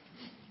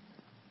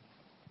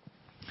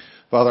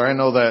 Father, I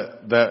know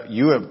that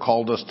you have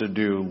called us to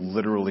do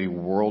literally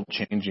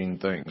world-changing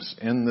things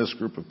in this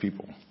group of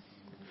people.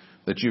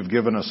 That you've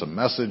given us a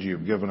message,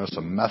 you've given us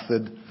a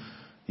method,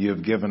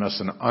 you've given us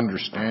an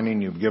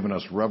understanding, you've given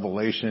us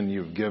revelation,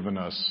 you've given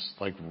us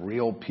like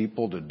real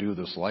people to do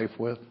this life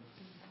with.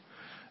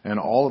 And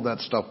all of that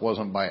stuff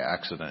wasn't by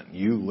accident.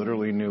 You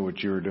literally knew what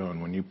you were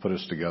doing when you put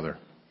us together.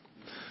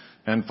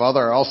 And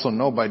Father, I also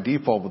know by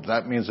default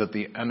that means that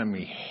the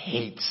enemy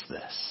hates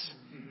this.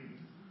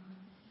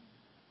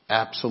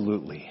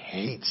 Absolutely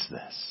hates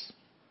this.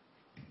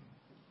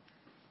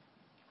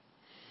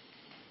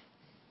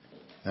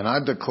 And I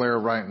declare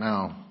right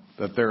now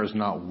that there is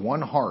not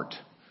one heart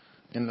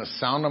in the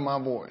sound of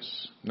my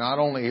voice, not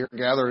only here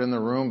gathered in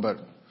the room, but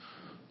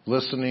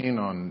listening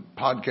on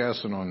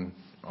podcasts and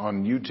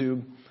on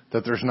YouTube,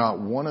 that there's not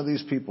one of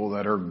these people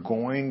that are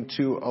going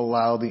to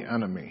allow the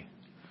enemy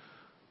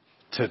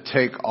to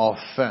take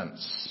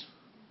offense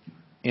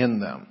in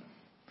them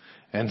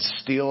and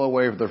steal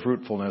away the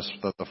fruitfulness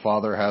that the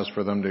Father has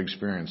for them to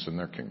experience in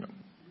their kingdom.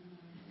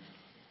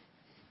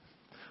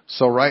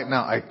 So right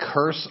now, I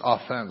curse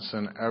offense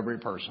in every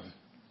person.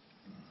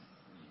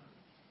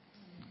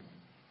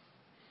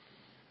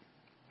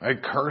 I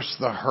curse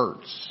the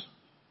hurts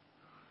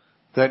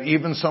that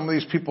even some of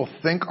these people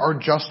think are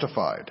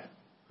justified.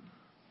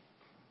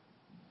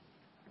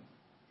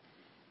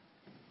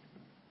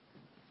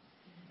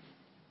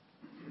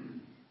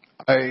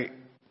 I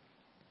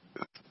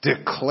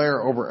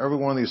declare over every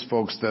one of these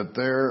folks that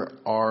there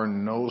are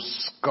no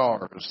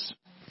scars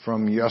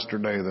from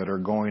yesterday that are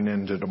going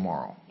into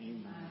tomorrow.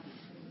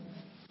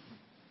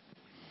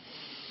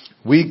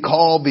 We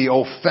call the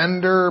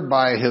offender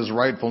by his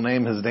rightful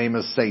name. His name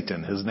is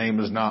Satan. His name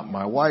is not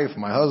my wife,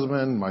 my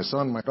husband, my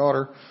son, my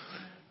daughter.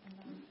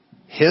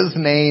 His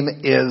name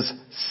is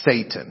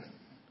Satan.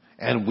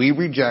 And we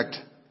reject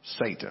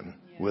Satan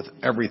with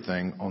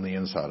everything on the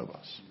inside of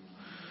us.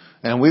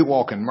 And we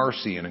walk in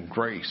mercy and in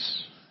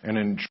grace and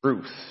in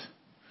truth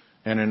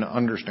and in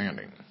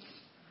understanding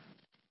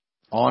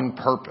on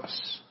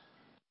purpose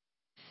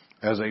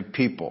as a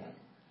people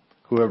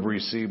who have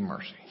received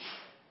mercy.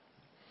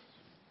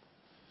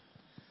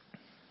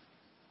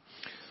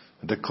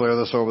 I declare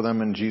this over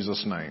them in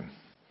Jesus' name.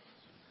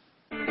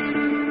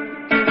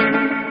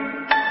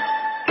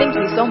 Thank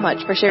you so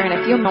much for sharing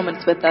a few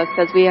moments with us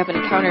as we have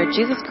encountered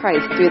Jesus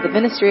Christ through the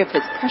ministry of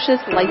His precious,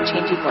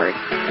 life-changing Word.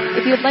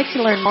 If you would like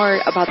to learn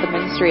more about the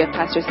ministry of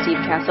Pastor Steve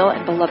Castle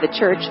and Beloved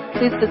Church,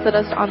 please visit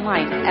us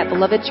online at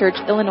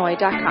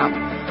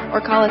belovedchurchillinois.com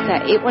or call us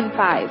at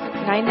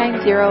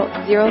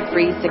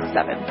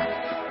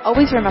 815-990-0367.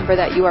 Always remember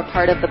that you are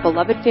part of the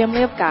beloved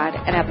family of God,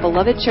 and at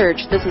Beloved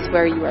Church, this is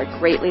where you are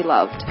greatly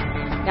loved.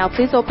 Now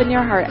please open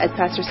your heart as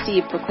Pastor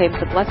Steve proclaims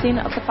the blessing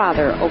of the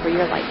Father over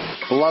your life.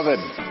 Beloved,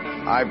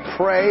 I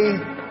pray,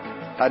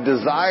 I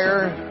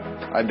desire,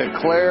 I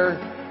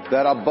declare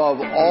that above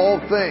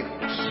all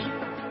things,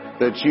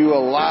 that you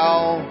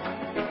allow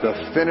the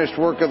finished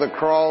work of the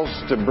cross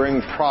to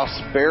bring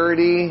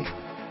prosperity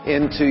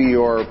into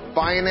your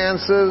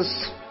finances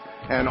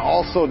and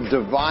also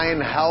divine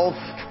health,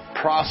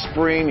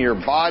 prospering your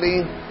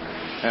body.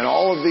 And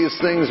all of these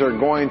things are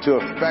going to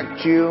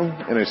affect you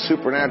in a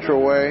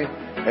supernatural way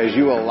as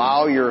you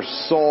allow your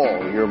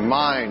soul, your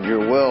mind, your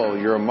will,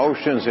 your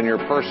emotions, and your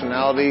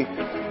personality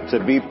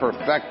to be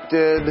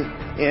perfected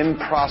in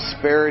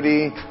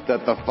prosperity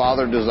that the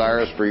Father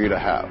desires for you to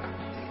have.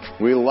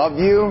 We love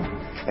you,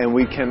 and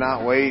we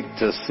cannot wait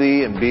to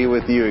see and be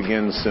with you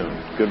again soon.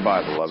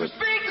 Goodbye, beloved.